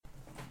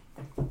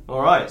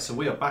Alright, so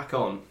we are back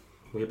on.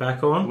 We're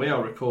back on. We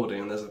are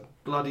recording and there's a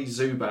bloody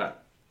Zubat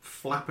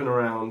flapping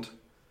around.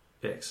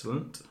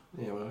 Excellent.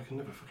 Yeah, well, I can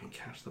never fucking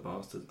catch the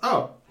bastard.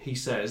 Oh, he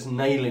says,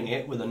 nailing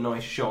it with a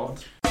nice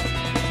shot.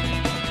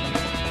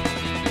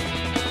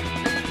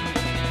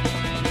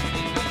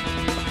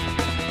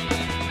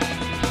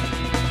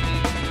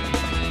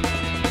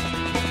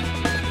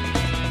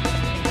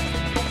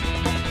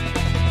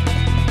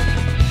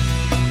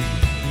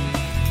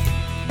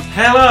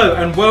 Hello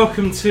and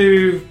welcome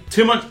to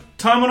Too Much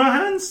Time on Our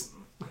Hands?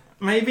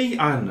 Maybe?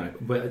 I don't know.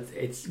 But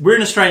we're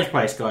in a strange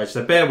place, guys,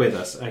 so bear with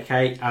us,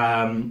 okay?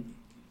 I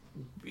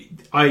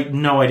have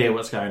no idea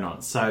what's going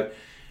on. So,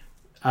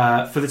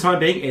 for the time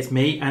being, it's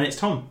me and it's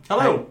Tom.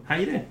 Hello. Hey, how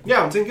you doing?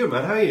 Yeah, I'm doing good,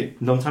 man. How are you?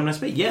 Long time no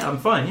speak. Yeah, I'm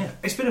fine, yeah.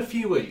 It's been a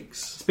few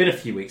weeks. It's been a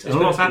few weeks. It's A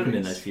been lot's a few happened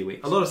in weeks. those few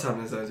weeks. A lot has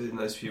happened in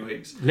those few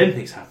weeks.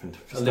 Olympics happened.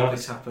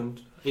 Olympics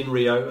happened in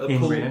Rio.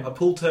 Rio. A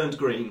pool turned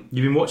green.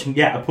 You've been watching...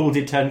 Yeah, a pool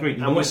did turn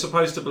green. And we're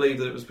supposed to believe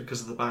that it was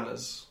because of the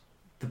banners.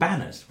 The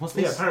banners? What's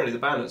this? Yeah, apparently the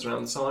banners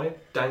around the side,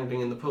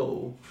 dangling in the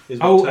pool, is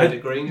what turned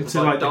it green. It was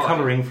so like the dye.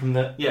 colouring from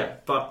the... Yeah,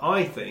 but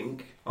I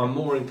think I'm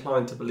more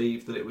inclined to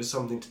believe that it was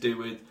something to do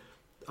with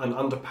an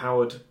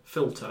underpowered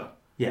filter,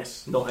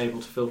 Yes. not able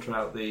to filter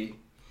out the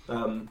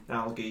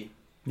algae,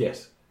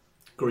 Yes.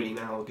 green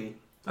algae.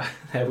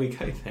 There we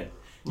go then.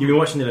 You've been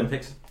watching the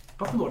Olympics?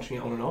 I've been watching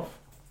it on and off.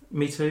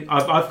 Me too.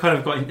 I've kind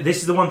of got... This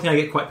is the one thing I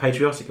get quite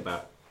patriotic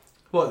about.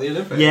 What, the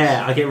Olympics?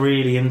 Yeah, I get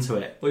really into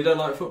it. Well, you don't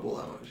like football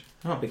that much?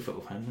 I'm not a big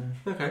football fan,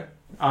 no. Okay.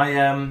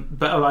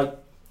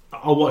 But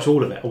I'll watch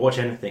all of it. I'll watch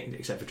anything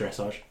except for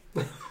dressage.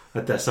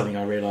 That's something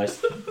I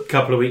realised a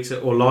couple of weeks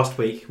or last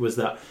week was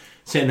that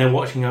sitting there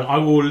watching. I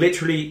will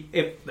literally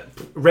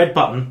red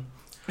button.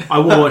 I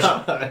will watch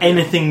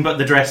anything but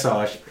the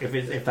dressage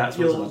if that's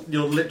what's on.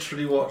 You'll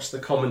literally watch the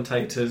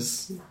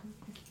commentators,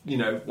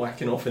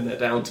 whacking off in their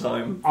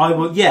downtime. I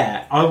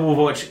will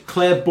watch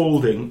Claire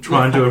Balding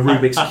try and do a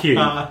Rubik's Cube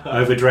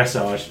over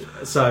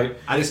dressage. So,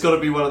 and it's got to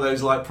be one of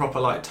those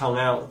proper tongue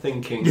out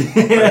thinking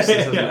places,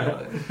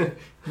 hasn't it?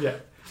 Yeah.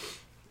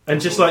 And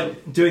just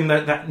doing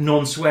that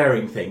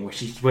non-swearing thing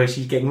where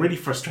she's getting really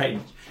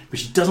frustrated, but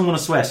she doesn't want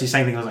to swear. So she's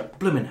saying things like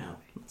 "bloomin' hell."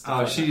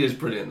 Oh, she is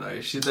brilliant though.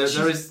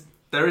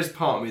 There is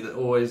part of me that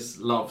always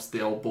loves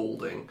the old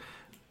Balding,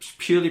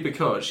 purely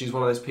because she's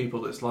one of those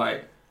people that's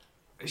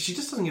she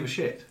just doesn't give a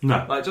shit.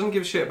 No, doesn't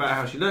give a shit about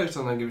how she looks.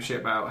 Doesn't give a shit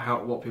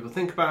about what people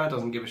think about her.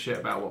 Doesn't give a shit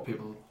about what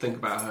people think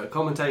about her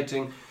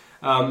commentating.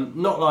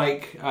 Not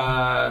like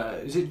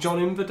is it John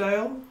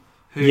Inverdale?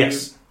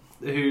 Yes.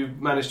 Who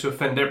managed to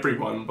offend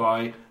everyone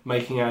by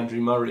making Andrew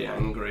Murray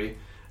angry.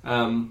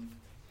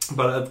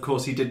 But of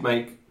course he did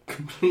make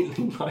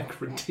completely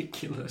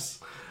ridiculous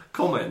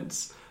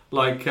comments.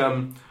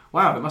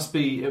 Wow, it must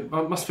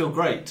feel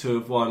great to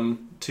have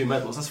won 2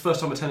 medals. That's the first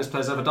time a tennis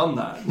player's ever done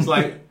that. It's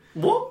like,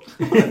 what?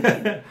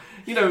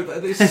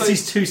 It's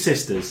these 2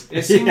 sisters.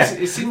 It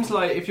seems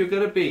like if you're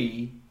going to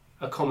be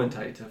a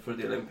commentator for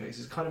the Olympics,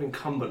 it's kind of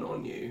incumbent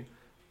on you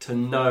to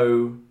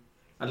know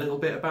a little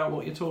bit about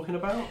what you're talking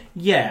about.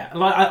 Yeah,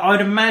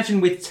 I'd imagine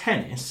with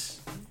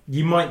tennis,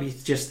 you might be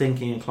just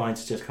inclined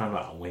to just kind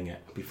of I'll wing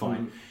it, I'll be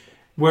fine.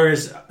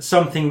 Whereas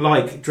something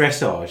like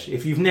dressage,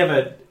 if you've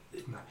never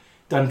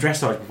done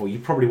dressage before, you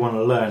probably want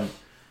to learn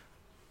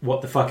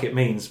what the fuck it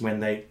means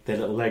when their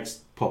little legs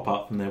pop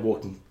up and they're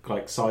walking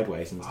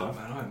sideways and stuff.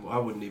 Oh man, I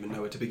wouldn't even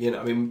know where to begin.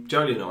 I mean,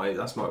 Jolie and I,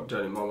 that's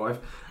Jolie, my wife.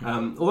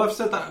 Although I've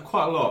said that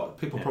quite a lot,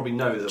 people probably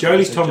know that.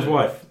 Jolie's Tom's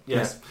wife.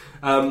 Yes.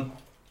 Yeah.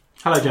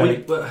 Hello,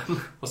 Jolie.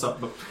 What's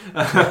up?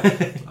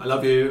 I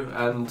love you,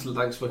 and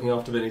thanks for looking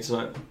after Vinny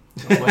tonight.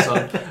 That's my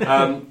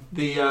son.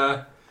 We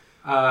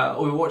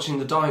were watching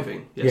the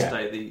diving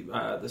yesterday.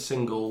 The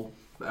single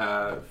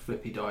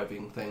flippy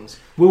diving things.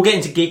 We'll get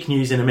into geek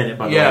news in a minute,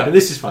 by the way. But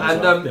this is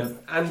fun.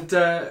 And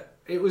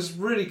it was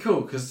really cool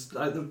because,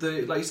 like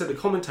you said, the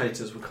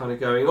commentators were kind of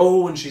going,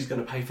 "Oh, and she's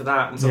going to pay for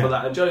that and stuff like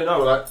that." And Jolie and I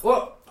were like,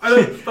 "What? I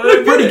don't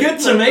pretty good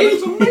to me.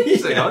 It's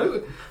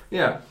amazing."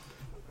 Yeah.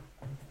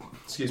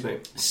 Excuse me.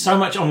 So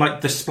much on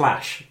the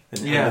splash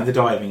and the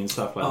diving and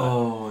stuff like that.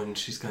 Oh, and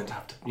she's going to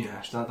have to. Yeah,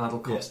 that'll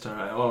cost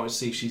her. Oh,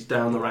 see, she's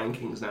down the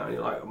rankings now. And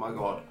you're like, oh my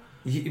god,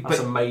 that's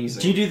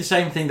amazing. Do you do the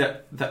same thing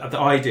that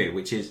I do,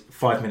 which is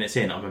 5 minutes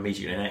in, I'm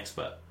immediately an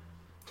expert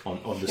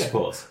on the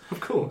sport? Of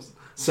course.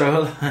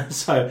 So.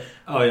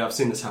 Oh yeah, I've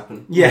seen this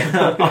happen.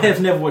 Yeah, I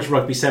have never watched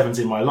rugby sevens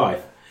in my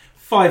life.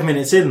 5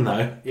 minutes in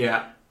though.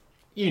 Yeah.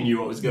 You knew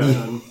what was going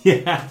on.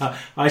 Yeah,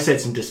 I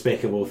said some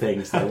despicable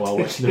things though while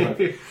watching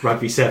the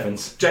rugby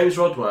sevens. James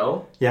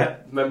Rodwell, yeah,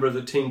 member of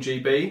the Team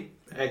GB,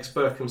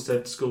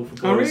 ex-Berkhamsted School for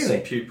Boys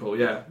pupil,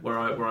 where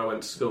I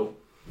went to school.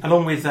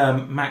 Along with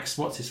Max,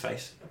 what's his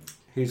face,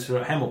 who's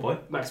Hemel boy.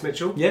 Max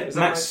Mitchell. Yeah,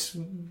 Max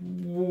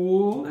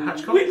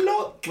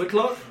Whitlock.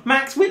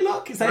 Max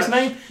Whitlock, is that his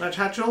name? Max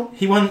Hatchell.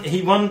 He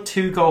won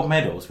 2 gold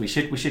medals. We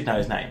should know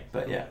his name,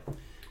 but yeah.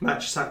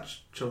 Max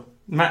Satchel.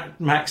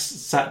 Max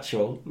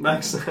Satchel.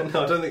 Max? No,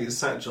 I don't think it's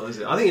Satchel, is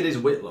it? I think it is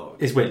Whitlock.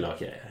 It's Whitlock,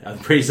 yeah. I'm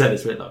pretty certain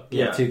it's Whitlock.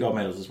 Yeah, 2 gold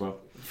medals as well.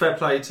 Fair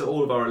play to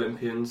all of our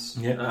Olympians.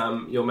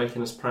 Yeah. You're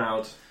making us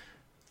proud.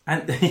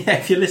 And yeah,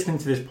 if you're listening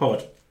to this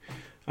pod,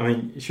 I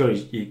mean,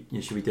 surely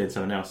you should be doing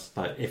something else.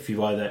 Like if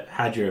you've either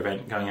had your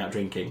event going out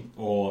drinking,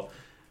 or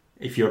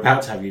if you're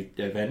about to have your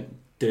event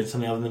doing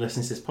something other than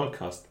listening to this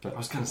podcast. But I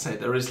was going to say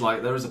there is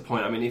a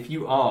point. I mean, if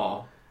you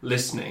are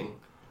listening,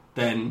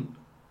 then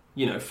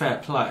fair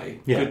play,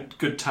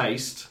 good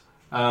taste.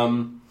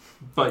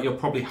 But you're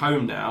probably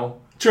home now.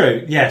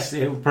 True. Yes,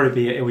 it'll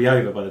be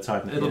over by the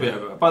time. It'll be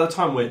over by the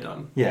time we're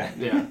done. Yeah.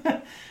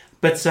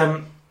 But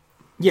so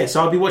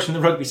I'll be watching the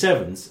Rugby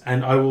Sevens,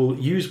 and I will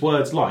use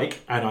words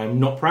like, and I'm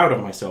not proud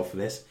of myself for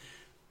this,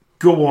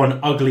 go on,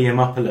 ugly him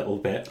up a little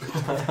bit,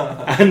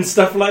 and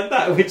stuff like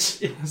that,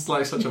 which... It's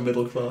like such a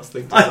middle class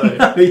thing to say.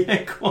 Know,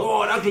 yeah, go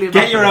on, ugly him up.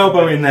 Get your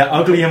elbow in there,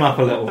 ugly him up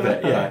a little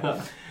bit,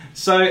 yeah.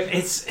 So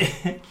it's...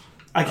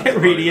 I get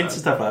really into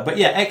stuff like that. But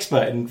yeah,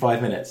 expert in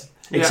 5 minutes.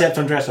 Except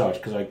on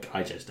dressage, because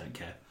I just don't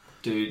care.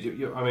 Dude,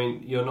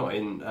 you're not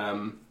in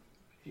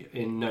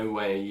no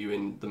way are you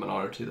in the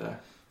minority there.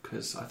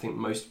 Because I think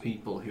most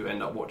people who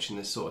end up watching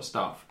this sort of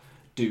stuff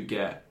do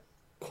get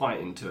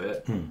quite into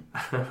it, and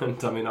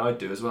I mean I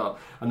do as well.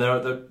 And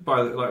like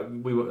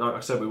I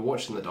said, we were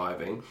watching the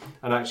diving,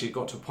 and actually it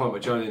got to a point where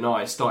Jolie and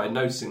I started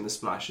noticing the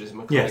splashes, and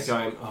we're kind of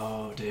going,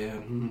 "Oh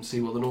dear, see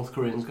what the North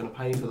Koreans going to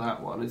pay for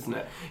that one, isn't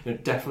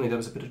it?" Definitely there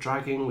was a bit of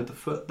dragging with the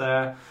foot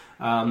there,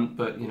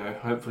 but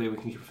hopefully we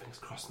can keep our fingers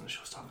crossed and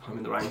she'll start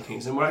climbing the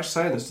rankings. And we're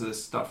actually saying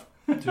this stuff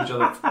to each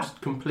other,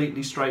 just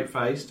completely straight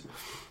faced.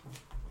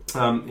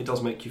 It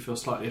does make you feel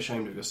slightly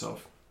ashamed of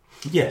yourself.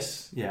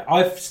 Yes, yeah.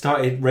 I've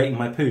started rating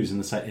my poos in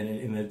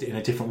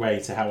a different way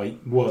to how I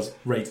was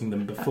rating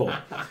them before.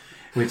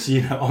 Which,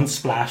 on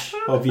splash,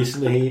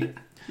 obviously,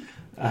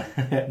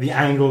 the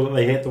angle that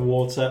they hit the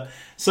water.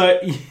 So,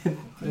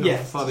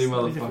 yes. Funny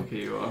motherfucker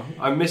you are.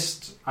 I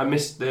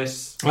missed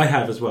this. I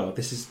have as well.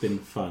 This has been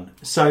fun.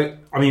 So,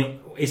 I mean,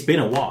 it's been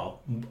a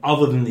while.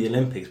 Other than the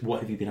Olympics,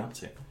 what have you been up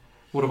to?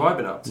 What have I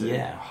been up to?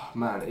 Yeah. Oh,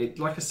 man,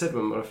 like I said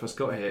when I first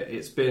got here,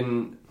 it's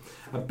been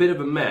a bit of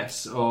a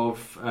mess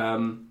of...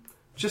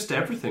 just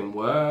everything,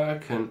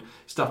 work and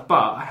stuff.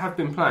 But I have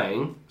been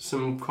playing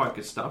some quite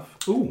good stuff.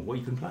 Ooh, what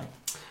have you been playing?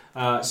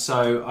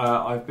 So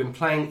I've been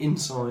playing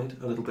Inside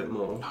a little bit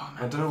more. Oh,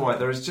 I don't know why.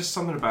 There is just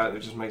something about it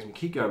that just makes me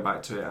keep going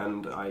back to it,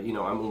 and I'm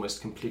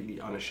almost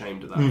completely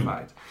unashamed of that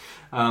fact.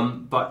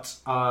 But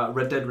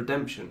Red Dead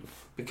Redemption,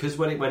 because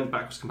when it went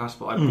backwards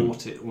compatible, I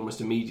bought it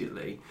almost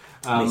immediately.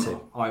 Me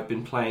too. I've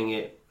been playing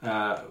it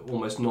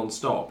almost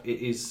non-stop. It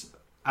is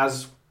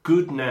as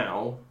good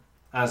now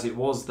as it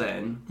was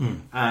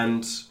then,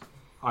 and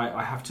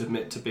I have to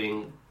admit to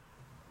being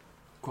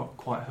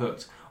quite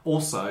hooked.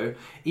 Also,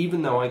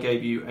 even though I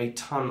gave you a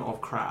ton of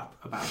crap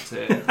about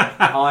it,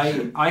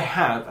 I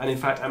have, and in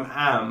fact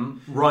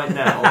am right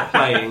now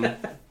playing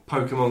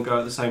Pokemon Go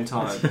at the same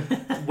time.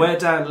 Where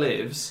Dan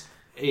lives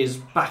is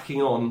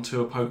backing on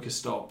to a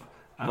Pokestop,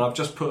 and I've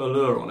just put a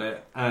lure on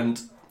it,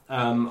 and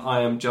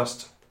I'm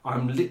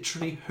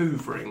literally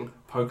hoovering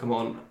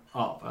Pokemon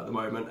up at the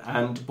moment,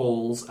 and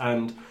balls,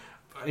 and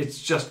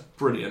it's just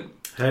brilliant.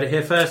 Heard it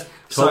here first.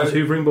 Tom's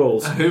hoovering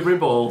balls. Hoovering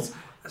balls.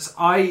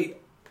 I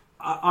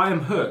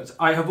am hooked.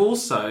 I have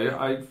also,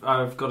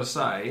 I've got to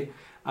say,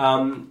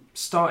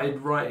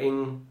 started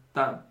writing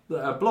that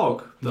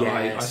blog that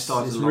I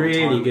started a long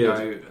time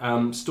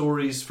ago.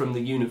 Stories from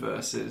the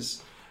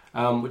Universes,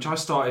 which I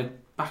started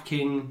back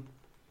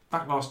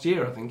last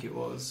year, I think it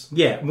was.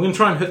 Yeah, we're going to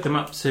try and hook them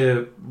up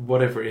to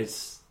whatever it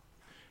is.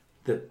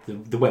 The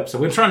website.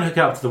 We're trying to hook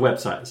up to the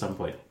website at some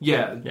point.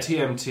 Yeah.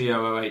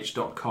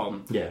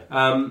 tmtooh.com.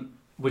 Yeah.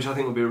 Which I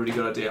think would be a really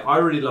good idea. I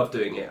really love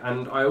doing it,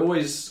 and I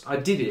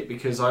did it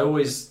because I'm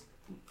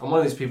one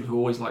of these people who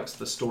always likes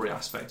the story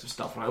aspect of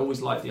stuff, and I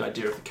always like the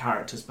idea of the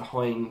characters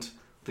behind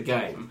the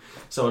game.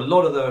 So a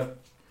lot of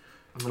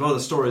the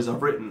stories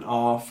I've written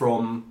are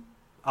from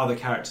other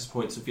characters'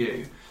 points of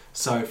view.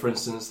 So, for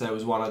instance, there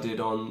was one I did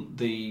on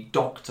the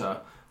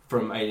Doctor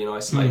from Alien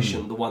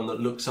Isolation, the one that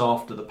looks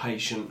after the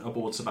patient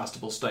aboard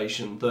Sebastopol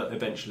Station that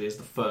eventually is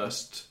the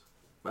first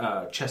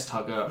chest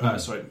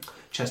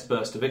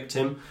burster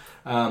victim.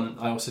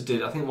 I also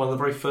did, I think one of the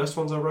very first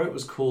ones I wrote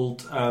was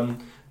called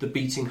The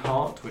Beating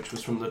Heart, which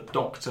was from the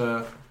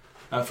doctor,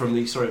 from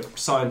the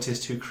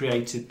scientist who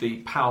created the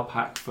power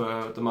pack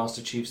for the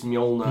Master Chief's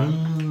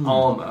Mjolnir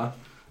armour,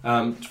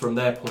 from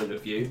their point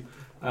of view.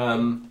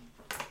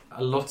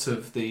 A lot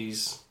of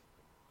these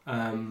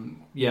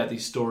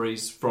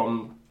stories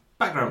from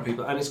background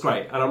people, and it's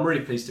great, and I'm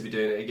really pleased to be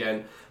doing it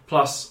again.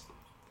 Plus,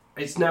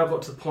 it's now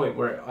got to the point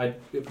where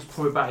it was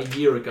probably about a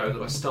year ago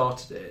that I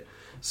started it.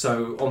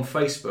 So on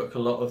Facebook, a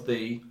lot of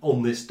the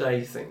on this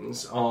day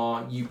things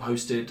are you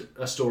posted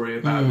a story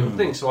about your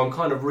thing. So I'm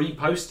kind of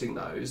reposting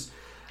those,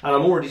 and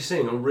I'm already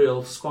seeing a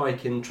real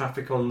spike in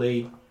traffic on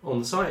the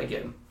site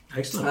again.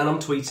 Excellent. And I'm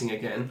tweeting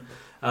again.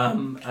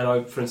 And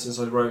I, for instance,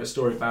 I wrote a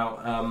story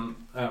about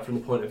from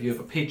the point of view of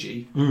a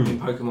Pidgey in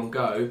Pokemon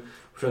Go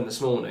from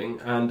this morning,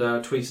 and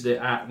tweeted it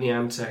at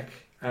Niantic,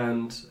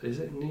 and is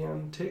it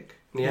Niantic?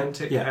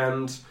 Niantic, yeah.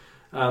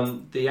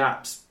 And the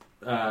app's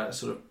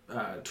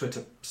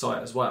Twitter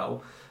site as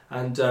well.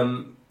 And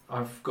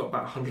I've got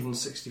about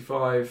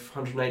 165,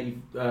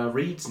 180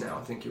 reads now.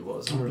 I think it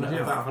was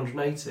about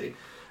 180,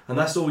 and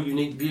that's all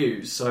unique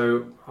views.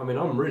 So I mean,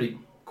 I'm really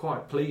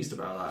quite pleased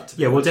about that.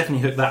 Yeah, we'll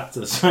definitely hook that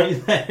to the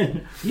site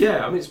then.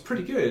 Yeah, I mean it's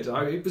pretty good.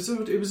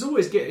 It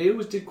always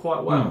did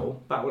quite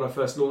well back when I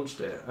first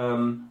launched it.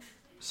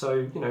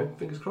 So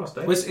fingers crossed.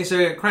 Eh? Well, it's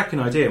a cracking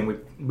idea, and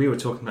we were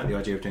talking about the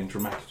idea of doing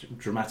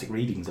dramatic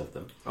readings of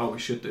them. Oh, we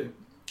should do.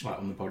 Like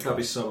on the podcast. That'd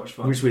be so much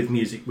fun. Which with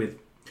music they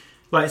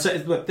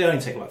only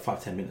take like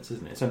 5-10 minutes,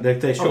 isn't it? So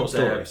they're short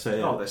stories. So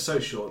yeah. Oh, they're so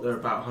short. They're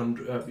about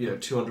 100,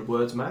 200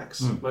 words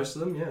max. Most of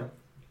them, yeah.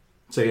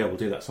 So yeah, we'll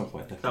do that at some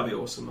point. Definitely. That'd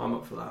be awesome. I'm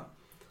up for that.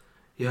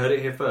 You heard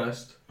it here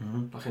first.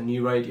 Like a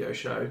new radio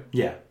show.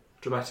 Yeah.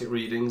 Dramatic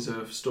readings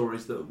of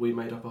stories that we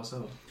made up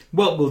ourselves.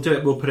 Well, we'll do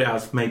it. We'll put it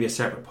as maybe a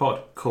separate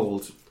pod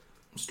called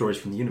Stories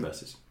from the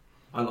Universes.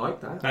 I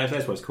like that.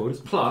 That's what it's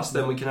called. Plus,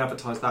 then we can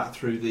advertise that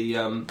through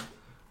the.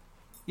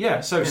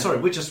 Sorry,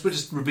 we're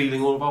just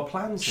revealing all of our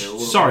plans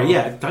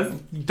here.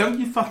 Don't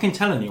you fucking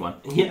tell anyone.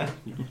 Yeah,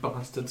 you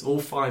bastards, all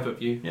 5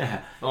 of you.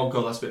 Yeah. Oh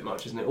god, that's a bit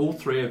much, isn't it? All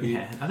 3 of you.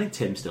 Yeah, I think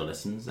Tim still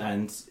listens,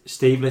 and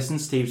Steve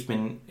listens. Steve's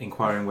been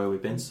inquiring where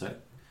we've been, so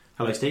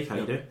hello Steve, how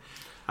you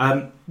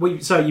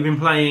doing? So you've been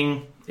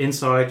playing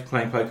Inside,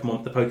 playing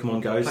Pokemon, the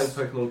Pokemon Go's.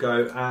 Playing Pokemon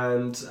Go,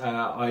 and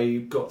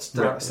I got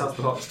South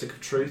Park Stick of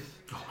Truth.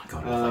 Oh my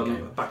god, I love that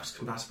game. Backwards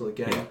compatible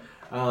again,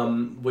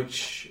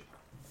 which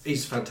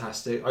is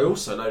fantastic. I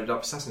also loaded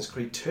up Assassin's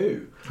Creed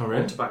 2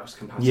 onto backwards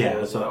compatible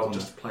as well,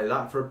 just to play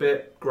that for a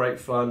bit. Great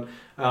fun.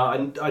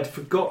 And I'd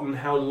forgotten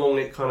how long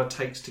it kind of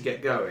takes to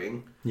get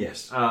going.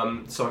 Yes. So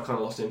I kind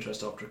of lost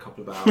interest after a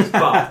couple of hours.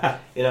 But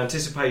in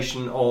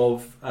anticipation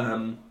of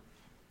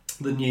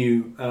the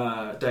new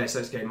Deus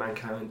Ex game,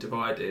 Mankind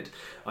Divided,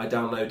 I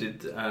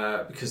downloaded,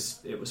 because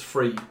it was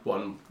free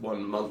one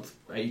month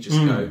ages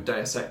ago,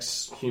 Deus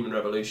Ex Human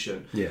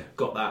Revolution. Yeah.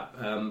 Got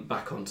that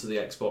back onto the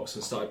Xbox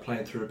and started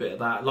playing through a bit of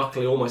that.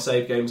 Luckily all my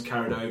save games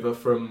carried over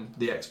from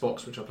the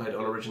Xbox, which I played it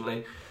on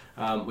originally,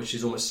 which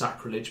is almost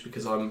sacrilege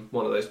because I'm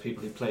one of those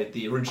people who played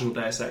the original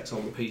Deus Ex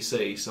on the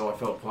PC, so I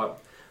felt quite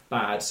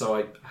bad, so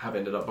I have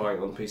ended up buying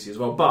it on the PC as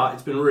well. But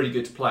it's been really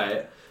good to play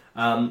it.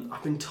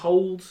 I've been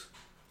told...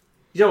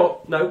 You know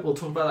what? No, we'll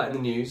talk about that in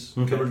the news.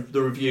 Okay.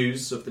 The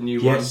reviews of the new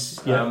ones.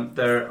 Yeah.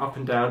 They're up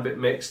and down, a bit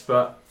mixed,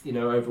 but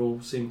overall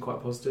seem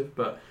quite positive.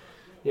 But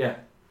yeah,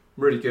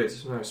 really good.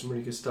 No, some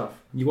really good stuff.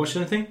 You watched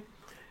anything?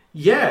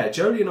 Yeah,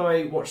 Jolie and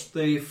I watched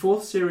the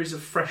 4th series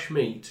of Fresh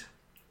Meat.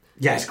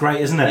 Yeah, it's great,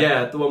 isn't it?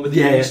 Yeah, the one with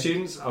the uni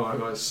students. Oh my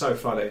god, it's so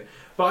funny.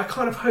 But I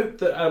kind of hoped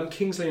that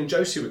Kingsley and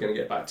Josie were going to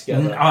get back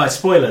together.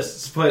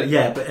 Spoilers.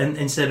 Yeah, but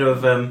instead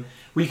of... well,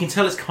 you can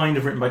tell it's kind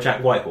of written by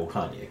Jack Whitehall,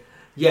 can't you?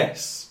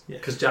 Yes,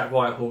 because Jack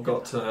Whitehall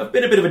got a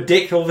bit of a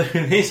dick all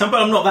through this, but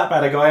I'm not that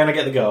bad a guy and I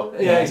get the goal.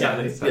 Yeah,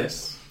 exactly.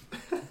 Yes.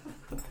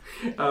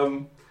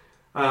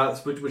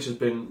 Which has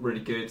been really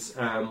good.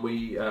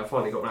 We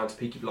finally got around to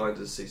Peaky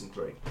Blinders season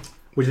 3. What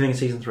do you think of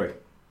season 3?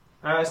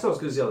 It's not as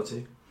good as the other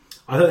 2.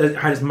 I thought it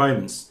had its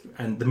moments,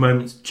 and the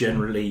moments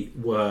generally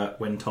were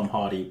when Tom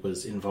Hardy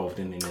was involved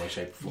in any way,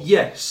 shape, or form.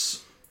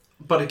 Yes,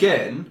 but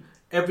again,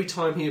 every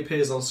time he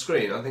appears on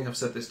screen, I think I've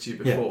said this to you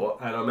before,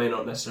 and I may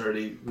not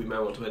necessarily, we may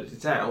want to edit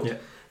it out,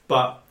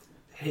 but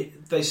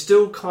they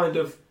still kind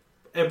of,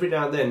 every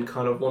now and then,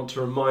 kind of want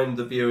to remind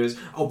the viewers,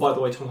 oh, by the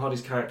way, Tom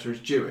Hardy's character is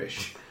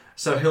Jewish.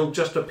 So he'll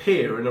just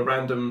appear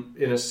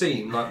in a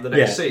scene, like the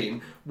next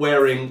scene,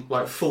 wearing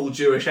like full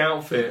Jewish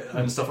outfit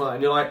and stuff like that,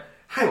 and you're like,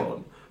 hang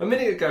on. A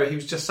minute ago, he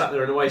was just sat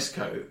there in a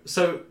waistcoat.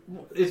 So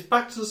it's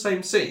back to the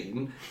same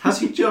scene. Has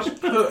he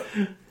just put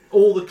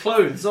all the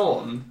clothes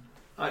on?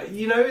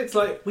 It's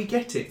like, we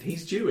get it.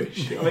 He's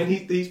Jewish. I mean,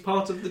 he's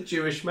part of the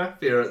Jewish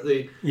mafia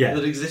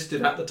that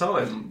existed at the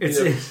time.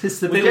 It's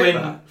the bit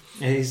when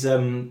his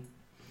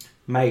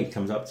maid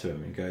comes up to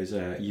him and goes,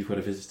 "You've got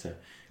a visitor."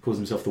 Calls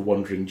himself the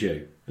Wandering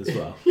Jew as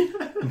well.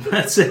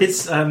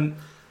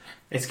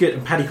 It's good.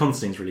 And Paddy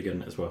Considine's really good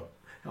in it as well.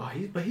 Oh,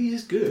 but he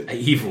is good. An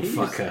evil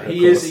fucker.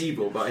 He is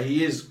evil, but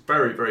he is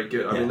very, very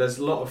good. I mean, there's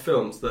a lot of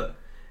films that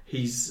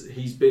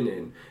he's been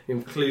in,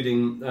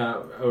 including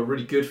a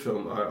really good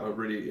film I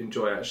really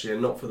enjoy, actually,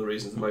 and not for the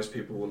reasons that most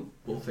people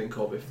will think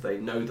of if they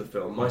know the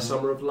film. My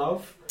Summer of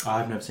Love.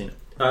 I've never seen it.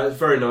 It's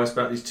very nice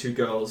about these 2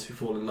 girls who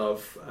fall in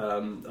love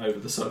over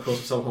the course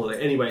of some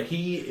holiday. Anyway,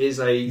 he is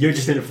a... You're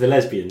just in it for the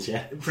lesbians,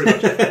 yeah?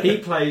 Pretty much. He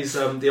plays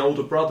the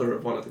older brother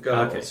of one of the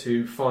girls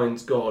who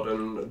finds God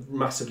and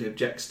massively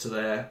objects to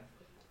their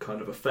kind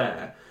of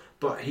affair.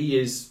 But he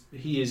is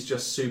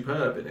just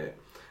superb in it.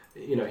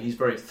 He's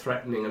very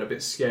threatening and a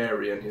bit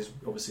scary, and his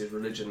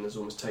religion has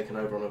almost taken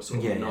over on a sort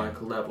of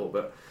maniacal level.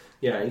 But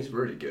yeah, he's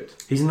really good.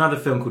 He's another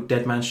film called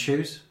Dead Man's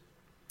Shoes.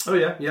 Oh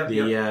yeah.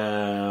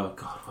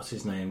 God, what's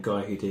his name?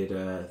 Guy who did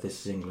This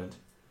Is England.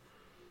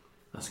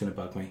 That's going to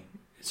bug me.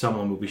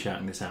 Someone will be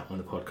shouting this out on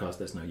the podcast.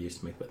 There's no use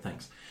to me, but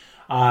thanks.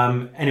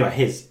 Anyway,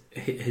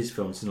 his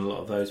films and a lot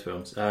of those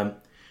films.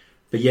 But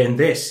yeah, in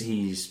this,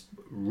 he's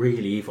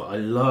really evil. I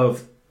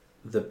love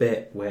the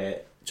bit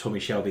where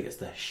Tommy Shelby gets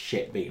the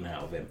shit beaten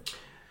out of him.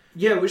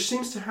 Yeah, which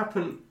seems to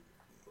happen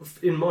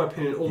in my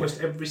opinion,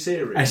 almost every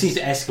series. And it seems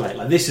to escalate.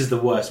 Like, this is the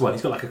worst one.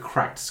 He's got like a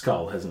cracked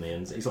skull, hasn't he?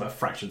 And he's got a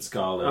fractured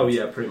skull. And oh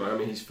yeah, pretty much. I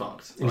mean, he's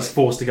fucked. And he's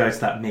forced to go to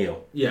that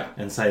meal. Yeah.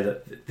 And say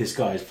that this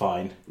guy is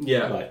fine.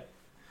 Yeah. Like,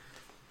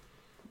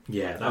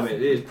 yeah. I mean,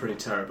 it is pretty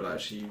terrible,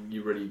 actually.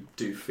 You really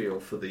do feel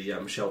for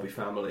the Shelby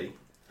family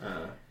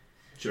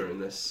during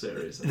this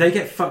series. They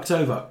get fucked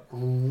over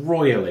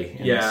royally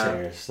in this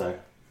series, so.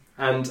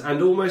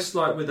 And almost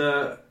like with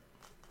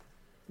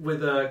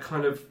a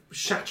kind of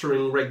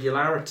shattering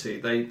regularity,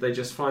 they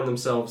just find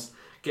themselves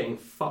getting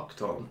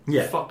fucked on,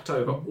 fucked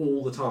over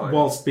all the time,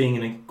 whilst being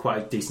in a quite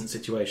a decent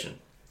situation.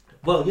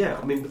 Well, yeah,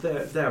 I mean,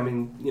 they're I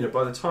mean, you know,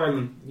 by the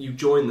time you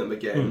join them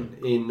again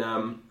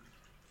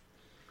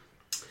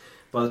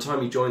by the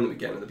time you join them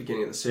again at the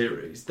beginning of the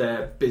series,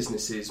 their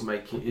business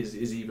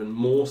is even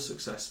more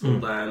successful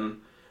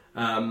than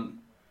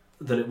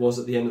it was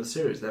at the end of the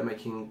series. They're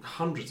making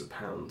hundreds of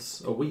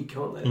pounds a week,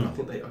 aren't they? I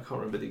think I can't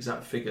remember the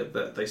exact figure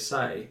that they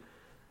say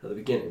at the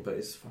beginning, but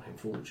it's a fucking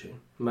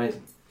fortune.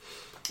 Amazing.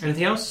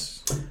 Anything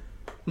else?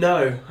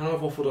 No, and I've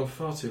waffled on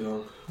for far too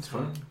long. That's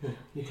fine. Yeah,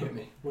 you hit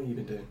me. What have you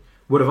been doing?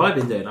 What have I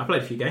been doing? I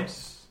played a few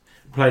games.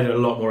 Played a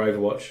lot more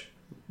Overwatch.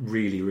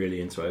 Really,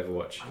 really into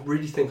Overwatch. I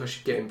really think I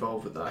should get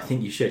involved with that. I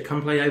think you should.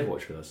 Come play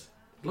Overwatch with us.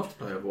 I'd love to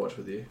play Overwatch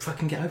with you.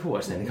 Fucking get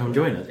Overwatch then and come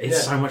join us.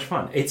 It's so much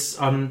fun. It's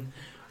anyone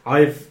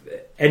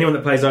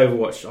that plays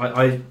Overwatch,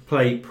 I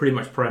play pretty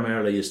much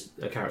primarily as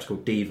a character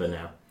called D.Va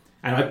now.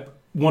 And I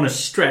want to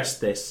stress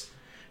this.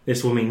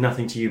 This will mean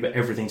nothing to you, but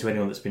everything to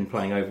anyone that's been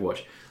playing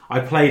Overwatch.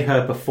 I played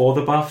her before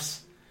the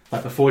buffs,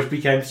 like before she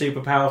became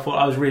super powerful.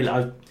 I've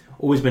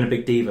always been a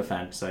big D.Va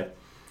fan, so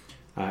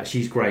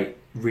she's great,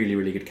 really,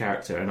 really good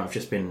character. And I've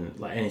just been,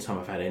 like, anytime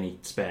I've had any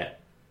spare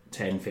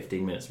 10,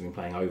 15 minutes, I've been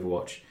playing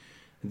Overwatch.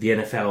 The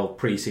NFL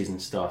pre-season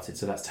started,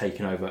 so that's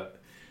taken over a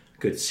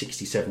good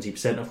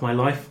 60-70% of my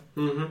life.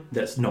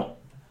 That's not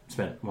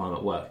spent while I'm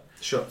at work.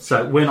 Sure.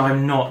 So when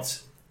I'm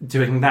not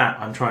doing that,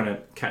 I'm trying to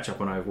catch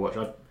up on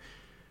Overwatch.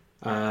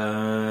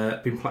 I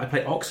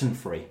played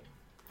Oxenfree.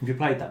 Have you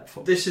played that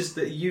before?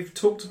 You've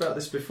talked about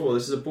this before.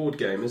 This is a board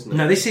game, isn't it?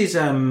 No, it's a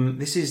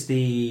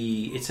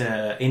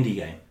indie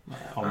game.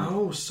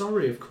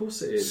 Sorry, of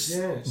course it is.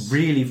 Yes.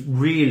 Really,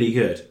 really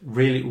good.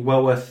 Really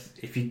well worth.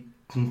 If you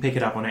can pick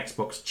it up on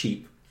Xbox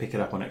cheap, pick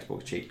it up on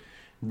Xbox cheap.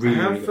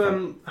 Really,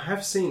 I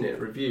have seen it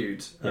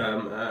reviewed,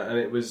 and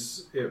it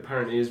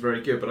apparently is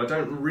very good, but I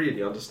don't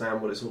really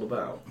understand what it's all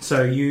about.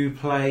 So you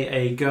play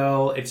a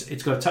girl.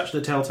 It's got a touch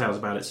of the Telltales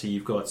about it. So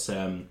you've got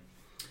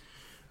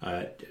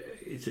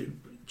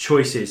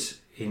choices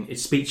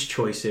it's speech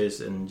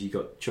choices, and you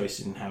got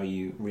choices in how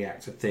you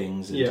react to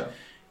things. And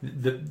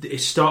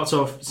it starts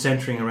off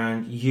centering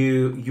around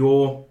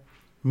your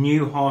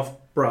new half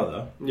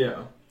brother,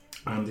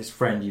 and this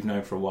friend you've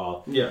known for a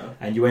while,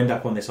 and you end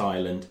up on this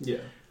island,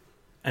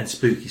 and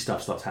spooky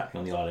stuff starts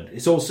happening on the island.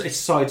 It's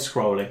side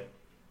scrolling,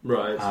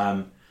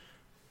 right?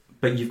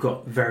 But you've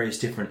got various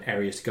different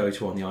areas to go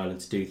to on the island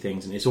to do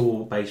things, and it's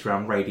all based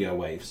around radio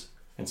waves,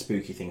 and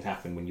spooky things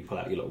happen when you pull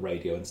out your little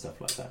radio and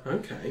stuff like that.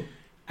 Okay.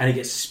 And it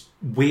gets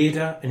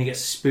weirder and it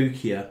gets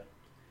spookier,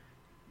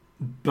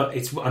 but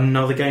it's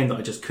another game that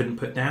I just couldn't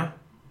put down.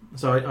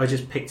 So I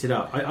just picked it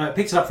up. I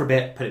picked it up for a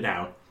bit, put it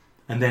down,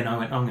 and then I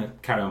went, I'm going to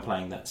carry on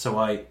playing that. So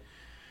I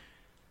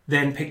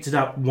then picked it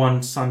up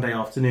one Sunday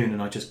afternoon,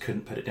 and I just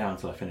couldn't put it down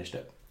until I finished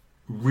it.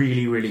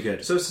 Really, really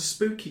good. So it's a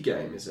spooky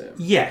game, is it?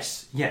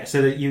 Yes, yeah.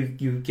 So that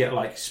you get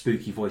like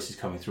spooky voices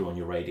coming through on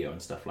your radio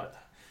and stuff like that.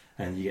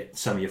 And you get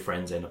some of your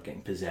friends end up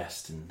getting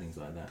possessed and things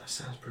like that. That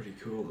sounds pretty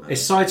cool, man.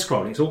 It's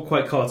side-scrolling. It's all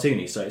quite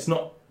cartoony, so it's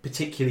not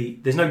particularly...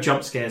 There's no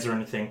jump scares or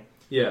anything.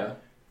 Yeah.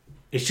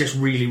 It's just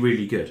really,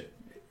 really good.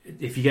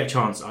 If you get a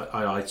chance,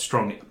 I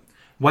strongly...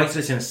 Wait till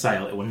it's in a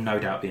sale. It will no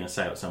doubt be in a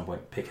sale at some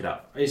point. Pick it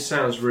up. It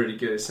sounds really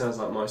good. It sounds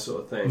like my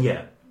sort of thing.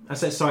 Yeah. I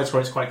say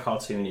side-scrolling. It's quite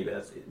cartoony, but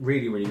it's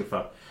really, really good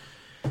fun.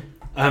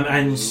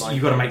 And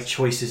you've got to make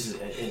choices,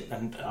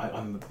 and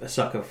I'm a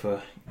sucker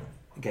for...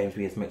 games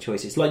where you have to make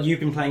choices. Like you've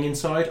been playing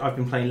Inside, I've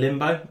been playing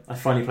Limbo. I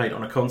finally played it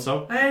on a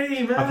console.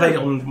 Hey man! I played it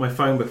on my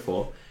phone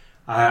before,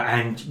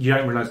 and you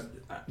don't realise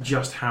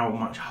just how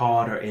much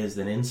harder it is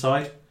than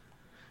Inside.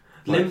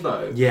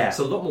 Limbo? Yeah. It's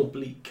a lot more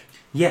bleak.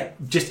 Yeah,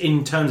 just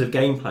in terms of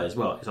gameplay as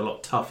well, it's a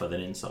lot tougher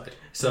than Inside.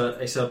 So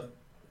it's a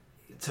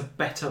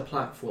better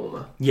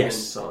platformer than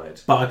Inside.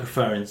 But I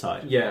prefer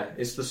Inside. Yeah,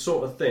 it's the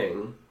sort of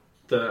thing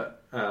that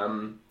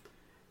not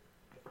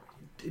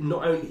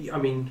only... I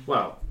mean,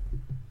 well...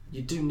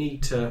 You do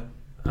need to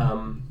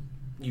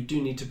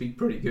be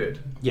pretty good.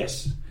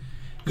 Yes.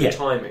 Good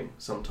timing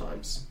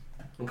sometimes,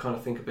 and kind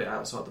of think a bit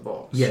outside the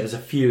box. Yeah, there's a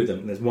few of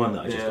them. There's one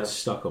that I just got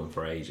stuck on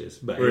for ages.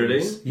 But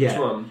really? Which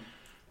one?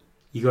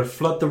 You got to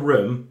flood the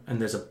room, and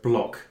there's a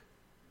block,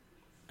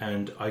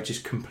 and I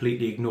just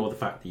completely ignore the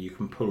fact that you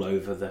can pull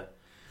over the.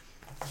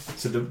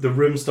 So the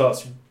room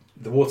starts,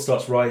 the water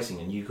starts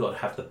rising, and you've got to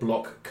have the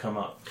block come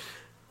up.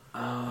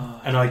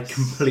 And I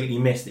completely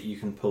missed that you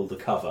can pull the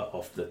cover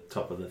off the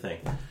top of the thing.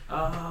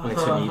 And it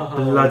took me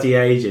bloody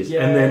ages.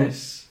 Yes. And then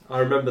I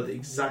remember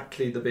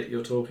exactly the bit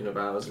you're talking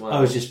about as well. I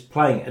was just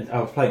playing, and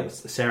I was playing.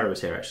 Sarah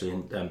was here actually,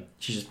 and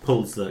she just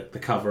pulls the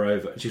cover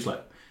over, and she was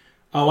like,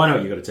 "Oh, I know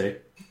what you got to do."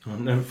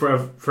 And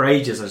for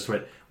ages, I just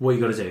went, "What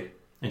you got to do?"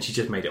 And she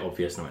just made it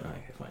obvious, and I went,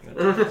 "Okay,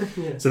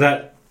 fine." Yeah. So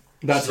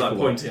that's like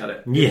pointing at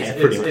it. Yeah,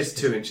 pretty much. It's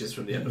 2 inches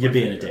from the end. You're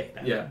being a dick.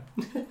 Yeah.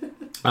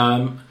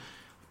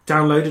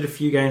 Downloaded a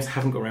few games,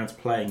 haven't got around to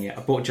playing yet.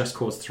 I bought Just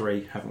Cause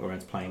 3, haven't got around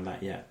to playing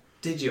that yet.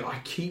 Did you? I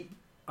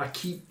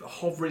keep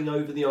hovering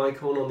over the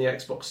icon on the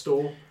Xbox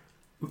store.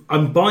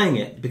 I'm buying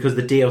it because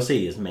the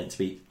DLC is meant to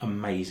be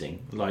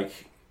amazing,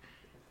 like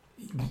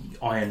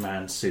Iron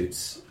Man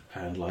suits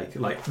and like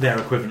their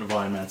equivalent of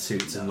Iron Man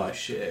suits and like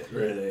shit,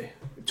 really,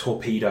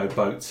 torpedo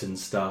boats and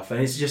stuff.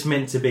 And it's just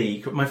meant to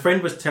be. My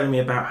friend was telling me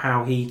about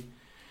how he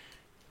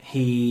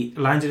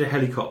landed a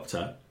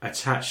helicopter,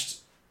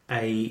 attached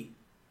a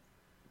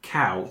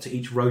cow to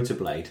each rotor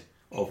blade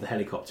of the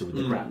helicopter with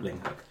the grappling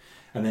hook,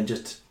 and then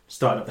just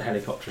started up the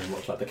helicopter and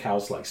watched like the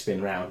cows like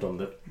spin round on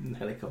the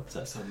helicopter.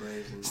 That's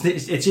amazing.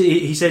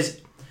 He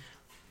says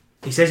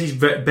he's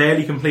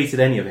barely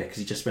completed any of it because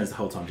he just spends the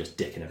whole time just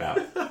dicking about,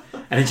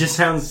 and it just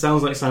sounds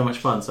like so much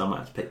fun. So I might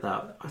have to pick that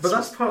up. But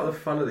that's part of the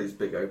fun of these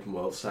big open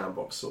world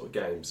sandbox sort of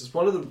games. It's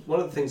one of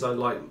the things I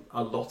like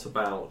a lot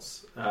about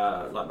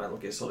like Metal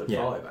Gear Solid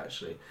 5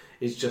 actually.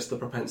 It's just the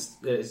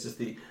propensity. It's just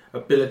the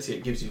ability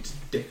it gives you to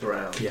dick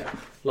around. Yeah,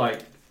 like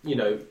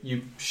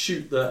you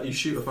shoot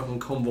a fucking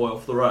convoy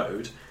off the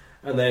road,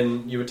 and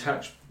then you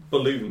attach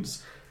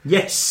balloons.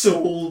 Yes, to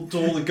all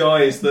the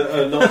guys that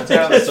are knocked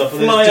out and stuff,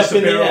 and fly they up in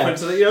the disappear air. off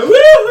into the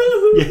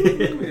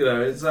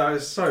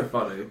it's so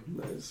funny.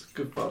 It's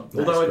good fun.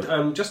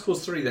 Although Just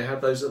Cause 3, they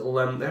have those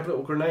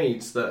little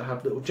grenades that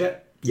have little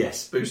jet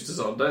boosters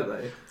on, don't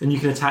they? And you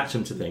can attach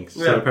them to things.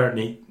 Yeah. So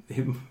apparently,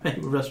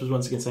 Russ was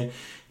once again saying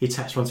he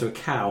attached one to a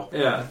cow.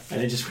 Yeah,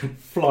 and it just went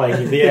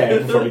flying in the air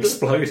before it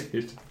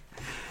exploded.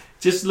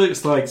 Just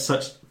looks like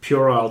such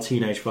puerile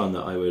teenage fun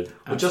that I would.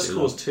 Well, Just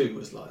Cause 2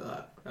 was like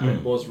that, and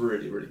it was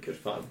really, really good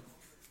fun.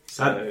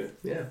 So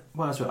yeah.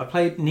 What else? I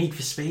played Need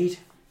for Speed.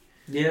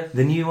 Yeah,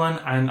 the new one,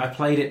 and I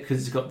played it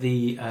because it's got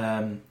the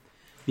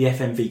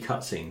FMV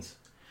cutscenes,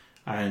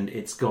 and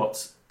it's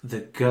got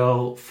the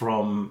girl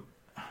from.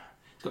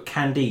 It's got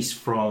Candice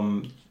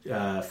from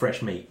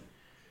Fresh Meat,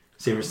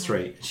 Series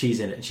 3.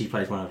 She's in it, and she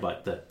plays one of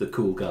like the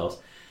cool girls.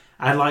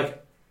 And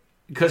like,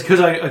 because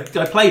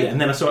I played it, and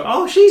then I saw,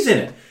 oh, she's in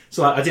it.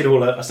 So like,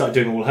 I started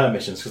doing all her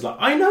missions because like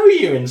I know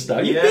you and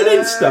stuff. You've been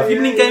in stuff.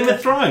 You've been in Game of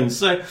Thrones.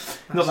 So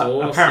not that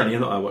awesome. Apparently,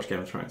 not that I watch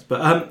Game of Thrones,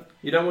 but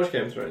you don't watch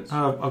Game of Thrones.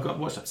 I've got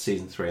watched up to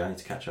season 3. I need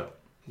to catch up.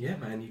 Yeah,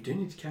 man, you do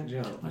need to catch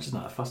up. I'm just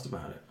not that fussed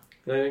about it.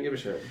 No, don't give a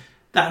shit.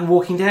 That and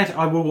Walking Dead,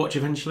 I will watch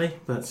eventually,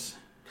 but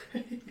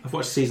I've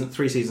watched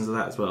 3 seasons of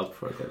that as well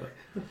before I gave up.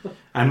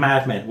 And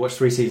Mad Men, watched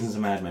 3 seasons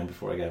of Mad Men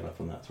before I gave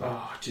up on that as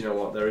well. Oh, do you know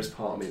what? There is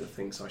part of me that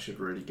thinks I should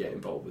really get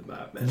involved with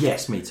Mad Men.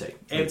 Yes, me too.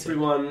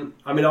 Everyone,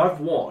 I mean, I've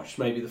watched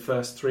maybe the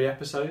first 3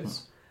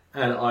 episodes,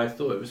 and I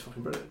thought it was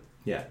fucking brilliant.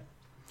 Yeah.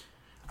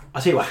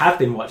 I'll tell you what I have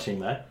been watching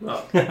though.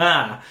 Oh.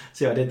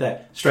 See what I did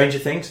there? Stranger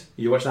Things,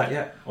 you watched that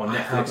yet? On Netflix?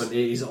 I haven't.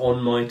 It is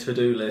on my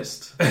to-do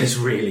list. It's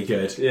really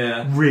good.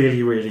 Yeah.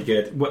 Really, really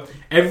good.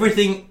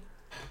 Everything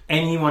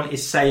anyone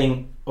is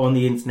saying on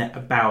the internet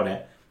about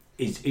it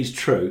is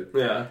true.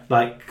 Yeah.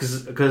 Like,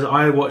 because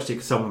I watched it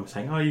because someone was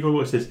saying, oh, you got to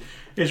watch this.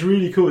 It's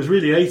really cool. It's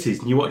really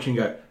 80s. And you watch it and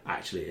go,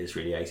 actually, it is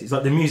really 80s.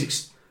 Like, the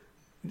music's...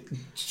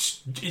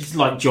 It's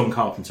like John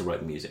Carpenter wrote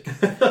the music.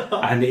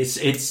 And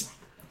it's...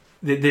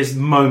 There's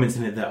moments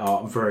in it that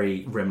are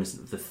very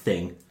reminiscent of The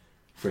Thing,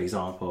 for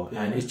example.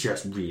 Yeah. And it's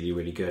just really,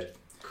 really good.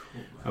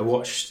 Cool, I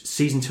watched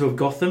season 2 of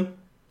Gotham.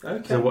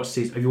 Okay.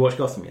 Have you watched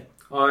Gotham yet?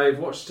 I've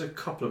watched a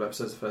couple of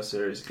episodes of the first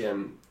series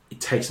again.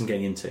 It takes some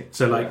getting into.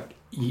 So, like,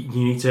 you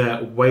need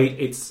to wade...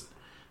 It's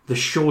the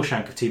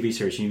Shawshank of TV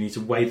series. You need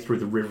to wade through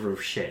the river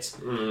of shit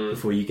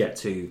before you get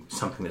to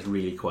something that's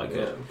really quite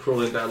good. Yeah,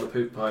 crawling down the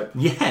poop pipe.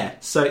 Yeah.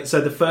 So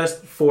the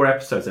first 4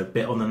 episodes are a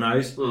bit on the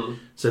nose.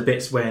 So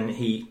bits when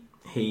he's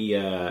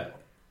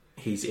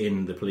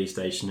in the police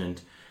station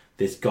and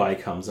this guy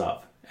comes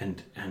up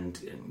and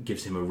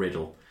gives him a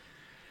riddle,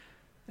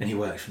 and he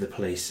works for the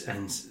police,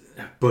 and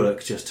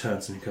Bullock just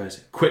turns and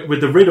goes, "Quit with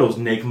the riddles,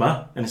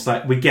 Nigma." And it's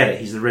like, we get it,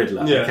 he's the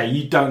Riddler. Yeah. Okay,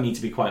 you don't need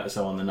to be quite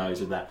so on the nose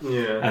with that.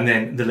 Yeah. And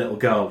then the little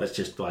girl that's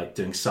just like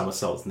doing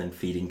somersaults and then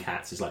feeding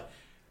cats is like,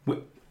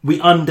 we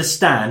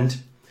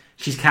understand.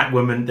 She's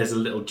Catwoman. There's a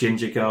little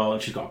ginger girl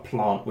and she's got a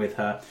plant with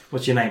her.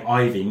 What's your name?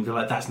 Ivy. And you're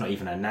like, that's not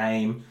even her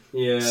name.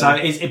 Yeah. So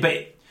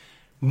but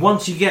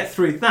once you get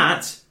through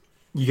that,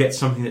 you get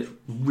something that's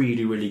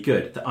really, really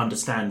good, that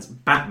understands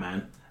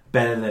Batman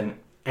better than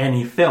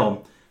any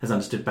film has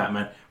understood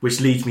Batman, which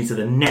leads me to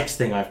the next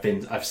thing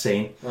I've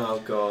seen. Oh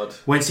God.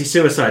 Went to see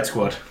Suicide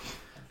Squad.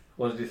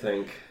 What did you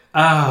think?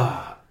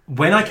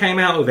 When I came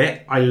out of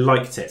it, I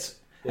liked it.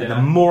 Yeah. And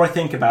the more I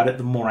think about it,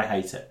 the more I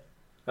hate it.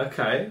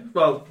 Okay,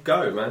 well,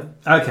 go, man.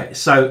 Okay,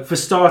 so for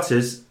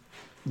starters,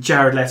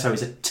 Jared Leto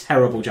is a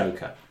terrible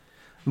Joker.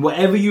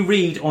 Whatever you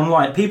read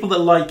online, people that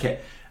like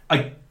it,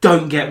 I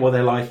don't get what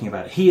they're liking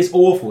about it. He is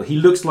awful. He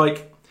looks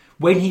like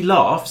when he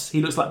laughs,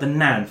 he looks like the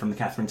Nan from the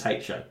Catherine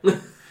Tate show.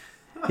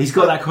 He's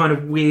got that kind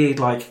of weird,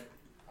 like,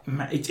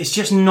 it's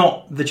just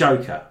not the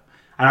Joker.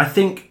 And I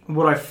think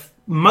what I've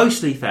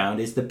mostly found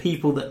is the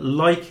people that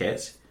like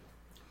it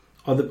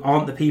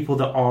aren't the people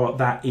that are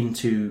that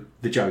into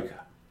the Joker.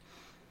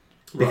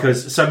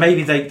 Because so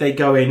maybe they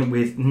go in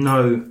with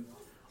no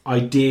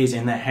ideas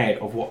in their head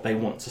of what they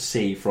want to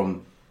see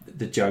from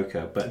the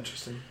Joker, but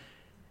interesting.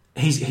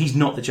 He's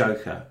not the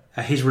Joker.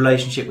 His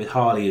relationship with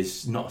Harley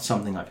is not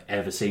something I've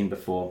ever seen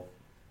before,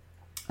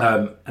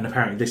 and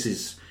apparently this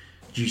is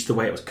just the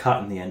way it was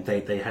cut in the end.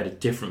 They had a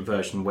different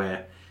version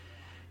where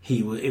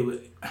he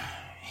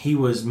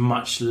was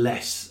much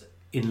less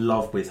in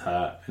love with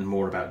her and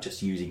more about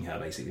just using her,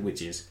 basically,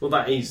 which is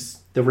that is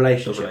the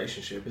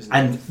relationship. Isn't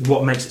and it?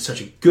 What makes it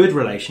such a good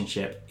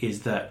relationship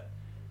is that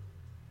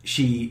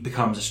she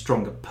becomes a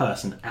stronger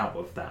person out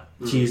of that.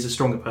 She is a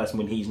stronger person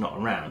when he's not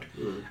around.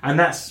 And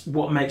that's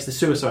what makes the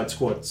Suicide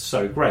Squad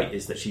so great,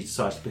 is that she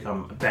decides to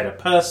become a better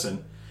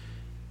person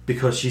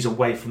because she's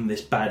away from this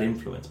bad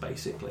influence,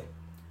 basically.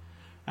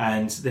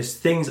 And there's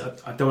things,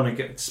 I don't want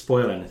to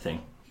spoil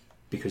anything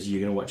because you're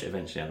going to watch it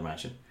eventually, I'd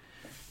imagine.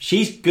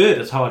 She's good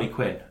as Harley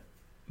Quinn,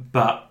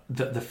 but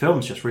the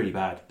film's just really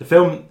bad. The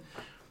film,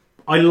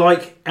 I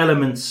like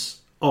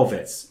elements of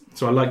it.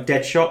 So I like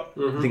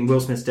Deadshot. I think Will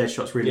Smith's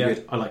Deadshot's really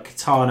good. I like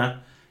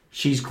Katana.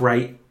 She's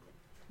great.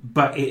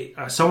 But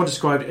someone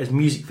described it as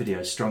music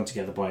videos strung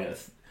together by a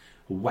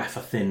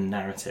wafer-thin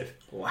narrative.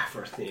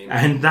 Wafer-thin.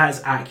 And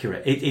that's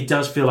accurate. It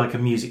does feel like a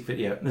music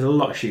video. There's a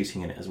lot of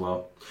shooting in it as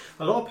well.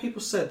 A lot of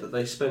people said that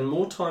they spend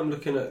more time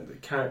looking at the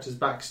character's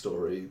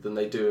backstory than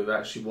they do of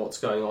actually what's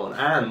going on.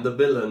 And the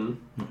villain,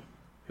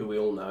 who we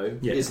all know,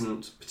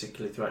 isn't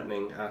particularly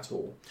threatening at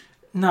all.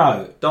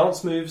 No.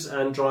 Dance moves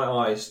and dry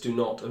eyes do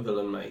not a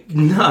villain make.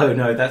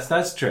 No,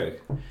 that's true.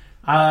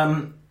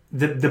 The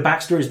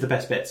backstory is the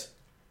best bit.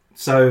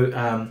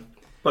 So,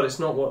 but it's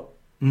not what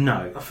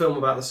no a film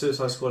about the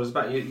Suicide Squad is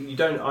about. You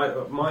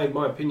don't.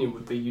 My opinion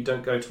would be you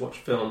don't go to watch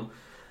a film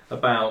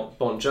about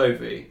Bon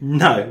Jovi.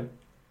 No.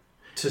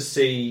 To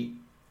see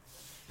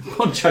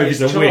Bon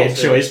Jovi's a weird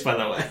choice, by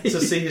the way.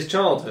 To see his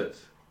childhood,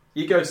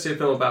 you go to see a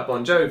film about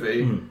Bon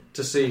Jovi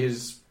to see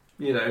his,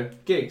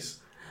 gigs.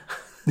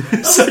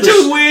 Such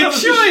a weird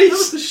choice. That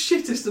was the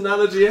shittest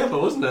analogy ever,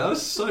 wasn't it? That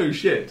was so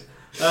shit.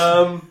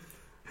 But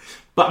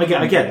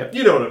I get it.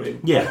 You know what I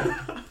mean?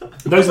 Yeah.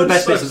 Those are the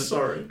best bits.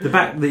 Sorry. The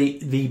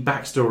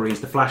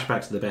backstories, the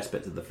flashbacks are the best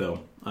bits of the film.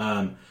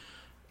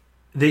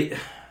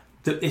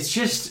 It's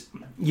just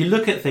you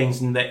look at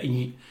things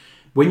and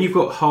when you've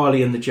got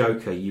Harley and the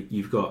Joker,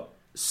 you've got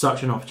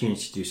such an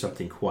opportunity to do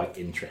something quite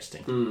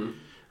interesting,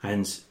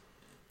 and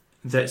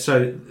they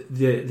turn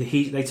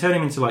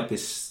him into like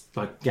this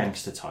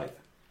gangster type,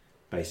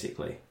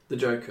 basically. The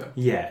Joker.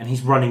 Yeah, and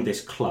he's running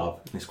this club,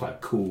 and it's quite a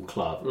cool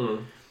club.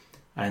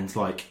 And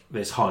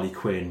there's Harley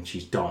Quinn,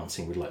 she's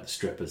dancing with the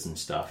strippers and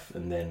stuff,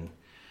 and then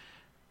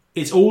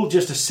it's all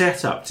just a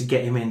setup to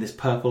get him in this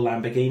purple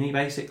Lamborghini,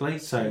 basically.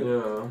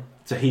 So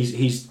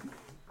he's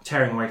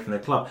tearing away from the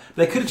club.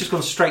 They could have just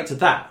gone straight to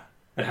that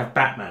and have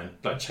Batman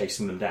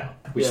chasing them down,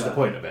 which is the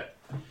point of it.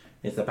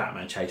 Is the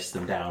Batman chases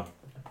them down,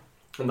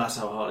 and that's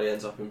how Harley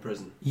ends up in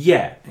prison.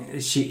 Yeah,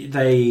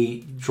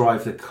 they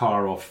drive the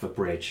car off a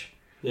bridge.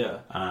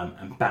 Yeah,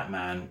 and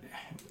Batman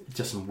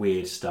does some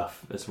weird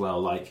stuff as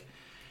well,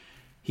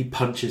 he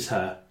punches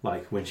her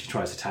when she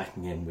tries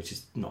attacking him, which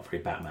is not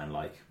very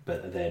Batman-like,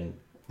 but then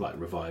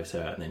revives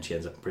her, and then she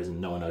ends up in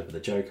prison. No one knows where the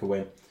Joker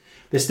went.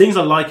 There's things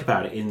I like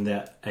about it in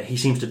that he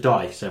seems to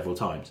die several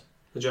times.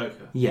 The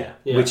Joker? Yeah,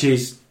 which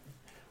is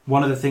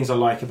one of the things I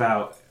like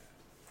about...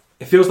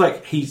 It feels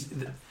like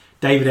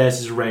David Ayers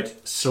has read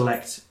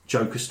select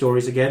Joker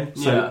stories again.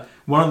 So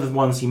one of the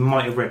ones he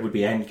might have read would be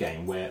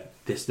Endgame, where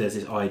there's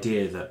this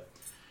idea that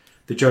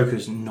the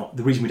Joker's not...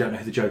 The reason we don't know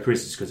who the Joker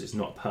is because it's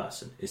not a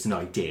person. It's an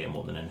idea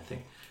more than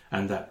anything.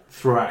 And that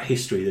throughout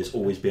history there's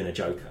always been a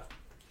Joker.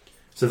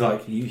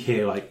 So you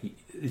hear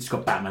it's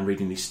got Batman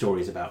reading these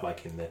stories about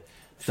in the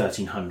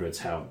 1300s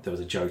how there was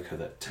a Joker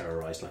that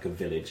terrorised a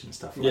village and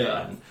stuff like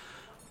that. And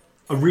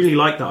I really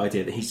like that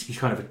idea that he's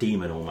kind of a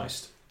demon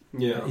almost.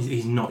 Yeah.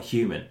 He's not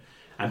human.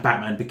 And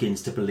Batman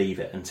begins to believe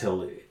it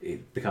until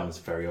it becomes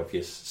very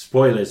obvious.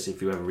 Spoilers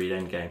if you ever read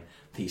Endgame,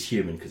 that he's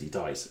human because he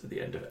dies at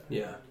the end of it.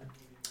 Yeah.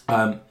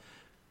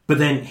 But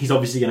then he's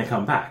obviously going to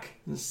come back.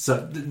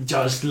 So I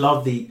just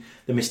love the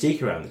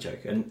mystique around the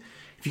Joker. And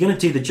if you're going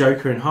to do the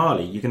Joker and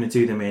Harley, you're going to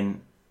do them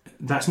in...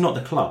 That's not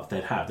the club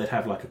they'd have. They'd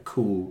have a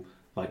cool,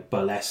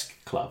 burlesque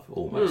club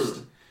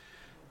almost.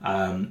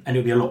 And it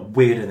would be a lot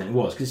weirder than it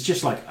was. Because it's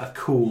just a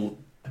cool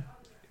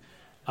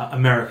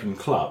American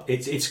club.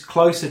 It's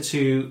closer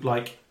to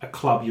a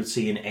club you'd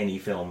see in any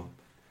film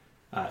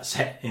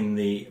set in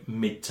the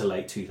mid to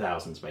late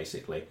 2000s,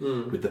 basically,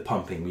 with the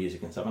pumping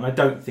music and stuff. And I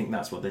don't think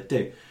that's what they'd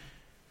do.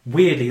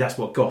 Weirdly, that's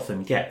what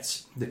Gotham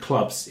gets. The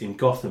clubs in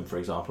Gotham, for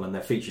example, and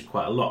they're featured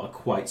quite a lot, are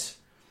quite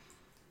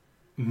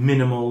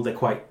minimal. They're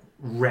quite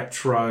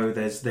retro.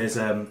 There's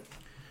a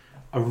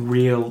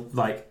real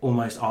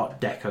almost Art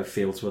Deco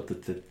feel to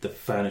the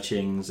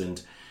furnishings,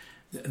 and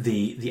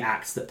the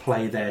acts that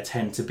play there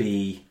tend to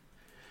be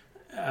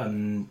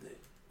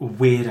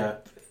weirder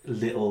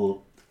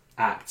little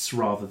acts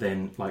rather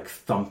than like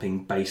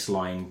thumping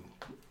bassline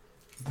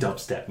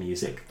dubstep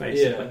music,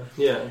 basically.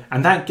 Yeah.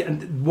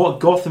 And what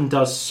Gotham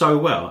does so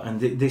well, and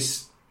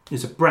this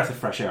is a breath of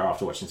fresh air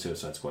after watching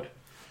Suicide Squad,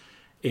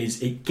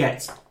 is it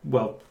gets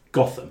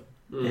Gotham.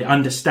 It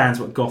understands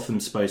what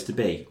Gotham's supposed to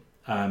be,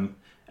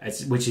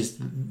 which is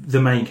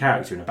the main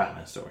character in a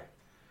Batman story.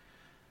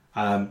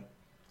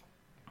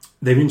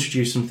 They've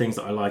introduced some things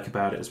that I like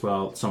about it as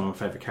well. Some of my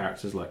favourite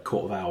characters, like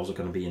Court of Owls, are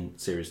going to be in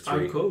Series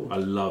 3. Oh, cool. I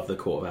love the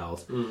Court of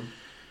Owls.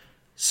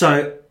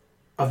 So,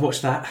 I've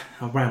watched that.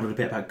 I've rambled a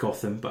bit about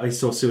Gotham, but I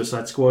saw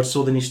Suicide Squad,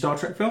 saw the new Star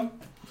Trek film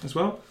as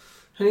well.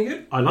 Any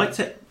good? I liked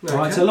it. Okay. I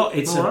liked it a lot.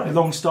 It's All right. a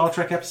long Star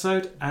Trek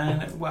episode.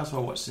 And what else have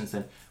I watched since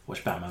then?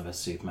 Watched Batman vs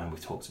Superman.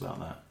 We've talked about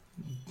that.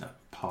 That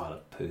pile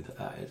of poo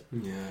that is.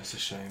 Yeah, it's a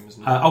shame,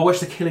 isn't it? I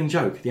watched The Killing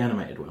Joke, the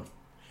animated one.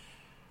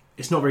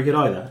 It's not very good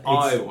either.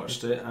 I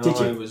watched it and Did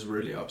you? I was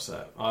really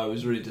upset. I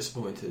was really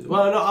disappointed.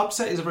 Well, not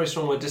upset is a very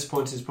strong word.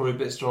 Disappointed is probably a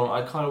bit strong.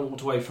 I kind of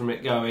walked away from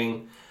it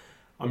going,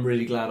 I'm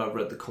really glad I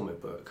read the comic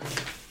book.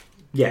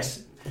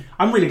 Yes.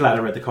 I'm really glad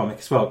I read the comic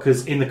as well,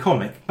 because in the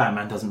comic,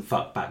 Batman doesn't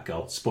fuck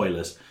Batgirl.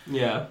 Spoilers.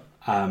 Yeah.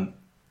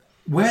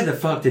 Where the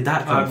fuck did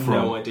that come I have from?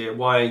 no idea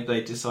why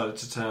they decided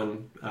to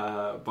turn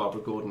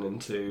Barbara Gordon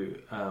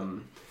into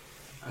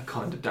a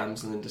kind of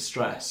damsel in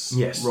distress,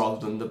 Yes.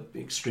 rather than the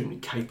extremely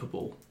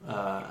capable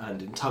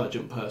and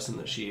intelligent person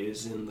that she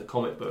is in the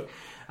comic book.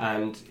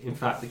 And in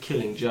fact, The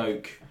Killing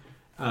Joke,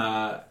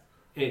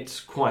 it's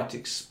quite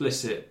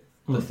explicit,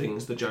 the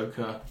things the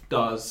Joker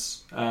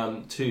does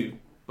to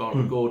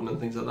Barbara Gordon and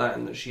things like that,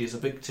 and that she is a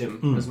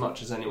victim as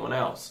much as anyone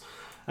else.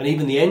 And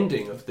even the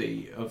ending of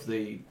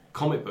the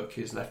comic book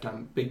is left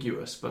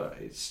ambiguous, but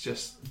it's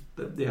just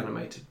the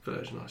animated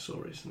version I saw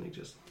recently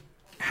just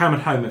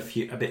hammered home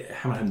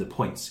the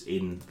points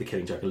in The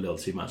Killing Joke a little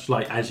too much.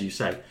 Like, as you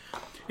say,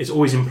 it's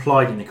always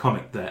implied in the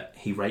comic that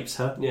he rapes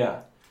her.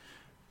 Yeah.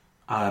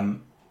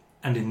 And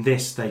in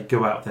this, they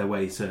go out their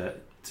way to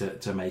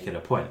make it a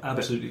point.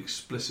 Absolutely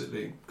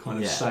explicitly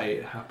kind of say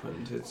it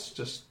happened. It's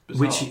just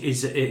bizarre. Which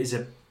is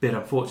a bit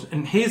unfortunate.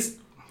 And here's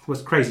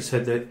what's crazy. So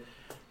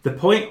the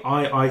point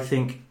I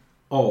think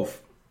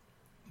of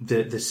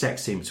the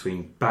sex scene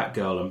between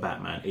Batgirl and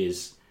Batman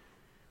is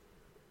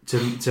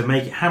to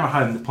make it hammer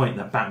home the point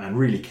that Batman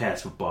really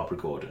cares for Barbara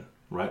Gordon,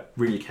 right?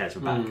 Really cares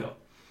for Batgirl.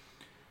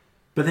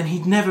 But then he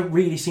never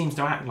really seems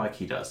to act like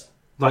he does.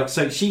 Like,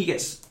 so she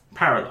gets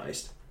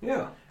paralysed.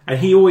 Yeah. And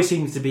he always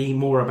seems to be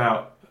more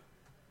about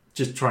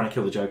just trying to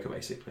kill the Joker,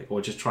 basically,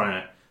 or just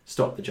trying to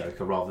stop the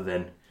Joker, rather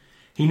than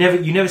you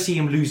never see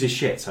him lose his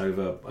shit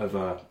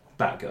over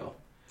Batgirl.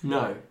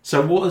 No.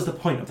 So what is the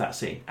point of that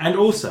scene? And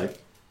also,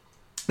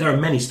 there are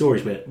many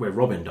stories where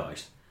Robin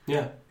dies.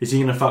 Yeah. Is he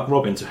going to fuck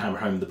Robin to hammer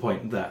home the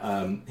point that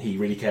he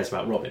really cares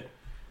about Robin?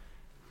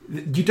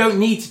 You don't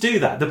need to do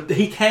that.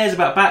 He cares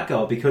about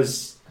Batgirl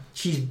because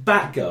she's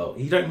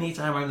Batgirl. You don't need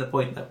to hammer home the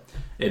point that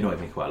it annoyed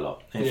me quite a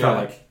lot.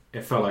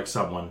 It felt like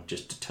someone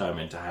just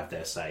determined to have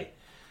their say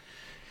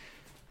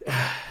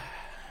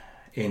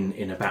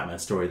in a Batman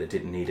story that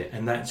didn't need it,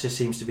 and that just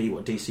seems to be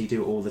what DC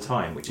do all the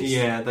time. Which is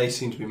they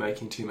seem to be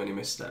making too many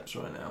missteps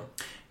right now.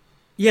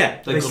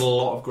 Yeah, They've got a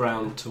lot of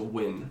ground to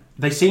win.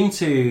 They seem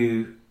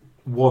to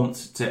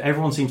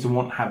everyone seems to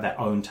want to have their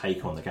own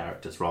take on the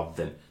characters rather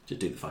than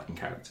just do the fucking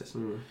characters.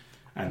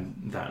 And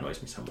that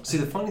annoys me somewhat. See,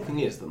 the funny thing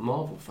is that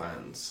Marvel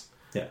fans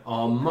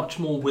are much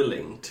more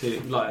willing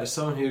to, like, as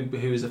someone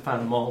who is a fan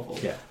of Marvel,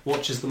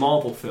 watches the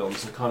Marvel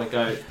films and kind of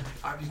go,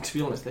 I mean, to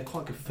be honest, they're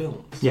quite good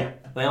films. Yeah.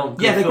 They aren't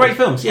good they're films. great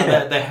films,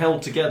 yeah. They're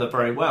held together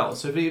very well.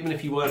 So even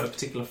if you weren't a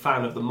particular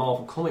fan of the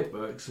Marvel comic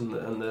books and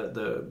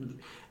the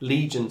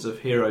legions of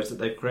heroes that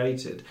they've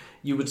created,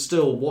 you would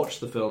still watch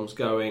the films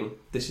going,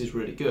 this is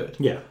really good.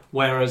 Yeah.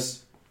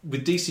 Whereas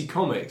with DC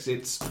Comics,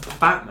 it's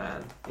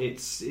Batman.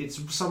 It's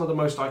some of the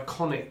most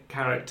iconic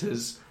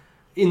characters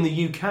in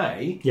the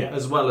UK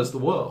as well as the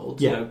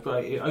world. Yeah.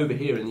 You know, over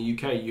here in the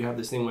UK, you have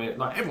this thing where,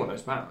 like, everyone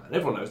knows Batman,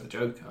 everyone knows the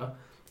Joker.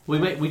 We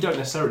don't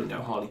necessarily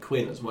know Harley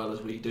Quinn as well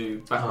as we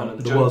do Batman and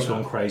the Joker. The world's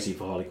gone crazy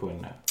for Harley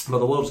Quinn now. Well,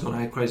 the world's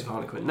gone crazy for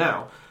Harley Quinn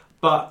now.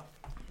 But,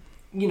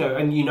 you know,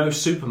 and you know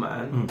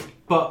Superman.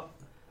 But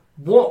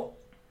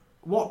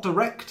what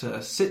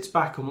director sits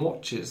back and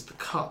watches the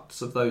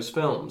cuts of those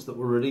films that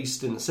were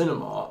released in the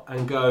cinema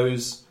and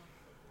goes,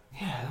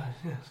 yeah,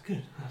 that's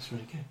good, that's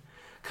really good?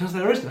 Because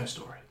there is no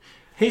story.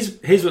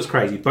 Here's what's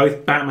crazy.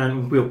 Both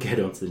Batman, we'll get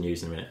onto the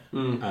news in a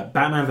minute.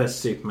 Batman vs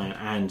Superman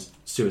and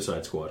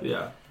Suicide Squad.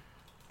 Yeah.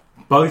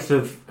 Both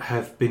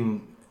have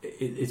been.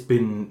 It's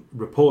been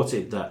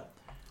reported that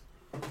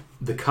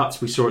the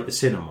cuts we saw at the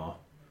cinema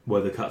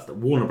were the cuts that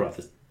Warner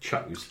Brothers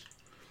chose,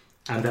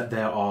 and that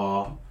there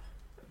are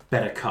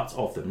better cuts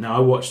of them. Now, I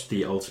watched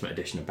the Ultimate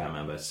Edition of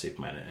Batman vs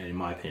Superman, and in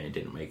my opinion, it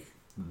didn't make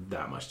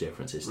that much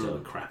difference. It's still a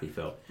crappy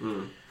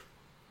film.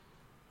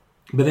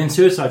 But then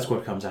Suicide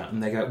Squad comes out,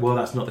 and they go, "Well,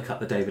 that's not the cut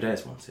that David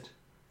Ayers wanted."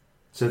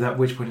 So at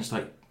which point it's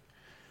like,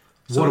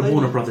 So what are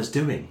Warner Brothers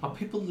doing? Are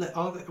people?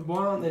 Why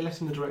aren't they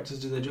letting the directors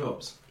do their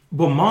jobs?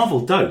 Well, Marvel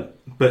don't,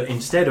 but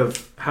instead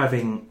of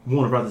having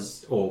Warner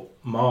Brothers or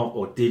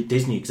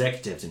Disney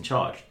executives in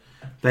charge,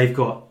 they've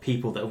got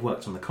people that have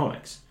worked on the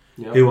comics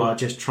who are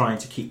just trying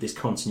to keep this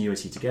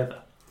continuity together.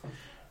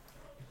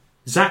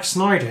 Zack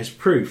Snyder has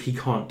proved he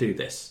can't do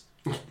this.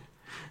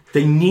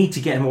 They need to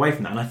get him away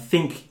from that, and I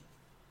think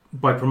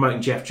by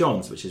promoting Jeff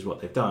Johns, which is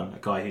what they've done, a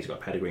guy who's got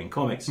a pedigree in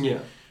comics,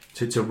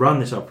 to run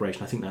this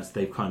operation, I think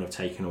they've kind of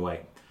taken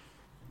away.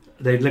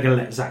 They're going to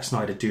let Zack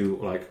Snyder do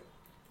like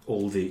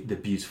all the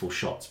beautiful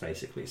shots,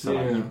 basically.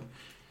 So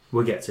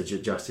we'll get to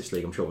Justice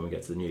League, I'm sure, when we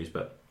get to the news,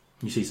 but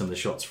you see some of the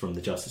shots from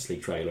the Justice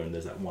League trailer, and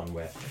there's that one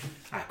where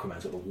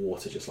Aquaman's got the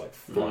water just like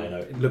flying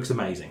over. It looks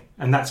amazing.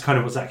 And that's kind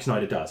of what Zack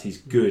Snyder does. He's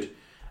good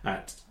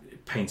at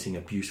painting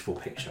a beautiful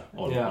picture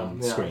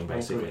on screen,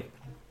 basically.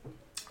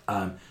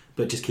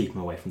 But just keep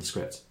him away from the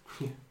scripts.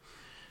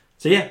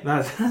 So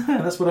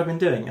that's what I've been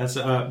doing. As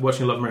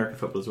watching a lot of American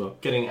football as well.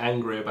 Getting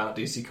angry about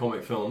DC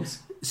comic films.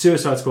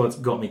 Suicide Squad's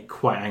got me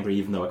quite angry,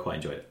 even though I quite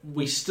enjoyed it.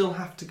 We still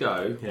have to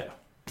go. Yeah.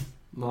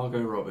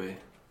 Margot Robbie.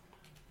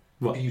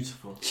 What?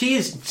 Beautiful. She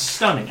is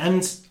stunning.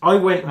 And I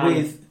went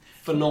with...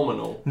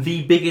 Phenomenal.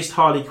 The biggest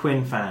Harley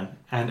Quinn fan.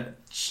 And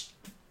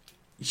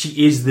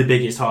she is the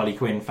biggest Harley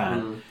Quinn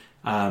fan.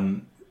 I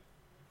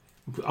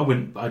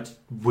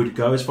would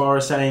go as far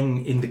as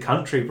saying in the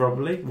country,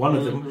 probably. One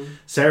of them.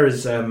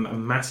 Sarah's a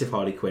massive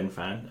Harley Quinn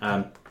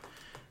fan.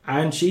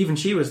 And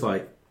she was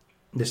like,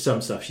 there's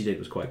some stuff she did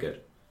was quite good.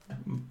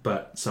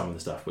 But some of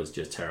the stuff was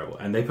just terrible.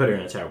 And they put her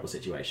in a terrible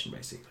situation,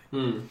 basically.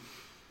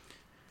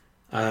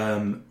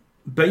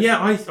 But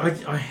yeah, I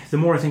the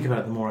more I think about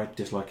it, the more I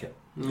dislike it.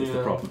 Is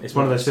the problem. It's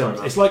one of those films.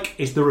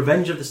 It's the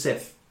Revenge of the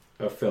Sith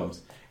of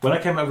films. When I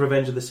came out of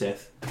Revenge of the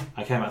Sith,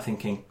 I came out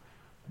thinking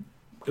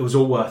it was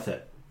all worth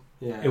it.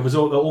 Yeah. It was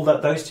all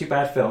those two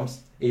bad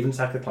films, even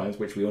Attack of the Clones,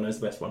 which we all know is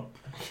the best one.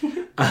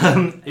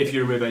 If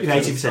you remove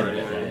 80%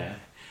 of it,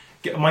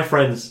 yeah. My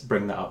friends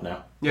bring that up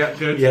now. Yeah,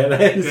 good. Yeah,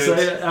 good.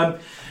 So,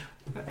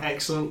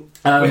 excellent.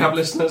 We have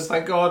listeners,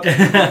 thank God.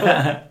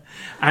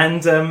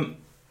 And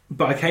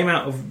but I came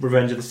out of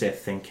Revenge of the Sith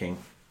thinking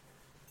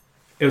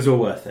it was all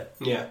worth it.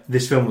 Yeah.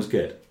 This film was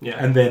good.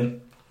 Yeah. And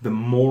then the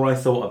more I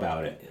thought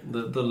about it,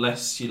 the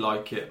less you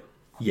like it.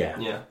 Yeah.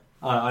 Yeah.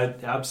 I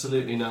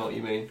absolutely know what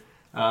you mean.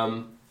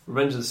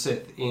 Revenge of the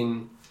Sith,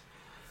 in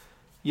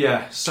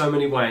so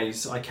many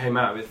ways, I came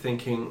out of it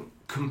thinking,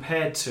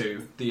 compared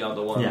to the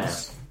other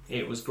ones,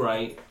 it was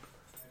great,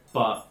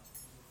 but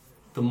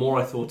the more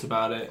I thought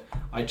about it,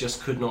 I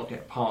just could not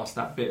get past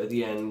that bit at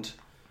the end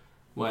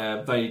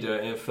where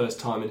Vader, first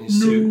time in his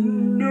suit.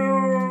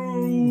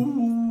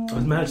 I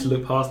managed to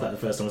look past that the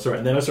first time I saw it,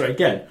 and then I saw it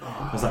again.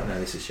 I was like, no,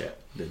 this is shit.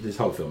 This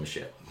whole film is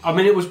shit. I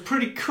mean, it was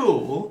pretty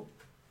cool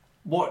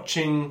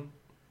watching...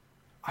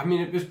 I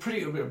mean, it was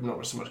pretty,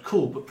 not so much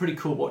cool, but pretty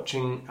cool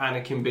watching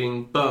Anakin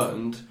being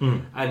burned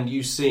and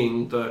you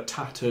seeing the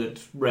tattered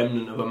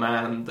remnant of a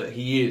man that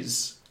he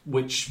is,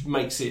 which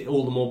makes it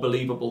all the more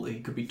believable that he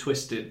could be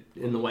twisted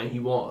in the way he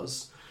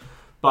was.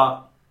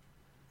 But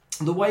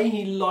the way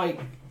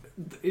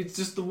it's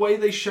just the way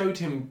they showed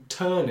him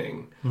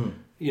turning,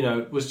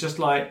 was just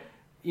like,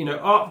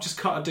 I've just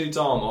cut a dude's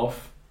arm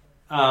off,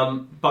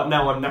 but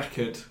now I'm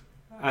knackered.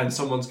 And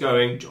someone's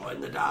going, join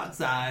the dark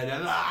side,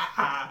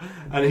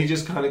 and he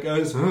just kind of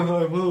goes,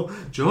 I will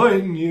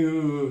join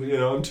you.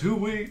 I'm too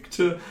weak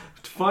to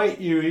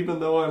fight you, even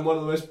though I'm one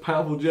of the most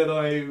powerful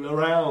Jedi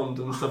around,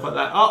 and stuff like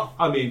that. Oh,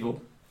 I'm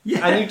evil.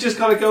 Yeah. And you just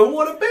kind of go,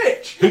 what a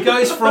bitch. He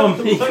goes from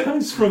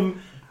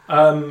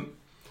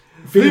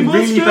feeling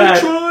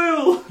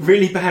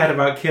really bad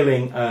about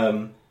killing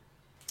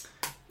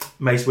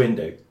Mace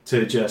Windu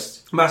to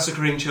just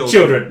massacring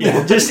children.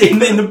 Yeah, just in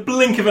the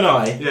blink of an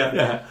eye.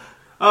 Yeah.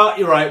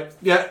 You're right.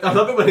 Yeah, I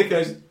love it when it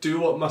goes,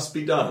 do what must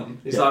be done.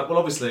 It's like, well,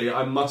 obviously,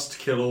 I must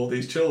kill all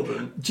these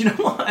children. Do you know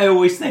what I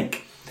always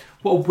think?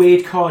 What a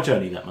weird car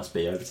journey that must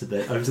be over to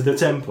the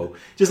temple.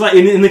 Just like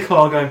in the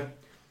car going,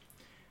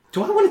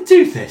 do I want to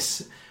do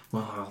this?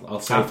 Well, I'll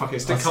say, fuck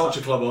it, stick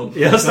Culture Club on.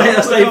 Yeah, I'll stay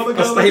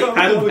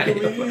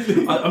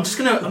I'm just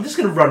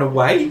gonna run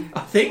away. I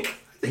think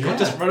I'll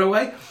just run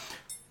away.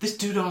 This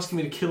dude asking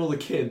me to kill all the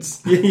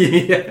kids.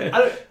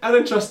 Yeah. I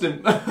don't trust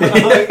him.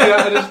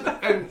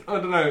 I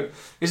don't know.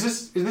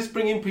 Is this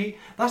bringing peace?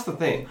 That's the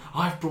thing.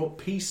 I've brought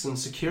peace and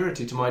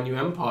security to my new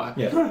empire.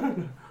 Yeah.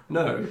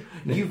 No,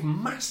 you've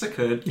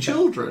massacred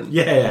children.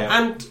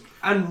 Yeah.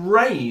 And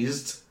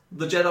razed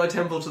the Jedi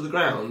Temple to the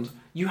ground.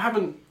 You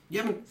haven't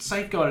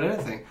safeguarded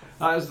anything.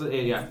 That was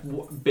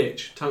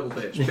bitch, total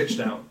bitch, bitched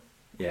out.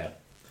 Yeah.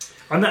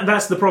 And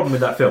that's the problem with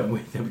that film.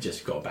 We've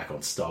just got back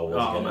on Star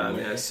Wars again. Man,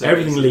 yeah, so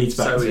everything easy. leads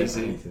back so to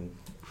easy.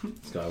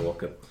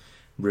 Skywalker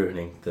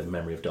ruining the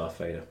memory of Darth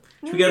Vader.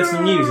 Should we go to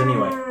some news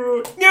anyway?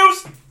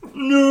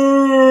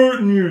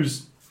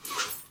 News.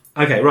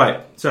 Okay,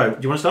 right. So, do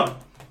you want to start?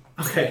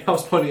 Okay, I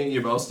was pointing at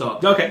you, but I'll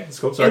start. Okay, that's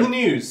cool. Sorry. In the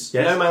news,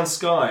 No Man's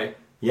Sky.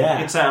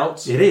 Yeah, it's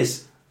out. It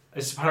is.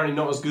 It's apparently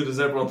not as good as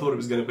everyone thought it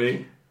was going to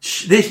be.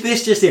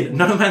 This just in.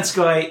 No Man's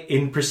Sky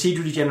in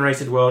procedurally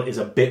generated world is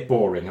a bit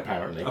boring,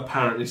 apparently.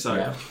 Apparently so.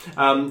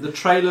 Yeah. The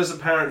trailers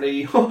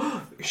apparently,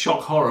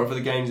 shock horror for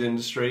the games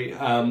industry,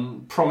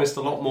 promised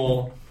a lot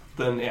more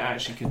than it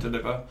actually could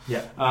deliver.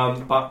 Yeah.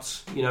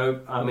 But,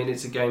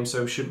 it's a game,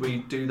 so should we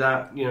do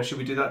that? Should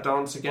we do that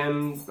dance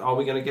again? Are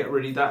we going to get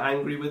really that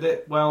angry with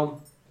it?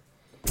 Well,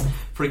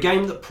 for a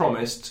game that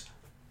promised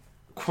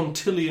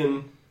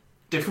quintillion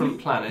different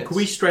planets... Can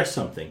we stress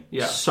something?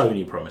 Yeah.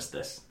 Sony promised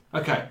this.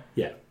 Okay.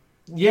 Yeah.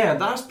 Yeah,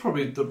 that's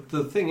probably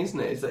the thing, isn't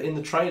it? Is that in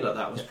the trailer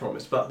that was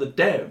promised, but the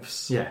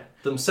devs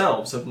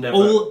themselves have never...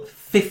 All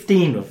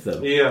 15 of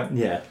them. Yeah.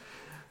 Yeah.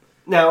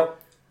 Now,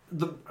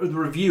 the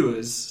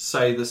reviewers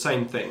say the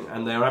same thing,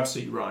 and they're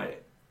absolutely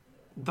right.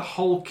 The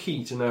whole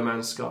key to No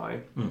Man's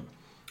Sky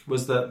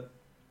was that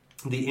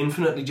the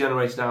infinitely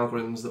generated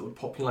algorithms that would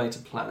populate a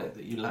planet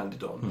that you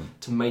landed on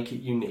to make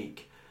it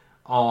unique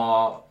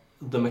are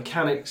the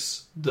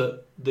mechanics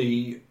that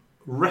the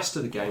rest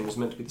of the game was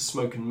meant to be the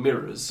smoke and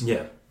mirrors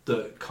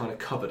that kind of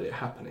covered it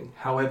happening.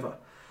 However,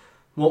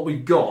 what we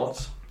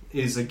got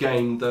is a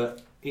game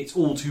that it's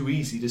all too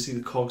easy to see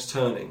the cogs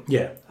turning.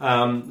 Yeah.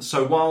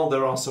 So while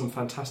there are some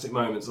fantastic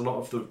moments, a lot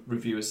of the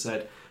reviewers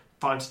said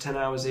 5 to 10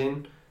 hours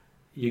in,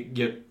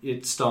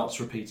 it starts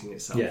repeating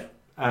itself. Yeah.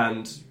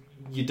 And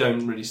you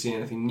don't really see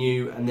anything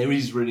new, and there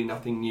is really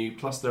nothing new.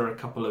 Plus, there are a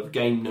couple of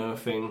game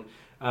nerfing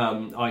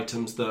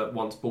items that,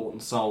 once bought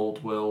and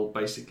sold, will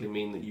basically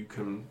mean that you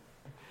can...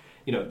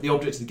 the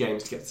object of the game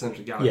is to get to the centre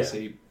of the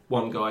galaxy. Yeah.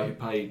 One guy who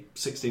paid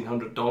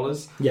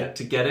 $1,600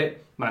 to get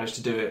it managed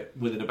to do it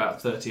within about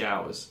 30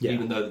 hours,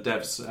 even though the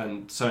devs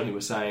and Sony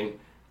were saying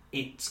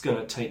it's going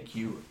to take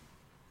you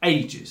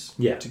ages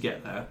to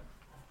get there.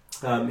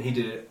 He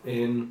did it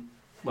in,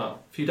 a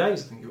few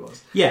days, I think it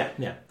was. Yeah.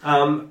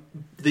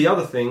 The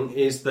other thing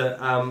is that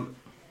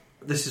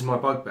this is my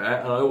bugbear,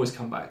 and I always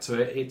come back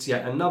to it. It's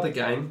yet another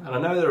game, and I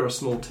know they're a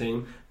small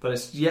team, but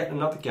it's yet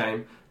another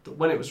game that,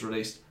 when it was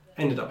released,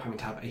 ended up having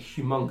to have a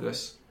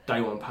humongous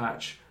day one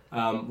patch,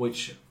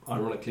 which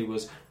ironically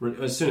was,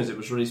 as soon as it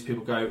was released,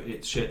 people go,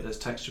 it's shit, there's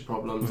texture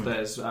problems,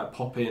 there's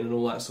pop-in and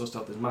all that sort of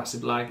stuff, there's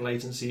massive lag,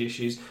 latency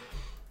issues.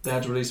 They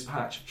had to release a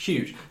patch.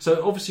 Huge. So it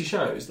obviously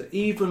shows that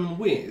even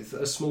with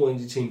a small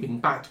indie team being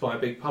backed by a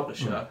big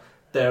publisher,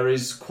 there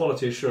is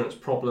quality assurance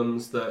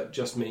problems that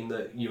just mean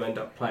that you end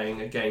up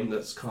playing a game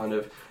that's kind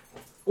of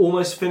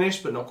almost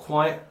finished but not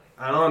quite,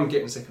 and I'm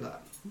getting sick of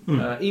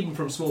that. Even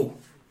from small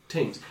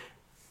teams.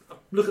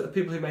 Look at the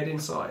people who made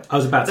Inside. I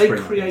was about to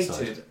bring up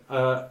created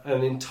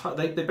an entire...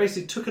 They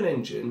basically took an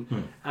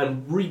engine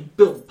and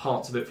rebuilt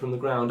parts of it from the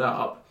ground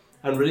up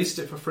and released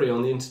it for free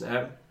on the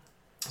internet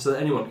so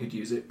that anyone could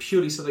use it,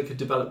 purely so they could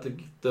develop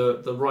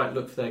the right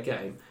look for their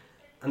game.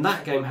 And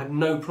that game had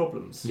no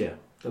problems. Yeah.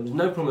 There was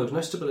no problem, there was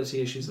no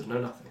stability issues, there was no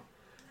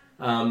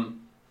nothing.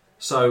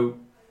 So...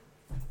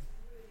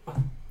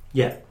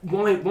 Yeah.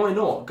 Why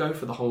not go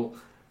for the whole...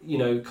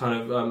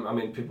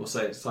 people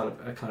say it's kind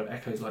of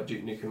echoes like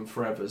Duke Nukem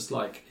Forever's,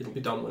 like, it'll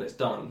be done when it's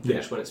done,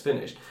 finished when it's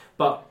finished.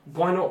 But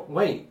why not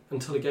wait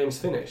until the game's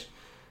finished?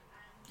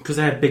 Because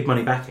they had big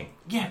money backing.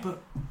 Yeah,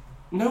 but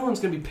no one's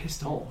going to be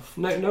pissed off.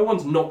 No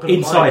one's not going to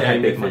Inside buy a game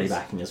had big if money it's...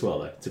 backing as well,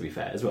 though, to be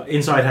fair, as well.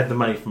 Inside had the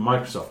money from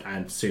Microsoft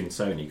and soon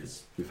Sony,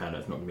 because we found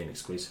out it's not going to be an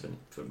exclusive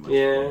for much.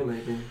 Yeah,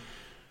 maybe.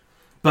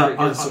 But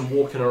there's some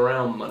walking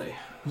around money.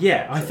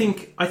 Yeah, I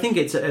think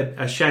it's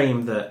a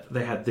shame that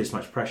they had this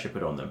much pressure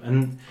put on them.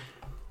 And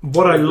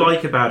what I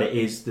like about it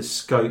is the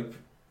scope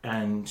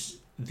and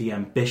the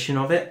ambition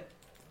of it.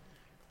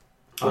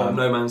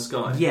 No Man's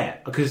Sky. Yeah,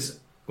 because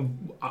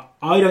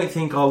I don't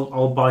think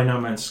I'll buy No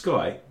Man's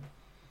Sky,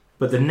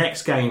 but the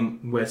next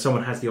game where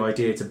someone has the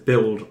idea to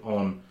build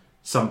on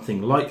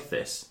something like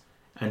this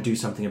and do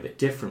something a bit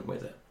different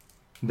with it,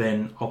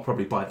 then I'll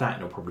probably buy that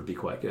and it'll probably be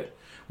quite good.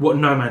 What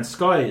No Man's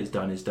Sky has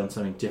done is done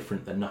something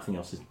different that nothing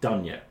else has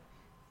done yet.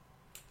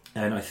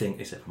 And I think,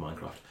 except for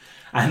Minecraft.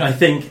 And I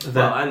think that...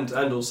 Well,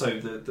 and also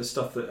the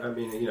stuff that,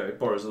 it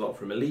borrows a lot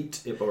from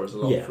Elite, it borrows a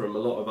lot from a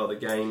lot of other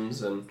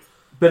games.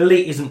 But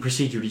Elite isn't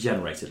procedurally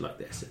generated like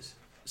this is.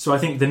 So I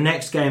think the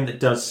next game that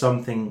does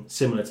something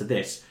similar to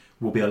this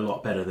will be a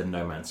lot better than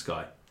No Man's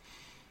Sky.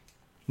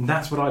 And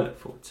that's what I look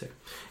forward to.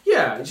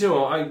 Yeah, do you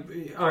know what?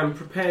 I'm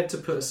prepared to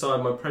put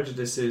aside my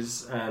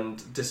prejudices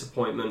and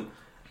disappointment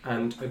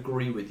and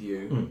agree with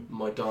you,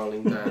 my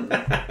darling Dan.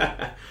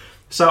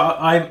 So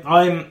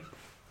I'm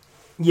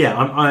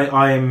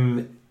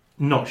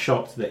not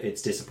shocked that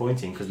it's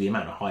disappointing because the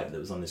amount of hype that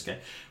was on this game.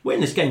 When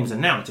this game was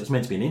announced, it was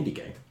meant to be an indie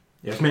game.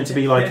 It was meant to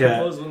be like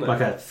a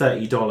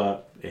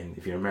 $30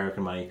 if you're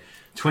American money,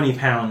 £20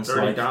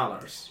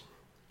 $30.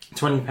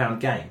 £20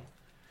 game.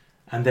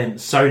 And then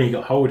Sony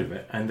got hold of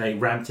it and they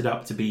ramped it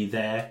up to be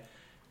their,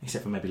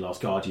 except for maybe Last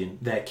Guardian,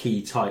 their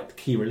key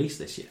release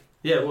this year.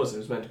 Yeah, it was. It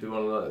was meant to be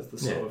one of those, the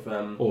sort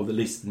of... or at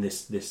least in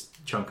this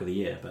chunk of the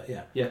year, but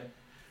yeah. Yeah.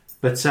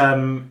 But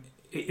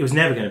it was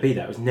never going to be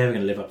that. It was never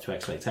going to live up to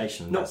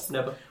expectation. No,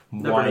 never.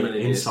 Why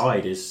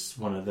Inside is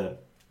one of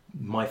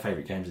my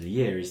favourite games of the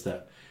year is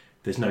that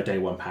there's no day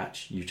one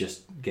patch. You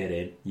just get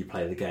in, you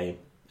play the game,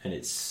 and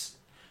it's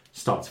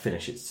start to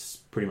finish, it's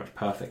pretty much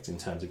perfect in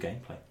terms of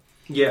gameplay.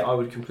 Yeah, I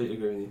would completely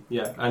agree with you.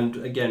 Yeah, and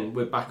again,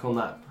 we're back on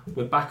that.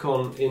 We're back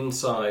on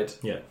Inside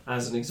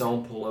as an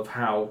example of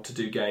how to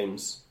do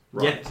games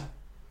right. Yeah.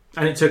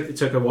 And it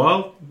took a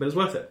while, but it was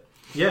worth it.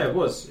 Yeah, it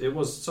was. It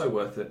was so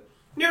worth it.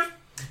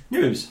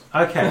 News.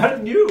 Okay.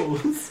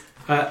 News.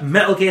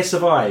 Metal Gear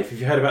Survive. Have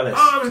you heard about this?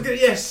 Oh, I was good.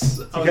 Yes,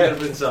 I was going to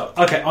bring this up.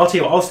 Okay, I'll tell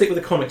you what. I'll stick with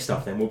the comic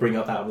stuff then. We'll bring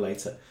up that one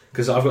later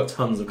because I've got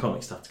tons of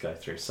comic stuff to go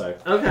through. So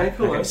okay,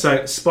 cool. Okay,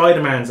 so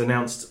Spider-Man's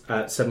announced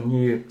some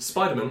new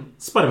Spider-Man.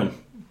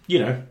 You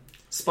know,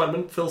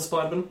 Spider-Man. Phil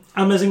Spider-Man.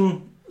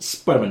 Amazing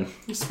Spider-Man.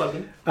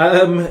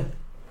 Spider-Man.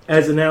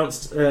 Has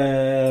announced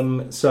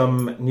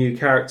some new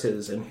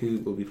characters and who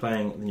will be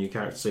playing the new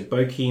characters. So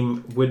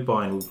Bokeem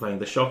Woodbine will be playing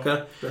the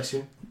Shocker. Bless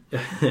you.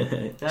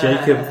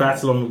 Jacob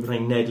Batalon will be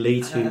playing Ned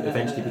Leeds, who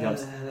eventually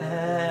becomes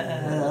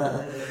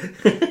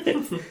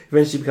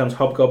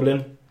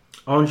Hobgoblin.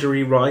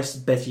 Anjali Rice,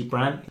 Betty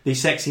Brant, the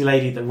sexy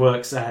lady that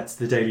works at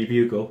the Daily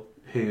Bugle,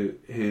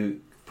 who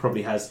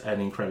probably has an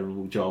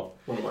incredible job.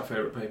 One of my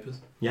favourite papers.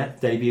 Yeah,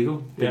 Daily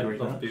Bugle. Yeah,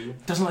 love the Bugle.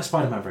 Doesn't like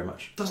Spider-Man very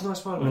much. Doesn't like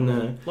Spider-Man.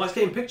 No. Likes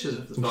getting pictures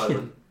of the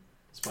Spider-Man.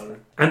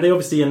 Spider-Man. And they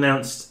obviously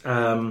announced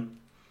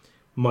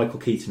Michael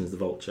Keaton as the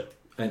Vulture.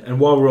 And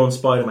while we're on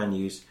Spider-Man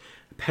news,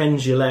 Penn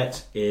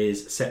Jillette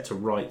is set to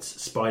write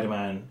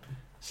Spider-Man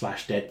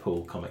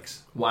 /Deadpool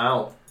comics.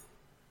 Wow.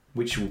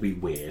 Which will be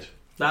weird.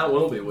 That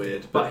will be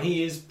weird, but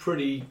he is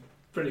pretty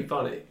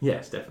funny.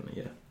 Yes,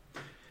 definitely, yeah.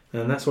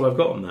 And that's what I've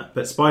got on that.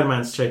 But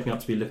Spider-Man's shaping up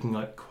to be looking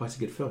like quite a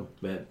good film.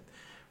 But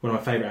one of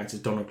my favourite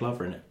actors, Donald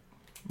Glover, in it.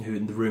 Who,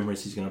 the rumour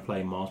is he's going to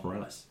play Miles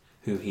Morales,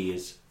 who he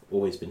has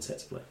always been set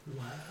to play.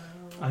 Wow.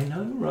 I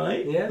know,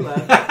 right? Yeah,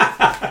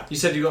 man. You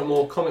said you got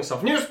more comic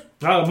stuff. News!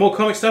 Oh, more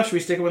comic stuff. Should we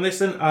stick with this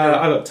then?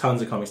 I got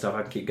tons of comic stuff.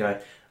 I can keep going.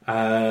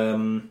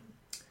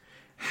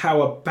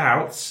 How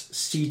about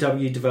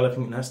CW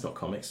developing... No, it's not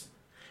comics.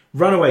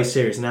 Runaways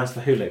series announced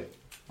for Hulu.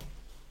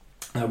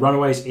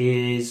 Runaways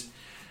is...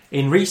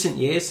 In recent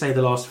years, say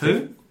the last...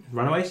 Who?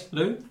 Runaways?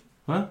 Lou?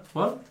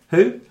 What?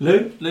 Who?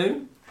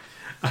 Lou?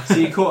 So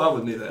you caught up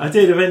with me there. I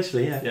did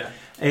eventually, yeah. Yeah.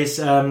 It's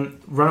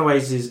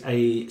Runaways is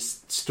a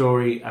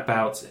story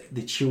about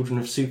the children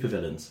of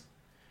supervillains,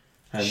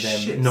 and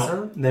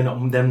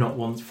they're not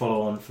ones to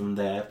follow on from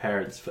their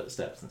parents'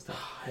 footsteps and stuff.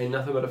 Ain't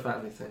nothing but a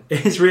family thing.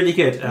 It's really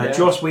good.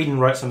 Joss Whedon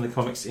wrote some of the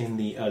comics in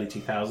the early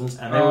 2000s,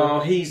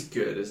 and he's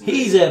good, isn't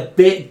he? He's a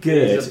bit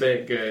good. He's a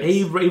bit good.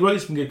 He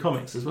wrote some good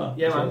comics as well.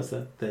 Yeah, as man. well as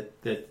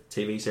the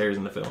TV series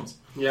and the films.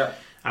 Yeah.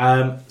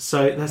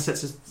 So that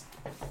sets us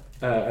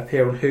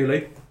appear on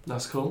Hulu.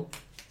 That's cool.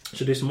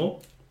 Should I do some more?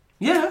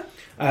 Yeah.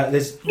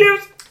 There's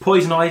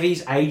Poison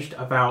Ivy's aged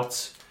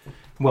about.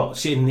 Well,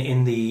 she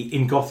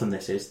in Gotham.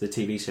 This is the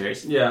TV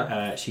series.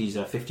 Yeah. She's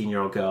a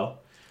 15-year-old girl.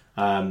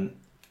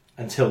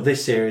 Until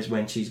this series,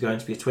 when she's going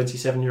to be a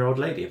 27-year-old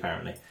lady,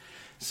 apparently.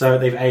 So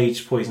they've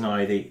aged Poison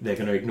Ivy. They're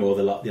going to ignore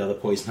the other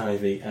Poison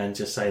Ivy and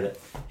just say that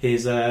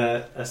here's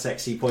a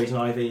sexy Poison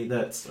Ivy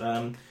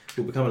that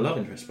will become a love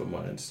interest, from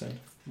what I understand.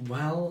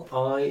 Well,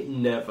 I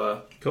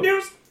never.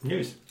 Cool.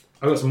 News.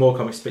 I've got some more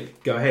comics,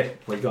 but go ahead.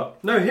 What you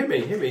got? No, hit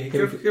me.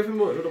 Go for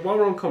more. While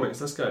we're on comics,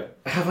 let's go.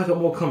 Have I got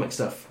more comic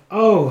stuff?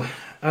 Oh,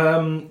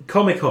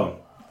 Comic-Con.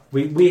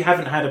 We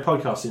haven't had a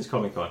podcast since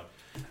Comic-Con.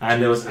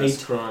 And there was a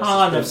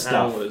ton of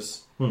stuff.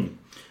 Hours.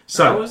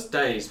 So, hours,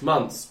 days,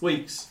 months,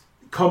 weeks.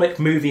 Comic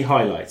movie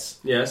highlights.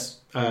 Yes.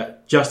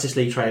 Justice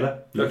League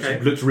trailer.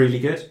 Looked really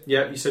good.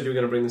 Yeah, you said you were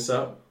going to bring this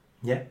up.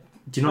 Yeah.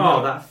 Do you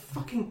know that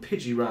fucking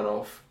Pidgey ran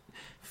off.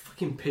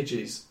 Fucking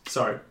Pidgeys.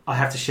 Sorry. I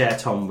have to share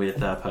Tom with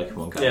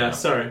Pokemon Go. Yeah,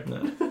 sorry.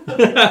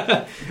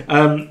 No.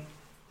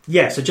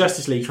 So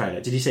Justice League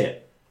trailer. Did you see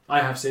it? I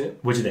have seen it.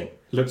 What do you think?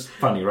 Looks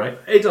funny, right?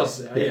 It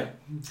does, yeah.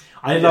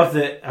 I love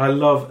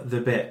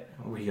the bit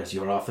where he goes,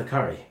 "You're Arthur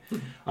Curry.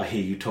 I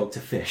hear you talk to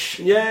fish."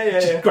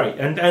 Yeah. Great.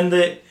 And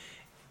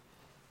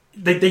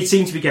they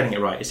seem to be getting it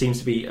right. It seems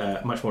to be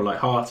much more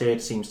light-hearted.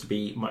 It seems to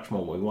be much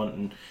more what we want,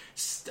 and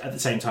at the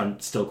same time,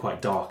 still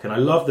quite dark. And I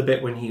love the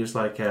bit when he was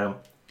like,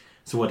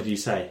 "So what did you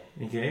say?"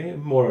 And he goes,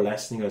 "More or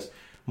less." And he goes,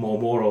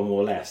 more or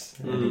more less.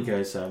 And he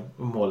goes,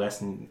 "More or less."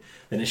 And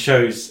then it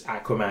shows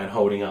Aquaman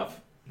holding up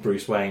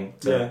Bruce Wayne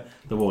to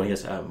the wall. He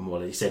goes,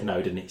 "Well, he said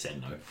no, didn't he?" He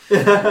said no.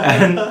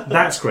 And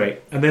that's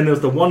great. And then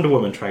there's the Wonder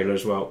Woman trailer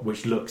as well,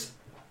 which looks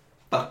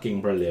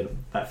fucking brilliant.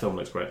 That film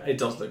looks great. It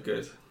does look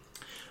good.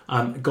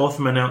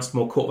 Gotham announced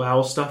more Court of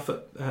Owls stuff.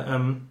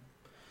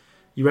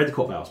 You read the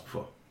Court of Owls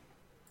before?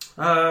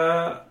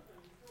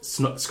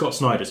 Scott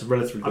Snyder's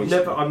relatively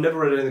recent. I've never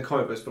read it in the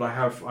comic books, but I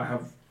have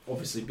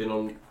obviously been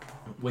on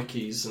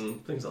wikis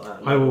and things like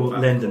that. I will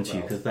lend them to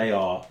you because they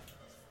are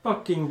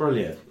fucking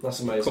brilliant.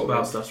 That's amazing. Court of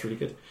Owls stuff's really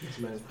good. That's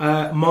amazing.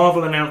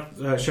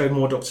 Marvel showed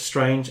more Doctor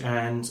Strange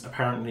and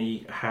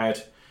apparently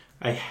had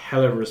a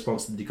hell of a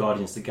response to the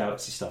Guardians of the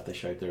Galaxy stuff they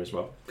showed there as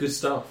well. Good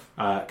stuff.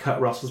 Kurt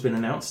Russell's been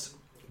announced.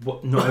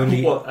 Not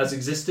only as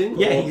existing?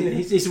 Yeah,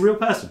 he's a real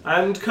person.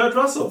 And Kurt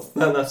Russell.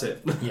 No, that's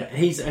it. Yeah,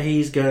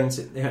 he's going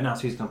to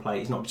announce who he's going to play.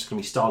 He's not just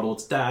going to be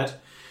Star-Lord's dad,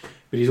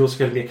 but he's also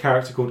going to be a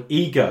character called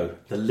Ego,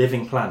 the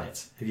living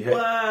planet. Have you heard?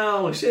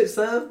 Wow, shit,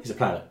 Sam. He's a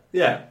planet.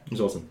 Yeah. He's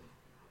awesome.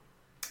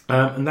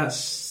 And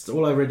that's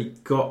all I really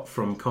got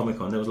from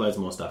Comic-Con. There was loads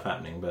more stuff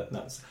happening, but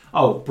that's...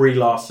 Oh, Brie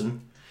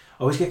Larson.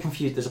 I always get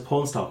confused. There's a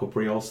porn star called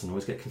Brie Olsen. I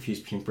always get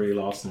confused between Brie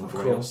Larson and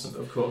Brie Olsen.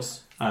 Of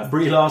course.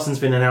 Brie Larson's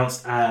been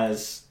announced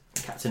as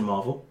Captain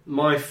Marvel.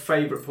 My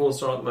favourite porn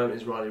star at the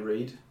moment is Riley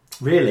Reid.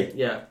 Really?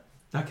 Yeah.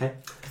 Okay.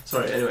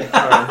 Sorry, anyway.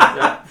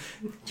 Yeah.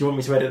 Do you want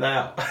me to edit that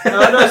out?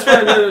 No, it's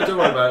fine. No, don't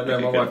worry about it.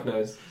 No, my wife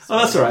knows. Oh,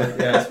 that's all right.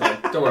 Yeah, it's fine.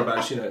 Don't worry about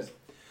it. She knows.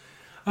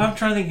 I'm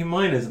trying to think who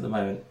mine is at the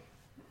moment.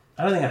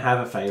 I don't think I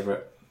have a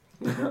favourite.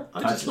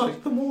 I just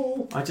like them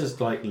all. I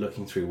just like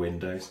looking through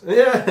windows.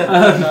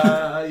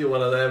 Yeah. You're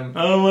one of them.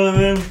 I'm one of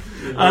them.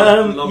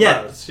 Love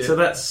Yeah, that shit. so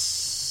that's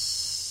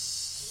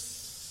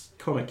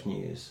comic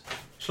news.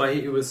 Shall I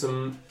hit you with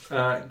some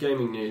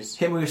gaming news?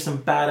 Hit me with some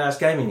badass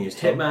gaming news,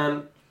 Tom.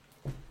 Hitman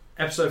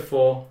Episode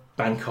 4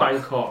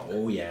 Bangkok.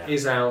 Oh, yeah.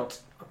 is out.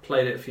 I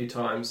played it a few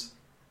times.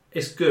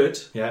 It's good.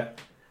 Yeah.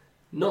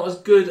 Not as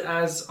good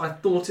as I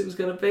thought it was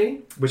going to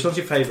be. Which one's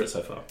your favourite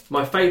so far?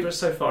 My favourite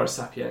so far is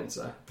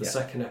Sapienza, the Yeah.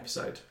 second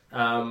episode.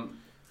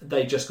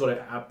 They just got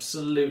it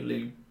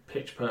absolutely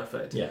pitch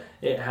perfect. Yeah.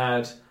 It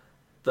had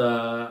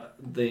the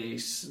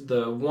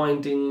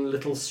winding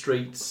little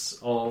streets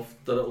of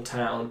the little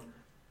town.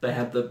 They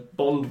had the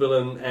Bond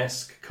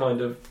villain-esque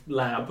kind of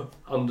lab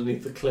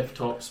underneath the cliff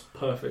tops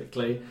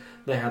perfectly.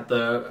 They had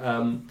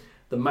the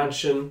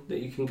mansion that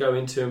you can go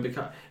into and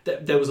become.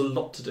 There was a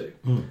lot to do.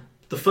 Mm.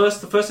 The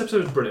first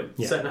episode was brilliant.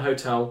 Yeah. Set in a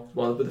hotel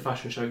with the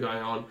fashion show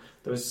going on.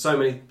 There was so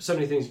many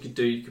things you could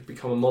do. You could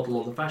become a model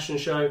on the fashion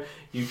show.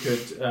 You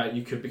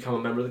could become a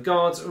member of the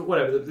guards or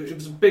whatever. It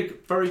was a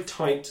big, very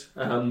tight.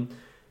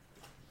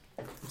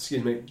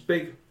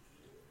 Big.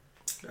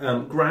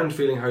 Grand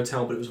feeling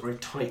hotel, but it was a very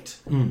tight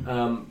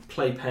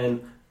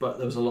playpen. But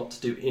there was a lot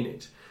to do in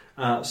it.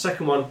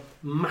 Second one,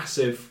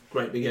 massive,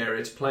 great big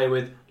area to play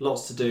with.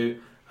 Lots to do.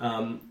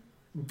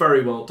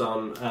 Very well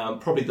done.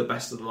 Probably the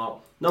best of the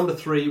lot. Number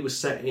 3 was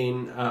set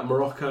in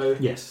Morocco.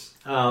 Yes.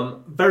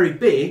 Very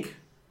big,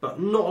 but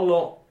not a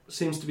lot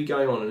seems to be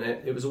going on in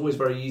it. It was always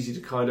very easy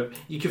to kind of...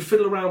 You could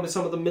fiddle around with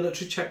some of the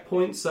military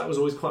checkpoints. That was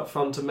always quite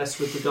fun to mess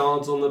with the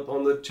guards on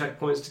the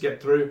checkpoints to get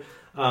through.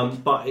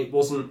 But it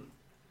wasn't...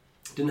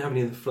 Didn't have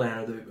any of the flair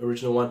of the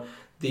original one.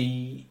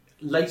 The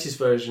latest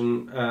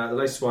version, the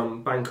latest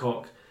one,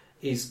 Bangkok,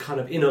 is kind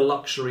of in a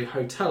luxury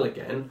hotel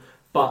again,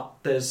 but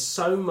there's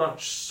so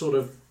much sort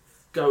of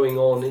going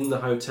on in the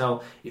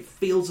hotel. It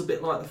feels a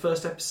bit like the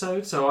first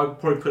episode, so I'd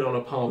probably put it on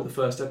a par with the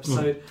first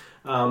episode.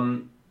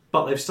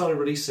 But they've started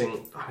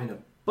releasing, a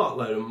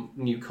buttload of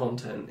new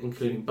content,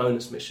 including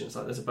bonus missions.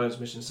 Like there's a bonus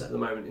mission set at the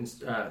moment in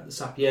the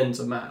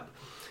Sapienza map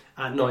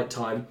at night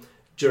time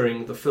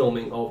during the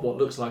filming of what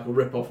looks like a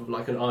rip-off of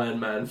like an Iron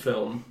Man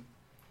film.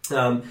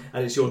 And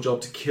it's your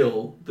job to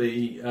kill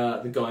the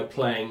guy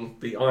playing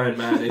the Iron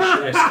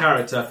Man-ish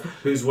character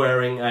who's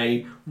wearing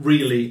a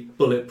really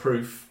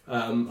bulletproof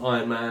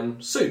Iron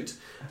Man suit,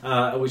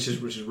 which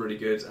is really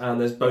good.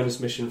 And there's bonus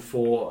mission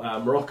for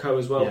Morocco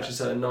as well, which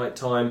is at night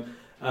time,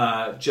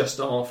 just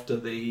after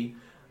the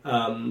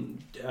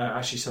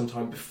actually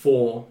sometime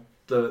before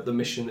the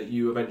mission that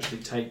you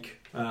eventually take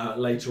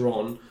later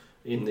on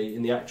in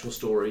the actual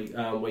story,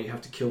 where you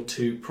have to kill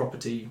 2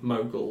 property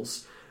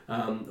moguls.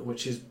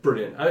 Which is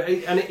brilliant,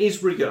 and it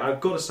is really good. I've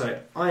got to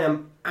say, I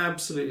am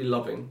absolutely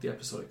loving the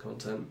episodic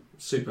content.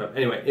 Superb.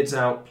 Anyway, it's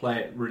out. Play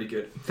it. Really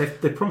good.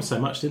 They promised so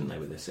much, didn't they,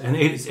 with this? And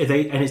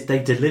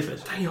they delivered.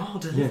 They are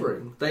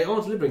delivering. Yeah. They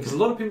are delivering, because a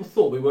lot of people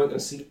thought we weren't going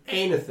to see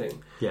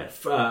anything. Yeah.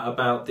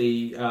 About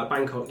the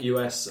Bangkok,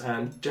 US,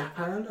 and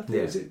Japan. I think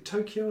is it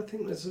Tokyo. I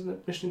think there's a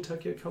mission in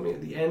Tokyo coming at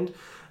the end.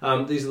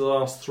 These are the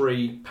last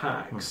 3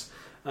 packs.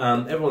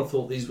 Everyone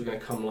thought these were going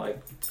to come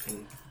like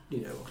in,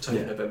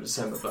 October, November,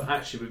 December, but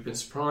actually we've been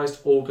surprised.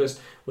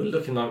 August, we're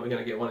looking like we're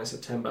going to get one in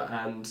September,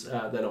 and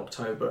then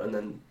October, and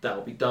then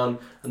that'll be done,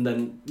 and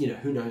then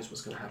who knows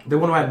what's going to happen. They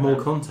want to add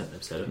more content,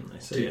 they've said, haven't they?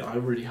 So, dude, I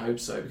really hope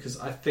so, because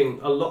I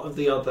think a lot of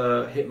the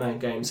other Hitman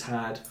games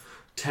had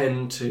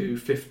 10 to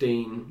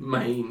 15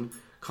 main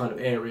kind of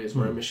areas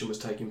where a mission was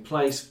taking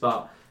place,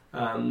 but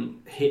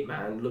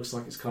Hitman looks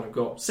like it's kind of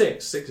got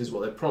 6. 6 is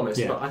what they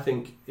promised, but I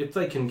think if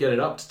they can get it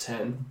up to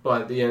 10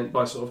 by the end,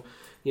 by sort of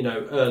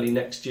early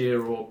next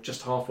year or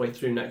just halfway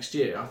through next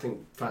year, I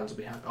think fans will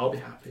be happy. I'll be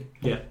happy.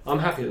 Yeah, I'm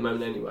happy at the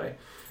moment anyway.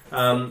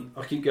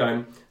 I'll keep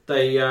going.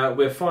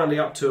 We're finally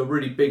up to a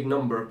really big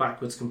number of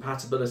backwards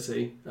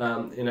compatibility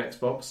in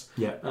Xbox.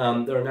 Yeah.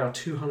 There are now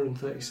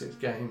 236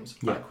 games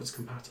backwards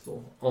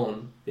compatible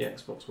on the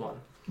Xbox One.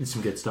 There's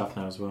some good stuff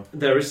now as well.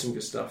 There is some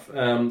good stuff.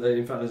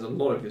 In fact, there's a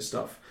lot of good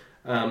stuff.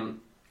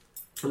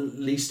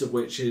 Least of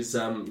which is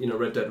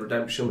Red Dead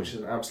Redemption, which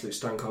is an absolute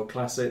stone cold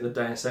classic. The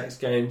Deus Ex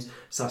games,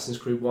 Assassin's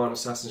Creed 1,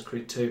 Assassin's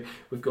Creed 2.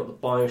 We've got the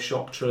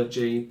Bioshock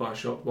trilogy,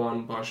 Bioshock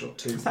 1, Bioshock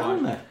 2,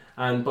 on there?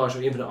 and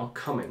Bioshock Infinite are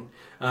coming.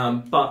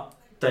 But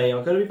they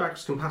are going to be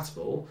backwards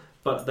compatible,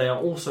 but they are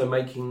also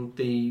making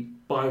the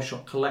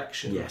BioShock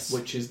Collection, Yes.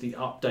 which is the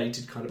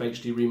updated kind of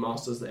HD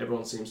remasters that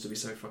everyone seems to be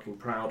so fucking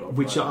proud of.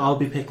 Which right I'll now.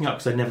 be picking up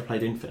because I never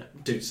played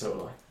Infinite. Dude, so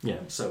will I. Yeah.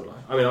 So will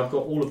I. I mean, I've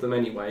got all of them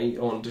anyway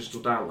on digital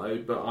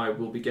download, but I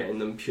will be getting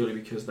them purely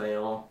because they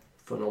are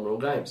phenomenal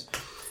games.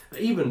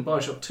 Even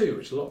BioShock 2,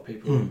 which a lot of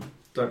people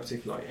don't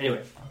particularly like.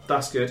 Anyway,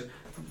 that's good.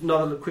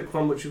 Another quick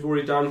one, which we've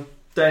already done.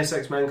 Deus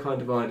Ex Mankind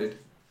Divided.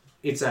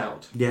 It's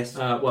out. Yes.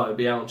 Well, it'll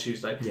be out on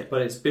Tuesday, Yeah.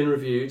 but it's been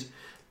reviewed.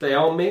 They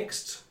are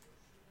mixed.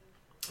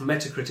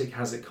 Metacritic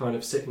has it kind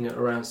of sitting at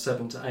around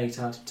 7 to 8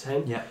 out of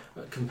 10, Yeah.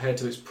 compared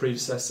to its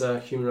predecessor,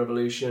 Human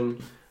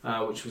Revolution,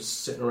 which was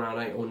sitting around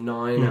 8 or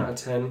 9 out of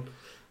 10.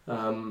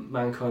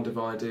 Mankind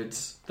Divided,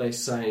 they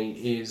say,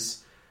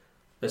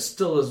 there's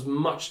still as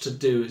much to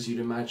do as you'd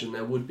imagine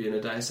there would be in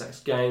a Deus Ex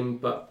game,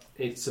 but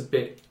it's a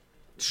bit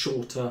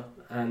shorter,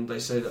 and they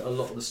say that a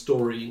lot of the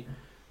story,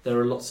 there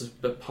are lots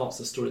of parts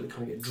of the story that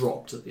kind of get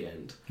dropped at the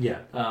end. Yeah.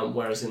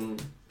 Whereas in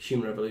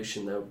Human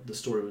Revolution, the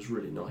story was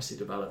really nicely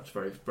developed,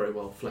 very, very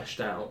well fleshed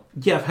out.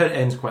 Yeah, I've heard it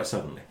ends quite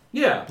suddenly.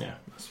 Yeah. Yeah.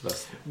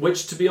 That's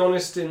Which, to be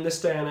honest, in this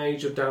day and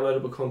age of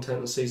downloadable content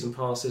and season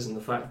passes, and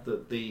the fact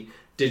that the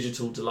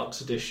digital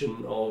deluxe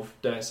edition of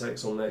Deus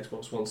Ex on the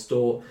Xbox One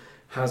store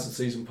has a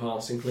season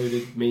pass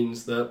included,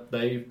 means that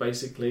they've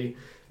basically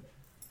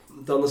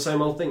done the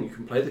same old thing. You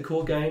can play the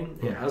core game,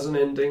 it has an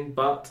ending,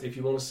 but if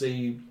you want to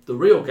see the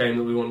real game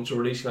that we wanted to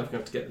release, you're going to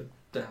have to get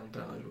the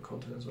downloadable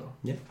content as well.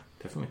 Yeah,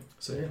 definitely.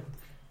 So yeah.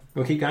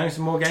 We'll keep going.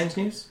 Some more games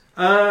news?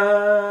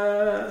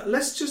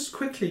 Let's just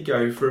quickly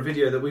go for a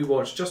video that we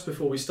watched just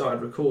before we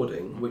started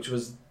recording, which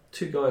was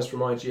two guys from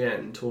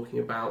IGN talking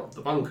about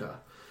The Bunker,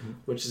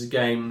 which is a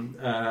game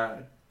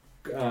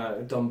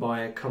done by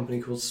a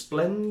company called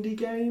Splendy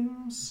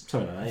Games.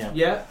 Something like that,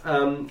 Yeah,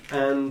 I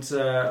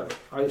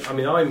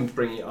mean, I'm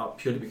bringing it up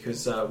purely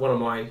because one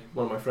of my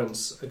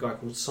friends, a guy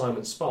called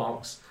Simon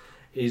Sparks,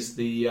 is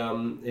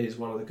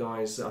one of the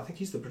guys. I think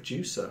he's the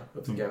producer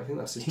of the game. I think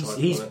that's his title.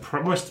 He's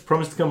promised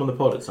to come on the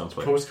pod at some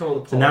point. Promised to come on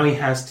the pod. So now he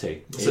has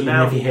to. So even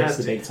now if he hits has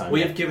the to. big time.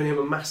 We have given him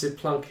a massive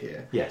plug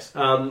here. Yes.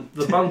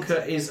 The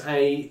Bunker is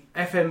a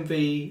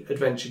FMV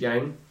adventure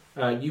game.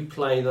 You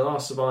play the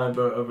last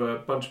survivor of a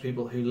bunch of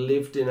people who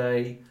lived in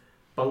a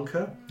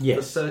bunker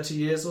for 30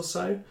 years or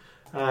so.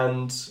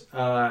 And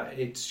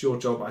it's your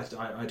job, I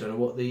don't know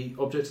what the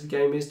object of the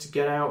game is, to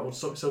get out or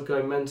stop yourself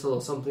going mental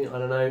or something, I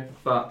don't know.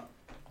 But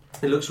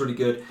it looks really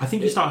good. I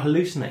think you start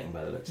hallucinating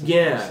by the looks of it.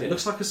 Yeah, it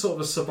looks like a sort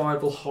of a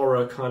survival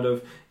horror kind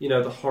of,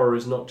 the horror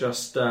is not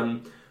just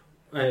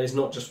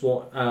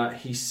what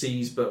he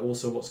sees, but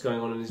also what's going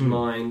on in his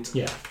mind.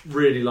 Yeah.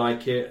 Really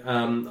like it.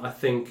 I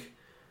think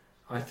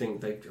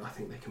they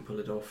can pull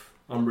it off.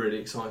 I'm really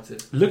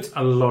excited. Looked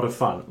a lot of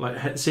fun.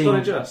 Like seeing.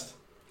 Not just.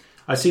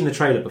 I've seen the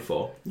trailer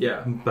before.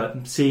 Yeah.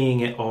 But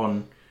seeing like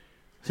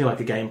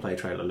the gameplay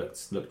trailer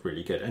looked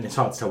really good, and it's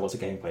hard to tell what's a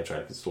gameplay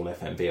trailer because it's all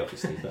FMV,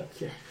 obviously. But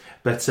yeah.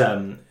 But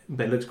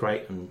it looks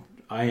great, and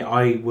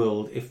I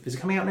will. Is it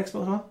coming out next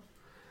month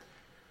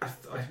as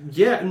well?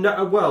 Yeah.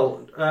 No.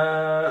 Well.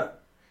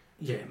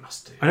 Yeah, it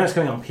must do. I know it's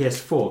coming out on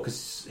PS4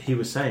 because he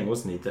was saying,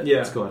 wasn't he, that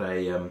it's got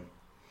a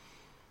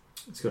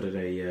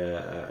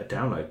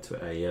download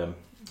to a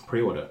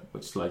pre-order,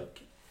 which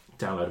like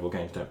downloadable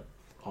games don't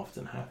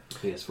often have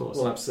for PS4.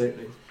 Well,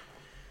 absolutely.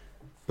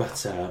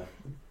 But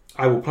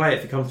I will play it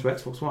if it comes to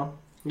Xbox One.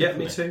 Yeah,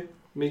 me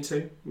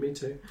too.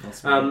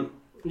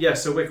 Yeah,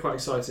 so we're quite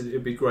excited.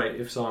 It'd be great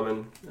if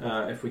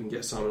if we can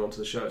get Simon onto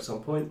the show at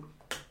some point.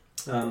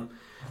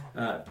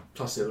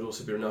 Plus, it would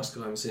also be nice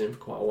because I haven't seen him for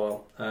quite a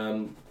while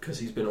because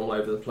he's been all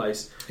over the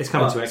place. It's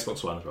coming to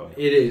Xbox One as well.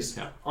 Yeah. It is.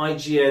 Yeah.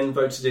 IGN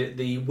voted it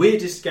the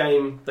weirdest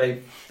game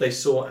they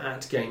saw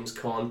at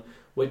Gamescom,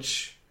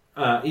 which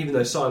even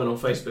though Simon on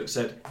Facebook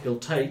said he'll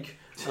take,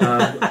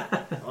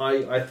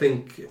 I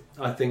think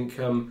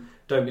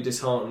don't be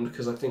disheartened,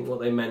 because I think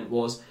what they meant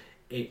was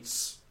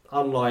it's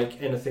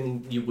unlike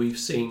anything we've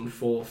seen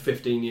for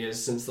 15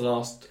 years since the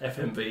last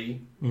FMV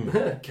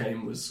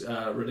game was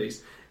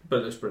released, but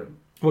it looks brilliant.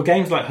 Well,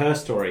 games like Her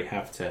Story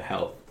have to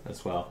help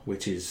as well,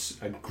 which is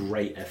a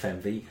great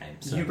FMV game.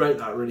 So you rate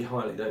that really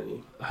highly, don't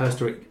you? Her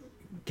Story,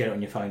 get it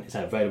on your phone. It's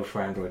available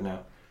for Android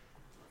now.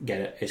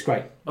 Get it. It's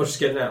great. I'll just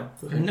get it now.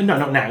 Okay. No,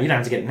 not now. You don't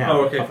have to get it now.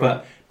 Oh, okay.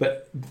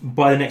 But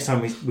by the next time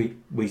we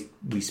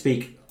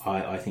speak,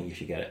 I think you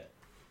should get it,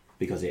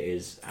 because it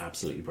is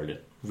absolutely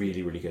brilliant.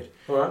 Really, really good.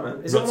 All right,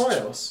 man. Is it on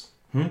iOS?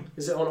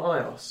 Is it on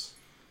iOS?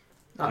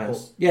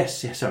 Apple.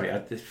 Yes. Sorry,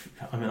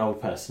 I'm an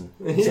old person.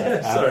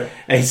 Sorry.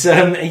 It's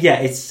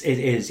it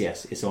is.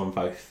 Yes, it's on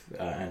both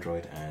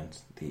Android and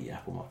the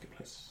Apple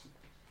Marketplace.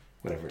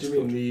 Whatever it's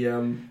called. Do you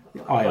mean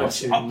the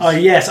iOS?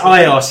 iTunes? Yes,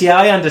 iOS. Yeah,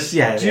 I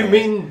understand. Do you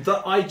mean the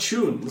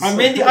iTunes? I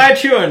mean the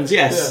iTunes.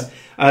 Yes,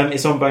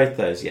 it's on both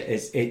those. Yeah,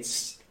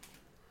 it's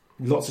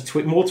lots of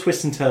more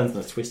twists and turns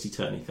than a twisty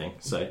turny thing.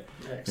 So,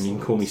 excellent. And you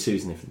can call me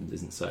Susan if it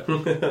isn't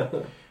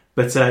so.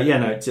 But so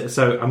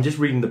I'm just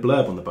reading the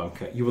blurb on The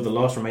Bunker. You were the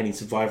last remaining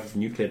survivor of a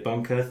nuclear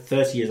bunker,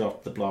 30 years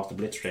after the blast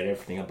obliterated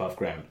everything above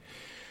ground.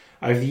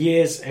 Over the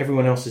years,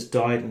 everyone else has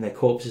died and their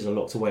corpses are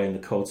locked away in the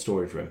cold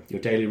storage room.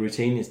 Your daily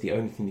routine is the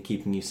only thing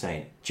keeping you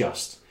sane.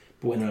 Just.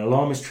 But when an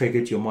alarm is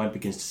triggered, your mind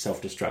begins to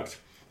self-destruct.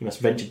 You must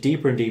venture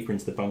deeper and deeper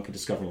into the bunker,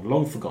 discovering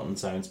long-forgotten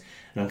zones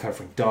and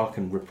uncovering dark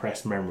and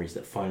repressed memories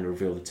that finally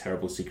reveal the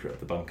terrible secret of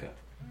the bunker.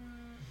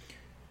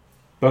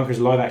 Bunker is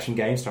a live-action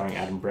game starring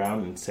Adam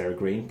Brown and Sarah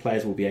Green.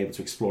 Players will be able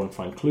to explore and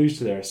find clues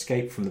to their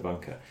escape from the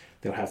bunker.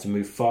 They'll have to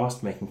move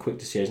fast, making quick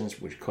decisions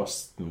which could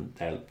cost them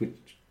their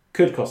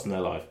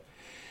life.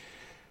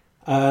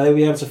 They'll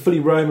be able to fully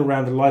roam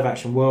around the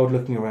live-action world,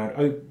 looking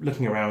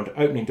around,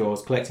 opening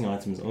doors, collecting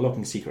items,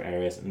 unlocking secret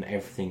areas, and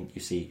everything you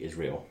see is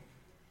real.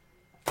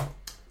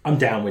 I'm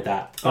down with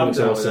that. That I'm looks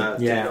down awesome. with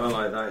that. Yeah, Dude, I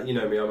like that. You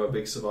know me, I'm a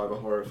big survival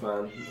horror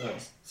fan.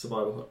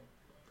 Survival horror.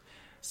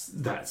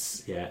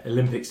 that's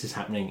Olympics is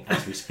happening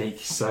as we speak.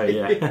 So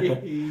yeah,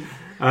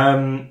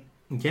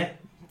 yeah.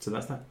 So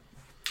that's that.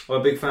 I'm a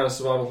big fan of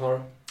survival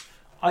horror.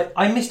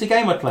 I missed a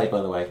game I played,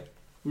 by the way.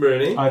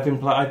 Really? I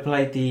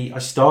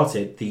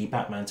started the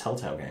Batman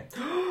Telltale game.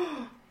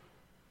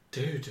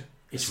 Dude,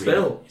 It's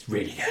Spill. It's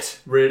really good.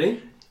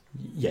 Really?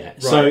 Yeah.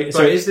 Right.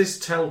 So is this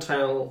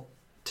Telltale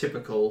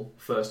typical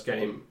first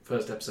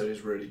episode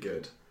is really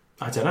good?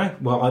 I don't know.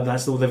 Well,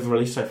 that's all they've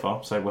released so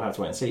far, so we'll have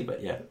to wait and see.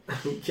 But yeah,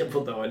 Yeah,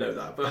 well, no, I know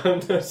that,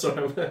 but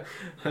sorry.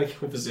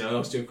 Obviously, I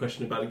asked you a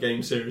question about a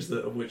game series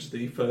of which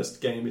the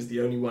first game is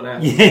the only one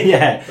out.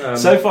 yeah.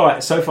 So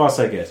far, so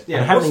good.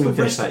 Yeah, I haven't what's even the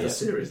finished rest of that the yet.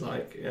 series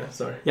like? Yeah,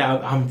 sorry. Yeah,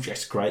 I'm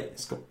just great.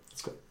 It's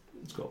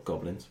got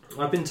goblins.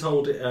 I've been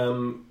told it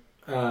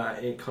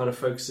kind of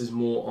focuses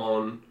more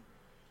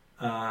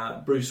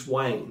on Bruce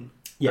Wayne.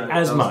 Yeah,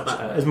 as much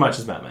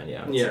as Batman.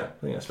 Yeah, Yeah.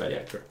 I think that's fairly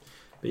accurate.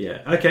 But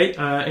yeah, okay.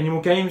 Any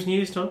more games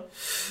news, Tom?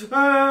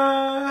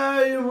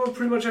 Well,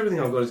 pretty much everything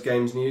I've got is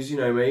games news. You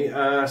know me.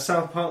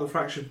 South Park: The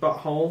Fractured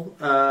Butthole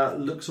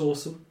looks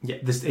awesome. Yeah,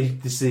 this is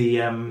This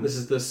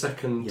is the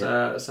second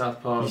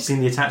South Park. You've seen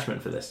the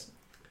attachment for this?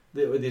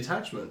 With the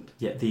attachment.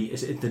 Yeah,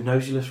 is it the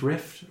Noseless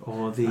Rift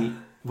or the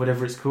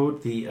whatever it's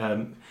called? The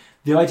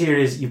idea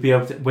is you'll be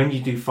able to, when you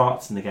do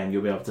farts in the game,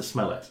 you'll be able to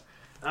smell it.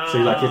 So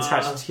you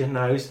attach it to your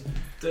nose.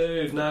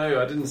 Dude,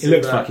 no, I didn't see that. It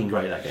looks that. fucking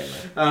great, that game,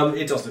 though.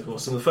 It does look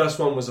awesome. The first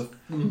one was a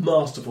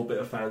masterful bit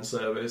of fan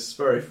service,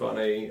 very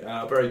funny,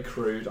 very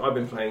crude. I've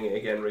been playing it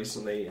again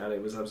recently, and it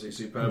was absolutely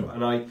superb.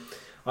 And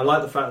I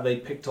like the fact they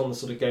picked on the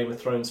sort of Game of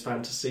Thrones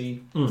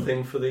fantasy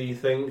thing for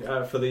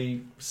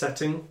the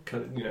setting.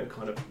 Kind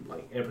of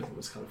like everything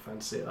was kind of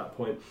fantasy at that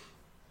point.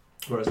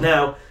 Whereas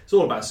now it's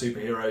all about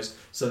superheroes,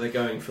 so they're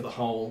going for the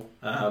whole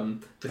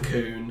the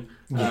Coon,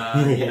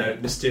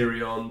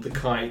 Mysterion, the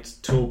Kite,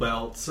 Tool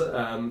Belt,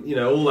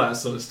 all that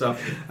sort of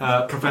stuff.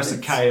 Professor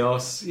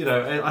Chaos,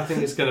 I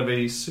think it's going to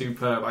be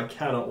superb. I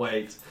cannot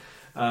wait.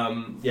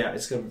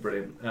 It's going to be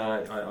brilliant.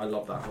 I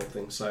love that whole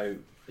thing. So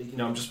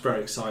I'm just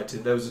very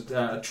excited. There was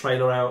a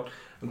trailer out,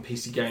 and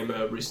PC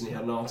Gamer recently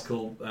had an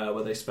article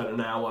where they spent an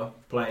hour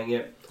playing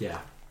it. Yeah,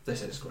 they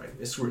said it's great.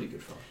 It's really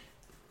good fun.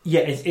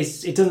 Yeah,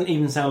 it doesn't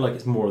even sound like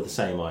it's more of the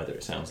same either.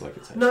 It sounds like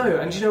it's actually no.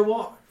 And you know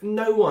what?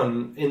 No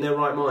one in their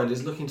right mind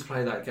is looking to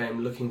play that game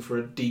looking for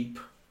a deep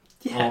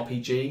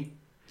RPG.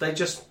 They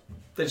just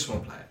want to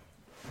play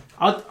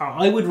it.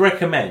 I would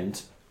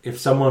recommend if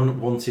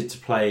someone wanted to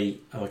play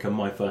like a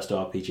My First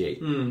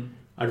RPG.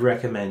 I'd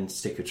recommend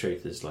Stick of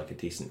Truth as like a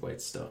decent way to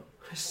start.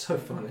 It's so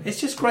funny. It's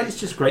just great.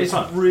 It's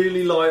fun.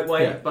 Really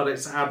lightweight, but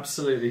it's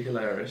absolutely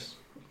hilarious.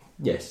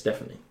 Yes,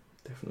 definitely.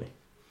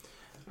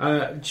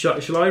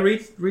 Shall I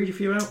read a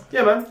few out?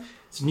 Yeah, man.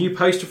 It's a new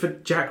poster for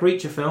Jack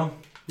Reacher film.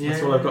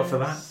 That's all I've got for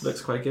that.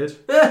 Looks quite good.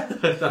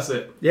 That's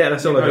it. Yeah,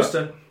 that's all I've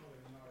got.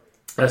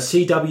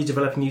 CW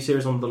developing a new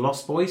series on The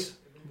Lost Boys.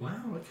 Wow,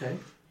 okay.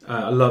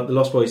 I love The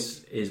Lost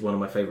Boys is one of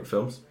my favourite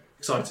films.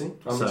 Exciting.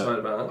 I'm excited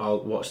about that. I'll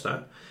watch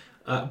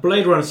that.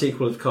 Blade Runner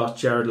sequel have cast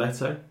Jared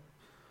Leto.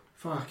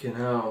 Fucking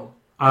hell.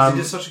 He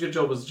did such a good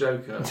job as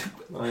Joker.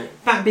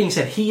 That being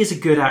said, he is a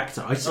good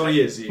actor.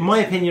 He is. My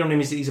opinion on him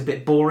is that he's a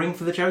bit boring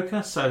for the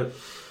Joker, so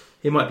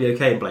he might be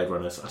okay in Blade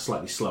Runner, a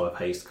slightly slower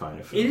paced kind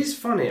of film. It is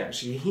funny,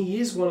 actually. He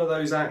is one of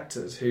those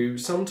actors who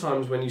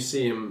sometimes when you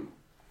see him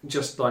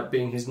just like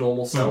being his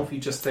normal self, you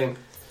just think,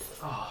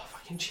 oh,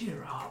 fucking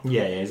cheer up.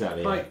 Yeah,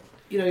 exactly. Like,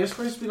 you're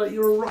supposed to be like,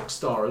 you're a rock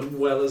star as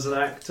well as an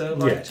actor.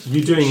 Like,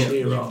 you're doing it.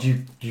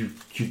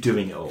 You're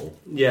doing it all.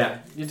 Yeah,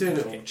 you're doing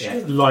it all.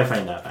 Yeah, life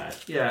ain't that bad.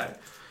 Yeah.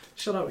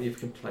 Shut up with your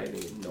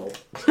complaining, you knob.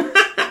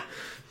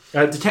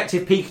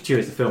 Detective Pikachu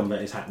is the film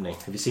that is happening.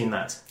 Have you seen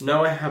that?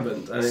 No, I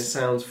haven't, and it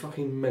sounds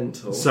fucking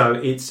mental. So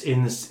it's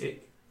in this.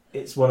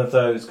 It's one of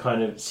those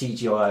kind of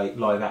CGI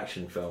live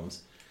action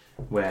films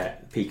where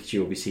Pikachu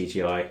will be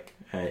CGI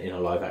in a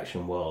live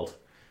action world,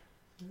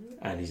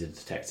 and he's a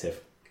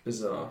detective.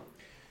 Bizarre.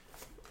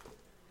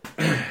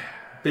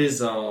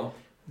 Bizarre.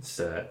 It's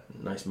a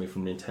nice move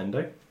from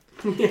Nintendo.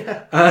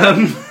 Yeah.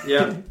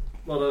 Yeah.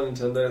 Well done,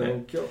 Nintendo.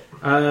 Thank you.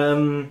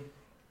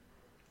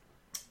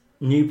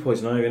 New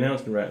Poison Ivy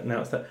announced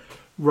that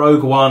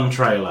Rogue One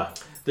trailer.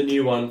 The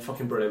new one,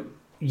 fucking brilliant.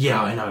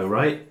 Yeah, I know,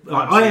 right?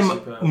 I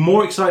am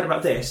more excited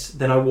about this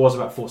than I was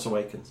about Force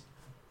Awakens.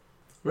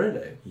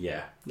 Really?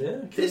 Yeah. Yeah.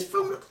 Okay. This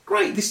film looks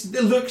great.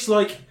 It looks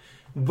like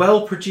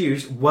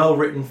well-produced,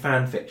 well-written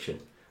fan fiction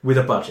with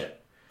a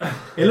budget.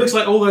 It looks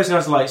like all those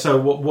guys are like, so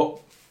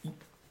what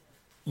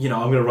I'm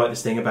going to write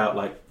this thing about,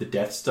 like, the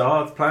Death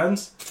Star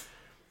plans.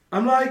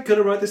 I'm like, going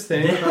to write this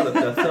thing about the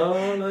Death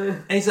Star. Like...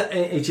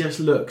 It just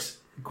looks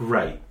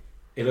great.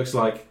 It looks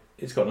like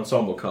it's got an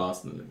ensemble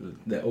cast and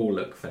they all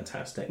look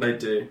fantastic. They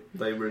do.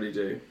 They really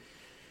do.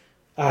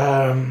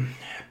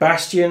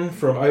 Bastion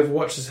from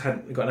Overwatch has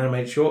got an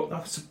animated short.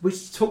 We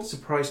talked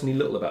surprisingly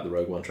little about the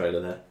Rogue One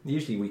trailer there.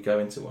 Usually we go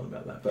into one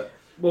about that, but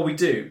well, we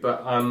do.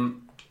 But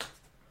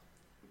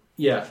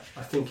yeah,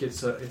 I think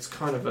it's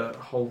kind of a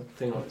whole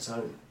thing on its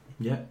own.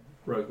 Yeah,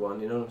 Rogue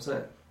One. You know what I'm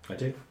saying? I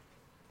do.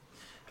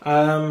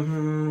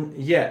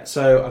 Yeah.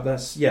 So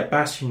that's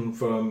Bastion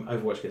from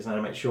Overwatch gets an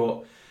animated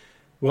short.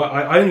 Well,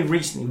 I only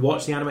recently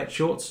watched the animated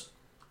shorts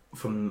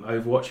from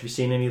Overwatch. Have you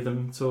seen any of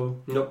them at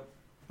all? Nope.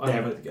 I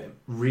haven't played the game.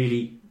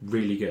 Really,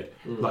 really good.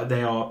 Like,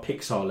 they are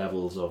Pixar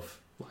levels of,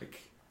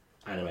 like,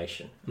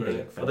 animation. Really? They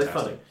look Are they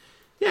fantastic. funny?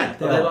 Yeah, Are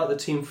they like the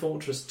Team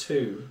Fortress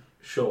 2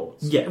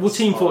 shorts? Yeah, well,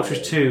 Team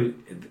Fortress 2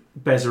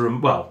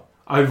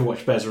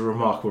 Overwatch bears a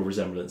remarkable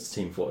resemblance to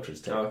Team Fortress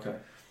 2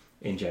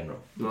 in general.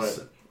 Right.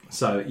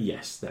 So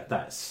yes,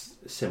 that's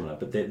similar,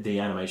 but the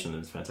animation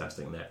is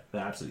fantastic and they're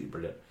absolutely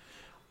brilliant.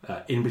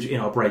 In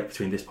our break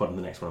between this pod and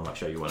the next one, I might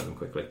show you one of them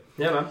quickly.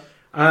 Yeah,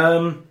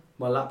 man.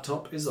 My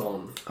laptop is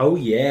on. Oh,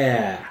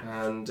 yeah.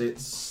 And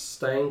it's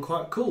staying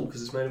quite cool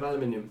because it's made of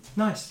aluminium.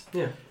 Nice.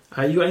 Yeah.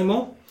 You got any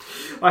more?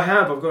 I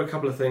have. I've got a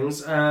couple of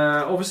things.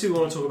 Obviously, we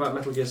want to talk about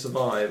Metal Gear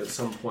Survive at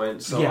some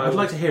point. So yeah, I'd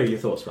like to hear your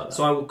thoughts about that.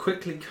 So I will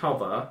quickly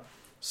cover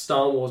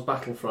Star Wars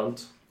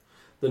Battlefront.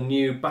 The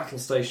new Battle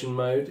Station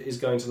mode is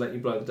going to let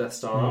you blow the Death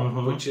Star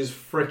up, which is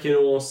freaking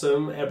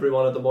awesome.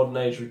 Everyone of the modern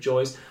age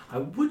rejoiced. I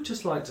would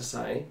just like to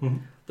say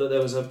that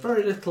there was a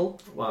very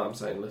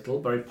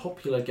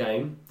popular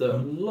game that a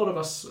lot of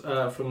us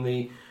from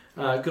the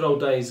good old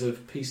days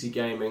of PC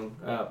gaming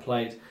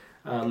played.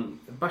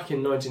 Back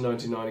in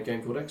 1999, a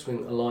game called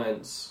X-Wing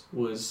Alliance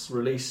was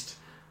released.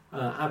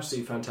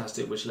 Absolutely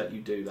fantastic, which let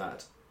you do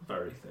that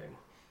very thing.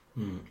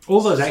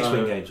 All those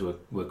X-Wing games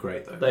were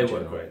great, though. They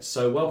were great.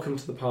 So welcome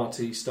to the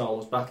party, Star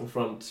Wars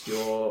Battlefront.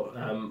 Your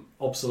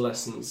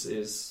obsolescence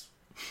is,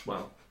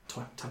 well,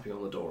 tapping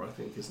on the door, I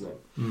think, isn't it?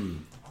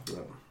 Yeah.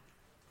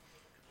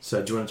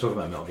 So do you want to talk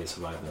about Metal Gear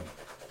Survive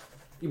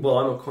then? Well,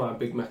 I'm quite a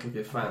big Metal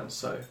Gear fan,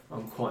 so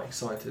I'm quite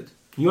excited.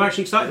 You're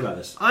actually excited about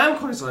this? I am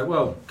quite excited.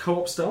 Well,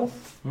 co-op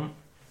stealth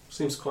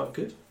seems quite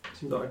good.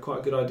 Seems like quite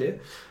a good idea.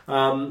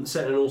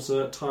 Set in an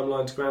alternate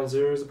timeline to Ground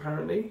Zeroes,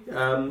 apparently.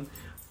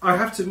 I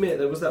have to admit,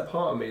 there was that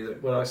part of me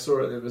that when I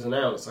saw it was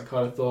announced, I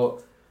kind of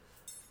thought,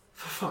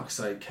 for fuck's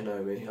sake,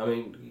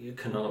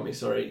 Konami,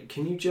 sorry,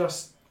 can you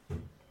just,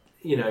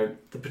 the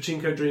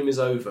pachinko dream is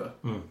over.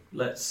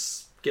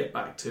 Let's get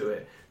back to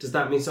it. Does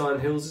that mean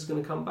Silent Hills is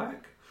going to come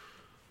back?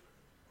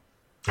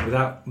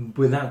 Without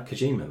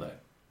Kojima, though.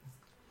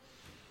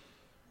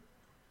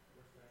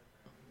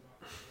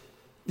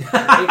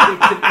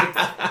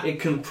 It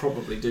can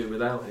probably do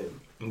without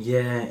him.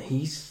 Yeah,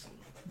 he's...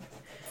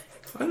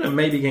 I don't know,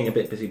 maybe getting a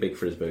bit busy big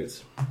for his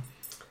boots.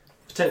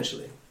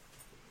 Potentially.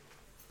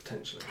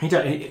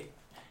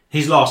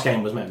 His last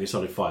game was Metal Gear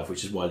Solid 5,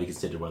 which is widely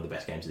considered one of the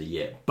best games of the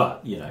year.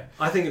 But,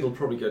 I think it'll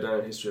probably go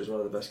down in history as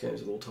one of the best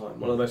games of all time.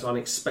 One of the most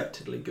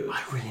unexpectedly good.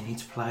 I really need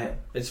to play it.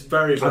 It's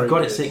very, very I've got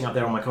good. it sitting up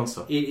there on my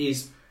console. It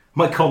is...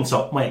 My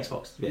console, my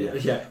Xbox.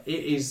 Yeah,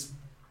 it is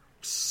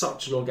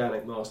such an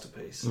organic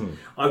masterpiece.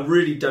 I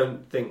really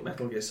don't think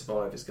Metal Gear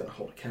Survive is going to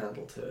hold a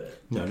candle to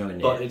it. No, no,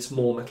 but it's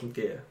more Metal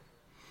Gear.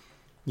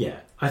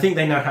 Yeah, I think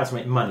they know how to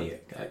make money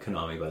at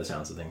Konami by the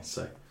sounds of things.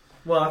 So,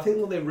 well, I think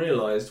what they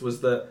realised was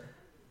that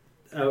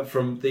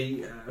from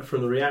the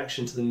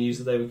reaction to the news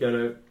that they were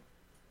going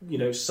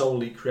to,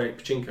 solely create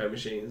pachinko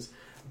machines,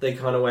 they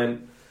kind of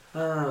went,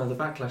 the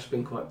backlash has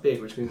been quite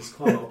big, which means there's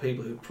quite a lot of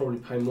people who probably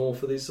pay more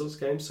for these sorts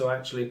of games. So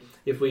actually,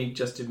 if we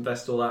just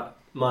invest all that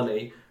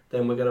money,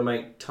 then we're going to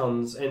make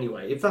tons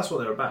anyway. If that's what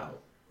they're about,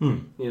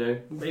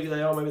 maybe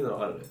they are, maybe they're not.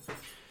 I don't know.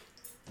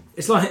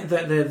 It's like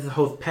the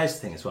whole PES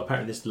thing as well.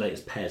 Apparently, this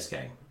latest PES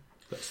game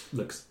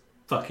looks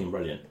fucking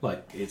brilliant.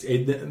 Like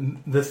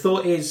the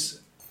thought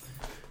is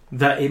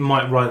that it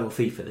might rival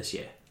FIFA this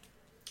year.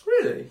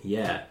 Really?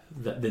 Yeah,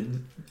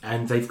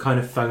 and they've kind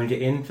of phoned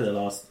it in for the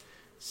last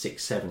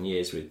 6-7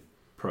 years with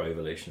Pro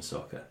Evolution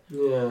Soccer.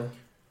 Yeah,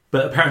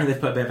 but apparently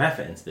they've put a bit of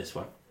effort into this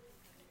one,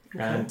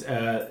 okay. And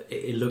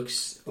it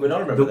looks. I mean, I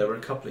remember there were a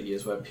couple of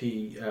years where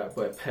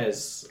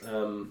PES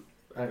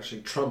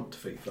actually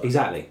trumped FIFA.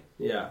 Exactly.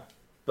 Yeah.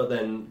 But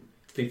then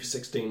FIFA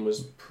 16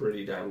 was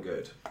pretty damn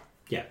good.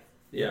 Yeah.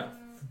 Yeah.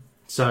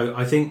 So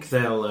I think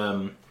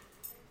they'll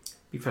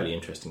be fairly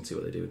interesting to see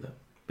what they do with that.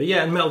 But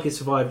yeah, and Metal Gear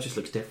Survive just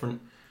looks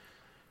different,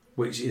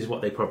 which is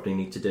what they probably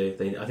need to do.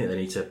 I think they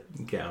need to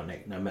get out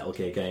a Metal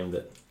Gear game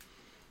that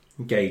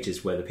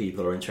gauges whether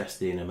people are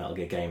interested in a Metal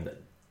Gear game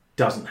that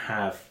doesn't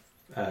have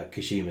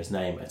Kojima's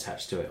name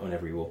attached to it on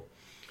every wall.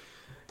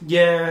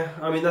 Yeah,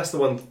 I mean that's the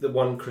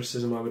one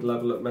criticism I would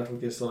level at Metal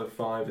Gear Solid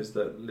 5 is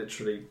that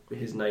literally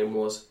his name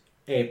was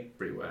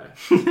everywhere.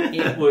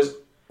 It was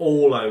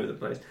all over the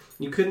place.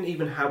 You couldn't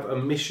even have a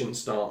mission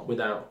start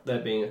without there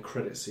being a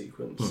credit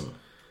sequence.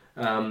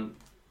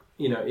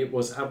 It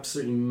was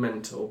absolutely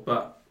mental.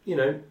 But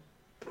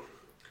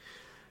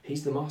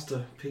he's the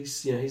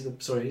masterpiece. He's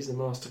the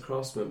master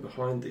craftsman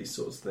behind these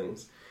sorts of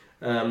things.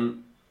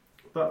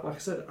 But like I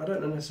said, I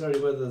don't know necessarily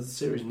whether the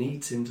series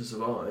needs him to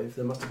survive.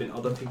 There must have been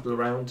other people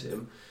around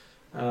him.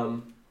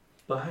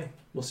 But hey,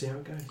 we'll see how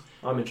it goes.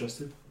 I'm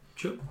interested.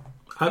 Sure.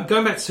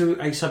 Going back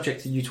to a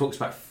subject that you talked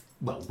about,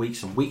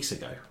 weeks and weeks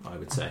ago, I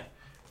would say.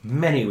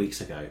 Many weeks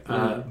ago.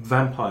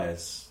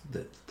 Vampires,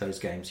 those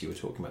games you were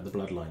talking about, the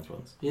Bloodlines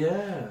ones.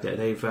 Yeah.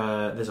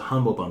 There's a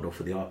Humble Bundle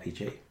for the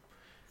RPG.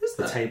 Is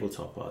the there?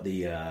 tabletop,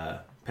 the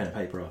pen and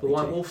paper RPG. The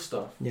White Wolf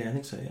stuff? Yeah, I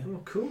think so, yeah. Oh,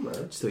 cool, man.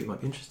 Just thought you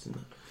might be interested in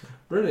that.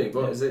 Really?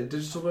 What, is it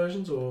digital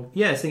versions or...?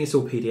 Yeah, I think it's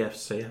all PDFs,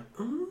 so yeah.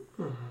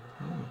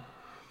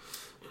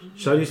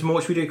 Shall I do some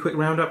more? Should we do a quick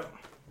roundup?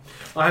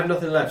 I have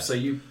nothing left, so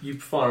you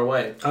fire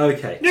away.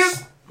 Okay.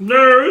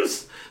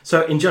 Nurse!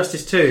 So,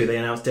 Injustice 2, they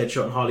announced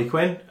Deadshot and Harley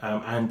Quinn,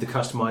 and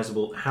how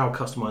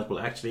customizable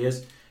it actually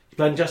is. You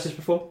played Injustice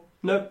before?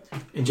 No.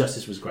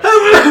 Injustice was great.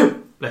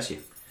 Bless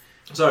you.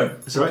 Sorry.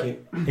 Sorry.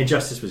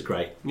 Injustice was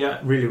great. Yeah.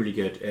 Really, really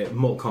good.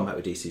 Mortal Kombat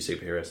with DC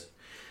superheroes.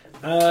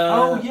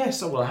 Oh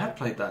yes, I had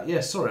played that.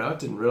 Yes, sorry, I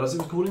didn't realise it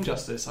was called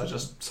Injustice. I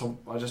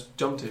just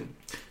jumped in.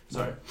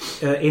 Sorry.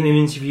 In an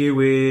interview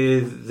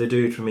with the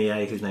dude from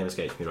EA, whose name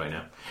escapes me right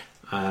now,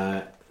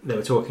 they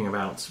were talking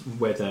about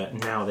whether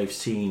now they've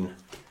seen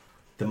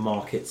the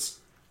markets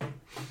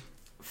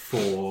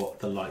for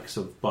the likes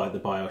of the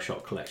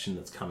BioShock collection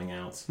that's coming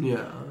out,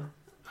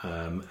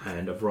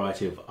 and a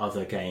variety of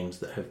other games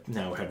that have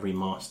now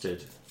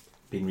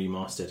been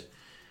remastered,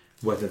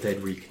 whether they'd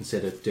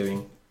reconsider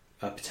doing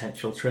a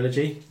potential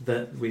trilogy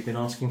that we've been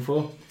asking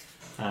for,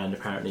 and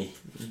apparently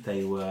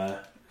they were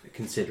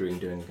considering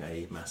doing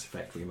a Mass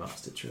Effect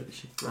remastered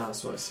trilogy.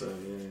 That's what I said.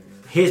 Yeah.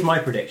 Here's my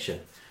prediction: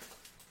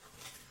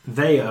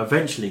 they are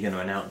eventually going to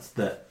announce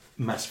that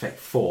Mass Effect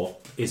 4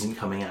 isn't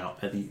coming out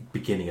at the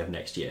beginning of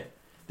next year.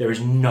 There is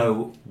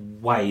no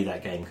way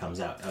that game comes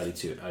out early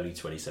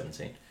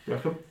 2017. You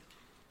reckon?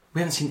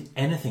 We haven't seen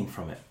anything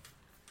from it.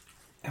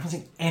 I haven't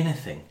seen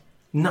anything.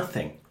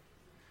 Nothing.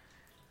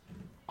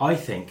 I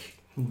think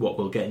what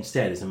we'll get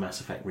instead is a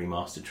Mass Effect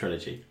remastered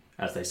trilogy.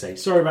 As they say,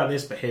 sorry about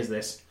this, but here's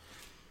this.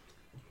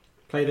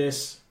 Play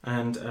this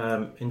and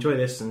enjoy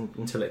this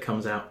until it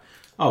comes out.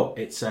 Oh,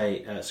 it's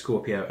a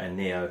Scorpio and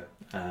Neo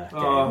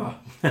game.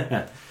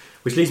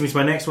 Which leads me to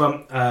my next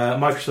one.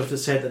 Microsoft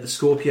has said that the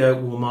Scorpio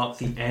will mark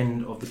the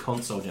end of the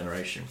console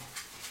generation.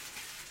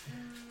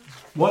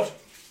 What?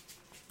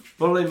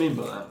 What do they mean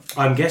by that?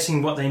 I'm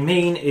guessing what they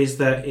mean is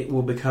that it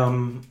will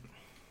become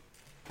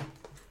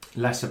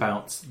less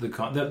about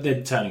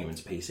they're turning them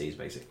into PCs,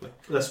 basically.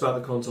 Less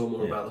about the console,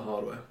 more about the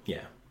hardware.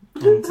 Yeah.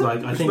 And I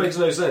Which think makes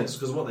no sense,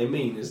 because what they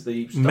mean is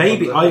the...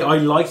 maybe I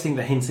like to think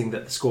they're hinting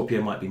that the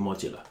Scorpio might be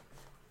modular.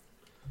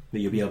 That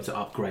you'll be able to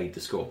upgrade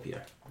the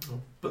Scorpio.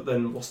 But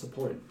then what's the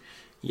point?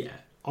 Yeah.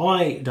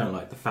 I don't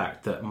like the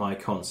fact that my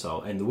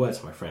console, in the words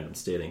of my friend I'm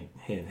stealing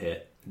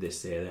here,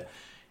 there,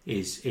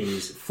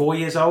 is 4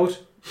 years old,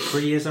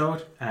 3 years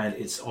old, and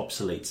it's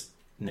obsolete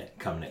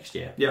come next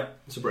year. Yeah,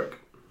 it's a brick.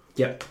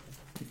 Yep.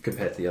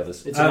 Compared to the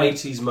others. It's an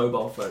 80s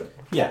mobile phone.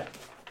 Yeah.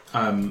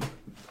 And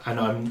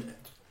I'm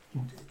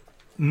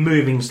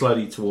moving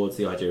slowly towards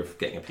the idea of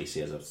getting a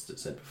PC, as I've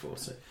said before,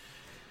 so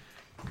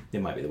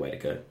it might be the way to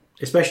go.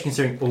 Especially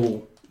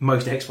considering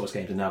most Xbox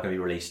games are now going to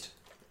be released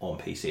on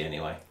PC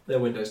anyway. They're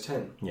Windows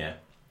 10. Yeah.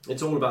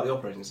 It's all about the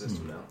operating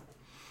system now.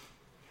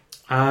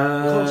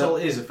 The console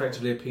is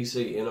effectively a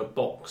PC in a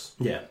box.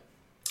 Yeah.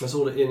 That's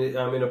all. A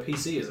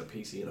PC is a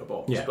PC in a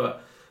box. Yeah.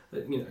 But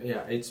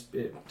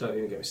don't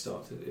even get me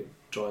started. It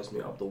drives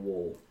me up the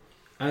wall.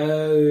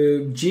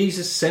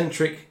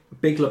 Jesus-centric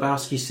Big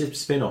Lebowski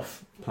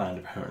spin-off planned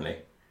apparently,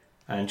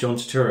 and John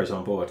Turturro's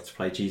on board to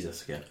play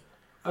Jesus again.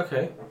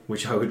 Okay.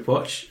 Which I would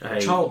watch.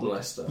 Child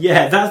molester.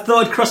 Yeah, that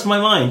thought crossed my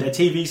mind. A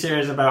TV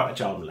series about a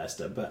child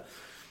molester, but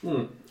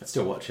I'd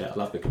still watch it. I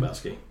love Big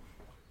Lebowski.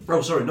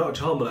 Oh, sorry, not a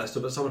child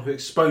molester, but someone who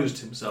exposed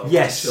himself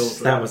yes, to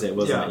children. That was it,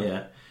 wasn't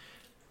it?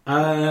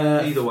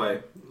 Yeah. Either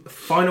way.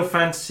 Final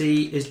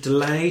Fantasy is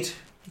delayed.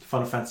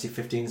 Final Fantasy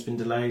 15 has been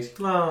delayed.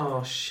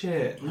 Oh,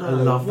 shit. No. I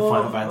love the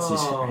Final Fantasy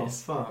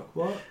series. Oh, fuck.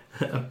 What?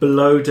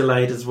 Below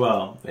delayed as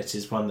well, which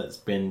is one that's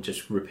been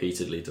just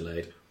repeatedly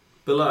delayed.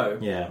 Below?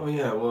 Yeah. Oh,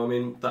 yeah. Well, I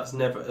mean, that's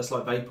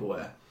like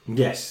vaporware.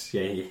 Yes.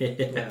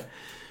 Yeah.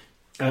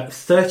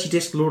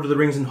 30-disc Lord of the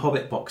Rings and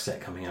Hobbit box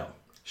set coming out.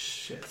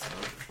 Shit.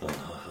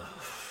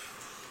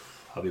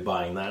 I'll be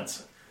buying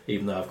that,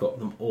 even though I've got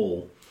them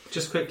all.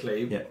 Just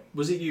quickly,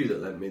 was it you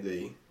that lent me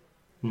the...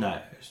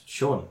 No, it's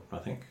Sean, I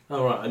think.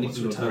 Oh, right. I need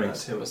to return that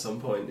to him at some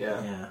point,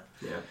 yeah.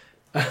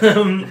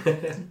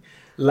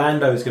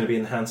 Lando's going to be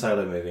in the Han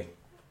Solo movie.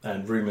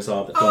 and rumours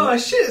are that Oh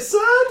shit,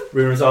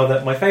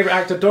 son! my favourite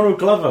actor Donald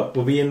Glover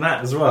will be in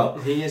that as well.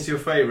 He is your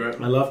favourite.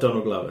 I love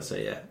Donald Glover, so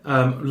yeah.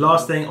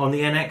 Last thing on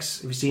the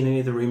NX, have you seen any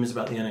of the rumours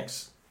about the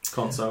NX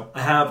console?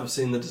 I have. I've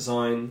seen the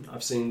design.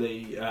 I've seen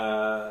the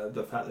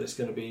fact that it's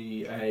going to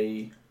be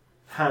a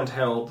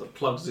handheld that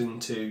plugs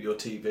into your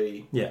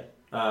TV. Yeah.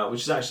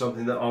 Which is actually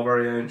something that our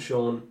very own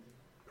Sean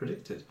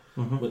predicted,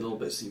 Mm-hmm. with little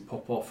bits that you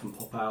pop off and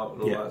pop out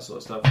and all Yeah. that sort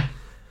of stuff.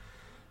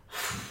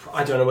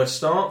 I don't know where to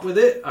start with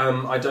it.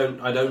 I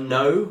don't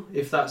know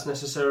if that's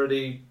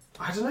necessarily.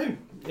 I don't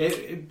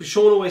know.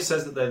 Sean always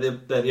says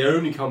that they're the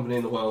only company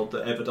in the world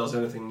that ever does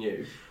anything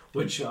new.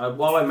 Which,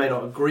 while I may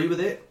not agree with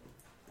it,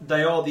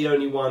 they are the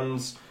only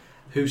ones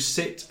who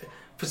sit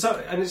for some.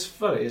 And it's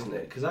funny, isn't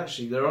it? Because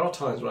actually, there are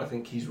times when I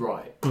think he's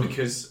right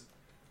because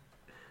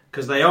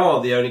they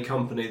are the only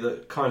company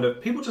that kind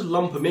of people just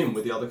lump them in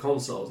with the other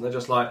consoles, and they're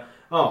just like,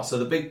 oh, so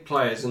the big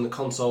players in the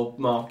console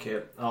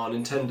market are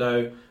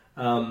Nintendo,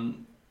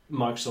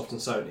 Microsoft, and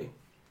Sony.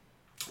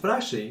 But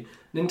actually,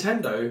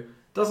 Nintendo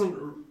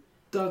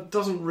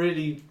doesn't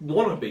really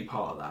want to be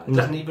part of that. It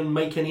doesn't even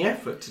make any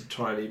effort to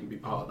try and even be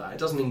part of that. It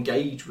doesn't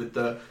engage with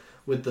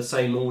the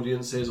same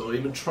audiences, or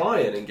even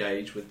try and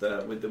engage with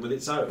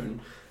its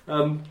own.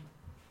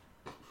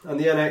 And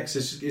the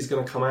NX is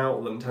going to come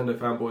out. The Nintendo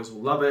fanboys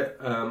will love it,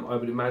 I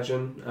would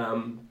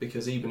imagine,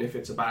 because even if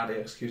it's a badly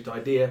executed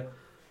idea,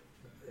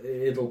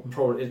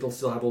 it'll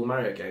still have all the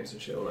Mario games and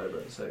shit all over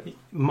it. So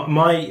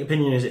My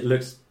opinion is it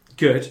looks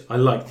good. I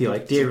like the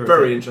idea. It's a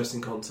very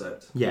interesting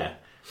concept. Yeah.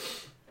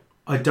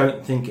 I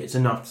don't think it's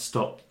enough to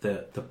stop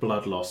the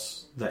blood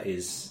loss that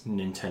is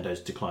Nintendo's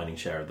declining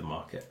share of the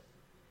market.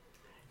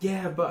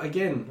 Yeah, but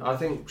again, I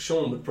think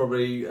Sean would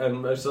probably,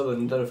 and most other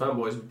Nintendo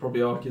fanboys would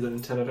probably argue that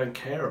Nintendo don't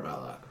care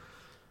about that.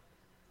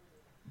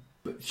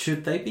 But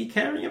should they be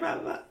caring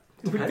about that?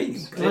 It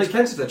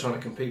depends if they're trying to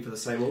compete for the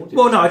same audience.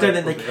 Well, no, I don't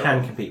think they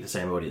can compete for the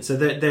same audience. So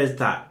there's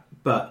that.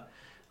 But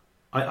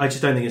I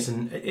just don't think it's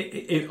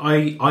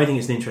I think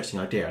it's an interesting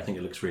idea. I think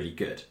it looks really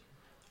good.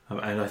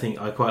 And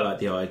I quite like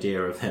the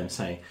idea of them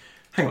saying,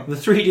 hang on, the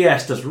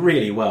 3DS does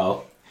really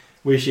well.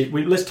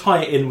 Let's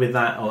tie it in with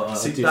that.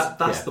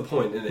 That's the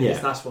point, isn't it? Yeah.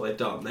 That's what they've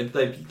done.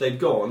 They've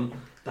gone,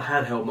 the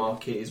handheld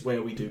market is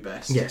where we do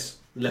best. Yes.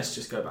 Let's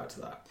just go back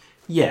to that.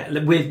 Yeah,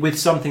 with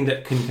something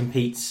that can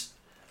compete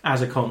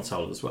as a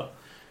console as well.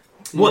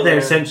 What they're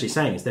essentially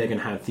saying is they're going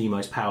to have the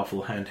most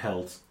powerful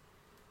handheld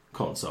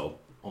console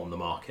on the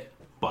market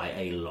by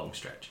a long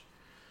stretch.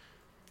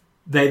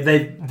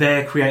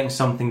 They're creating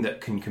something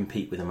that can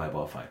compete with a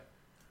mobile phone.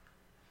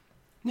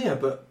 Yeah,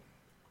 but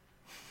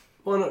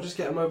why not just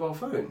get a mobile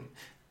phone?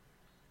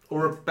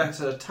 Or a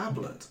better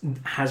tablet?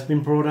 Has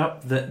been brought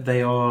up that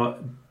they are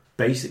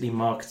basically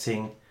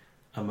marketing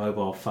a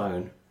mobile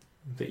phone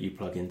that you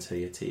plug into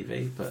your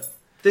TV, but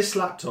this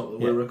laptop that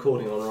we're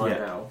recording on right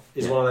now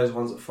is one of those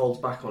ones that folds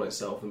back on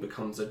itself and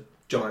becomes a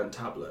giant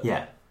tablet.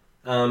 Yeah.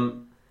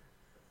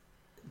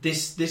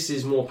 This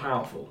is more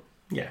powerful.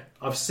 Yeah.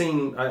 I've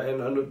seen,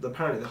 and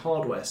apparently the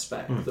hardware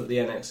spec that the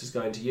NX is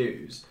going to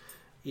use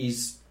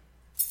is,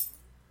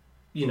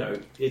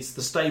 it's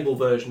the stable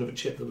version of a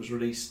chip that was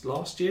released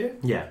last year.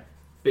 Yeah.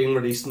 Being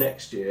released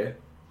next year.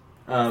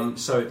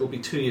 So it'll be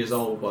 2 years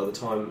old by the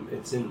time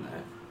it's in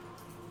there.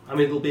 I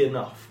mean, it'll be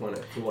enough, won't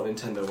it, for what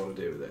Nintendo want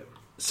to do with it.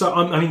 So,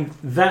 I mean,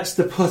 that's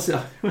the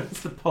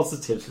that's the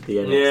positives of the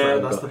NX. Yeah,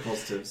 that's the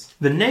positives.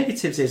 The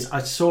negatives is,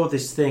 I saw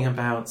this thing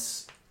about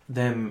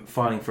them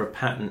filing for a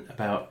patent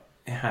about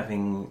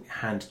having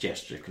hand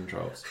gesture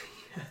controls.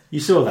 You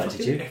saw that,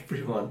 did you?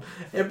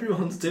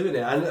 Everyone's doing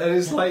it, and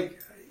it's like,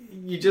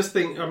 you just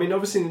think, I mean,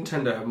 obviously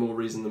Nintendo have more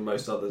reason than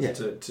most others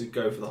to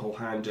go for the whole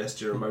hand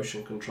gesture and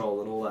motion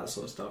control and all that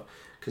sort of stuff,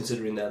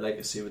 considering their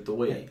legacy with the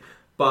Wii.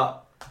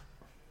 But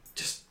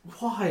just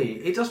why?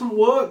 It doesn't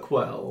work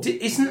well.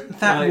 Isn't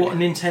that what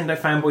Nintendo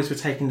fanboys were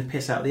taking the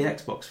piss out of the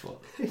Xbox for?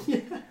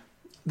 Yeah.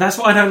 That's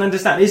what I don't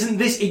understand. Isn't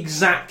this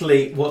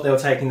exactly what they were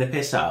taking the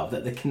piss out of?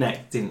 That the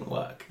Kinect didn't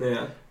work.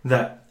 Yeah.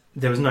 That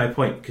there was no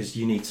point because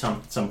you need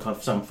some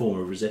form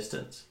of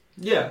resistance.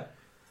 Yeah.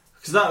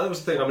 Because that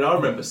was the thing. I mean, I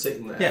remember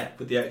sitting there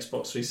with the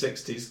Xbox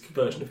 360's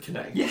version of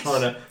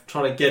Kinect,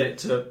 trying to get it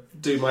to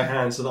do my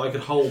hand so that I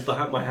could hold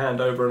my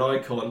hand over an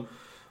icon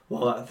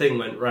while that thing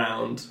went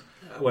round.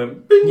 I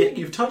went, bing,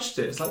 you've touched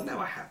it. It's like, no,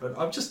 I haven't.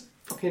 I'm just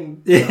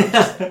fucking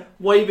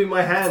waving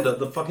my hand at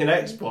the fucking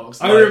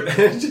Xbox.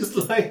 Just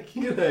like,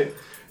 Do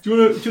you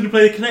want to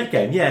play the Kinect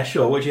game? Yeah,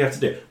 sure. What do you have to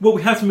do? Well,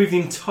 we have to move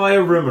the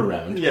entire room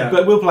around. Yeah.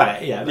 But we'll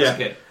play it. Yeah, that's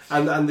good.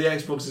 And the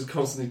Xbox is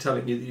constantly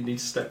telling you that you need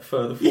to step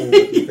further forward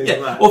and things like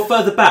that. Or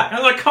further back.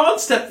 And I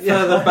can't step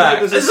further back.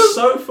 There's a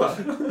sofa.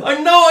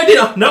 I know I did.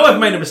 I know I've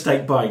made a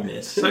mistake buying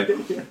this.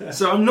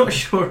 So I'm not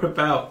sure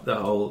about the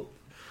whole...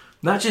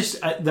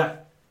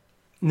 That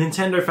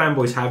Nintendo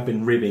fanboys have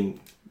been ribbing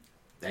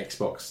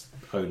Xbox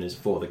owners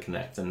for the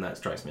Kinect, and that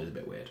strikes me as a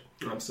bit weird.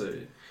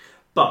 Absolutely.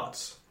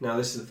 But, now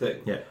this is the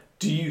thing. Yeah.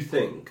 Do you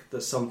think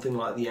that something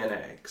like the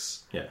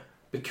NX,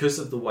 because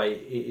of the way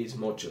it is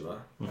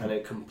modular, and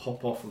it can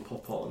pop off and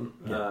pop on,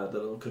 the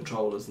little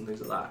controllers and things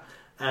like that,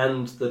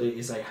 and that it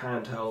is a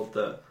handheld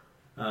that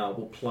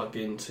will plug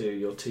into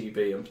your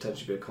TV and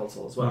potentially be a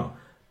console as well.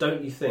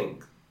 Don't you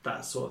think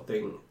that sort of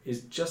thing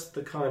is just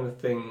the kind of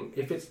thing,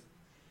 if it's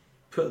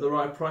put at the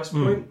right price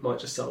point, might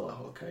just sell like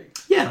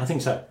hotcakes? Yeah, I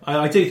think so.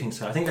 I do think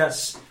so. I think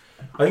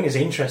it's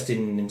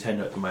interesting in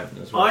Nintendo at the moment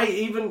as well.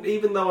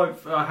 Even though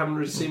I haven't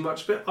really seen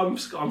much of it,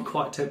 I'm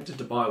quite tempted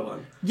to buy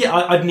one. Yeah,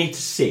 I'd need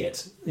to see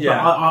it.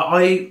 Yeah. But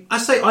I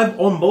say I'm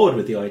on board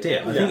with the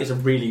idea. I think it's a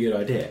really good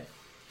idea.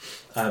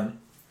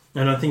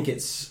 And I think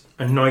it's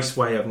a nice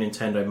way of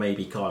Nintendo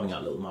maybe carving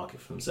out a little market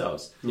for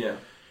themselves. Yeah.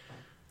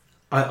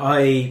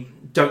 I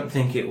don't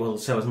think it will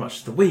sell as much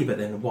as the Wii, but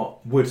then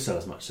what would sell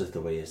as much as the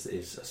Wii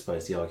is I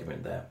suppose, the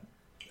argument there.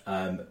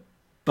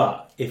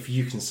 But if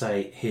you can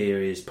say, here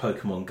is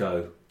Pokemon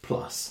Go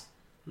Plus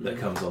that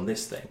comes on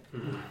this thing,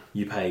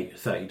 you pay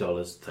 $30,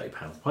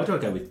 £30. Why do I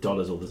go with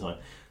dollars all the time?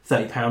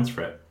 £30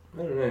 for it. I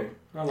don't know.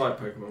 I like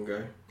Pokemon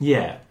Go.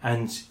 Yeah,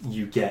 and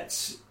you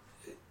get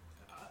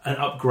an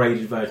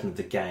upgraded version of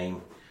the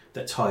game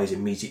that ties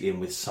immediately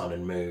in with Sun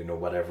and Moon or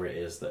whatever it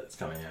is that's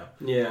coming out.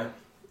 Yeah.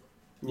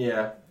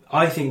 Yeah.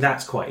 I think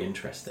that's quite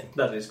interesting.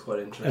 That is quite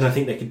interesting. And I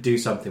think they could do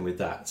something with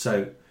that.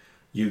 So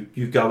you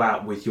go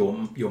out with your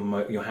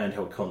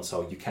handheld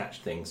console, you catch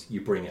things, you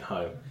bring it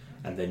home,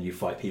 and then you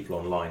fight people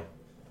online.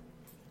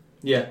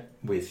 Yeah.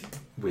 With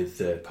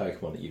the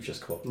Pokemon that you've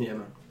just caught. Yeah,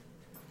 man.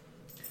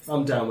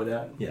 I'm down with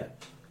that. Yeah.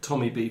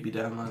 Tommy B be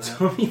down like that.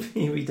 Tommy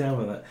B be down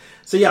with that.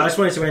 So yeah, I just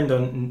wanted to end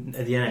on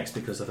the NX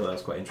because I thought that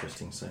was quite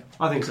interesting. So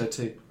I think so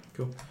too.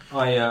 Cool.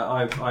 I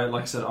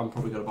like I said, I'm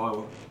probably going to buy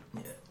one.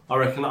 Yeah. I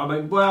reckon. I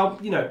mean, well,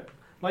 you know,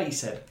 like you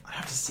said, I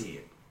have to see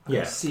it. I have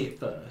Yeah. to see it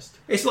first.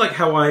 It's like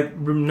how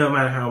no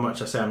matter how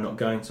much I say I'm not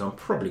going to, I'm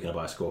probably going to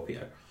buy a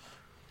Scorpio.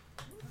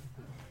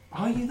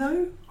 Are you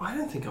though? I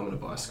don't think I'm going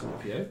to buy a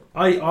Scorpio.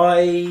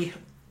 I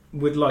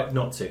would like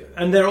not to,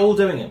 and they're all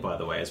doing it by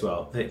the way as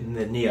well. The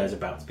Neo's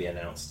about to be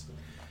announced,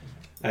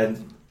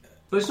 and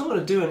But it's not going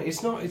to do it.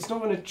 It's not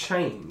going to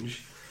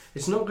change.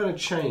 It's not going to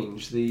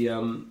change the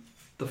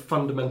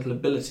fundamental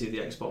ability of the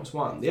Xbox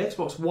One. The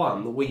Xbox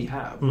One that we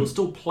have will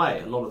still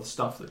play a lot of the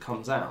stuff that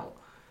comes out.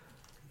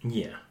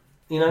 yeah.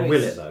 You know,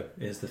 Will it though?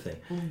 Is the thing.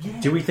 Well,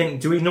 yeah.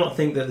 Do we not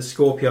think that the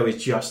Scorpio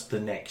is just the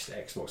next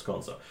Xbox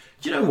console?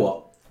 Do you know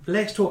what?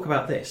 Let's talk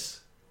about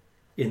this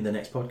in the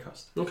next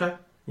podcast. Okay.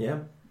 Yeah,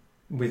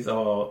 with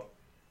our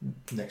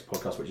next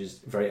podcast, which is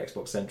very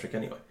Xbox centric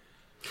anyway.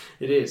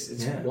 It is.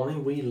 It's Yeah. why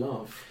we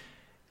love.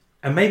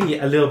 And maybe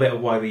a little bit of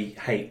why we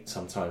hate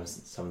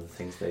sometimes some of the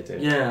things they do.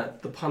 Yeah,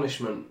 the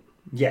punishment,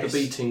 Yes. the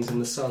beatings in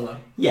the cellar.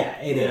 Yeah,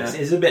 it is.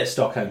 It's a bit of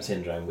Stockholm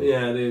syndrome with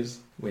Yeah, it is.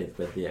 with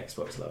the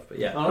Xbox love. But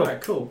yeah, All right,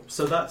 cool.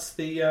 So that's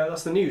the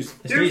news.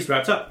 This news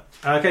wrapped up.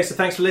 Okay, so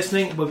thanks for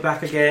listening. We're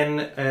back again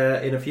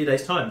in a few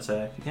days' time.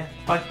 So yeah,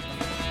 bye.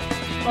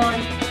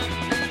 Bye.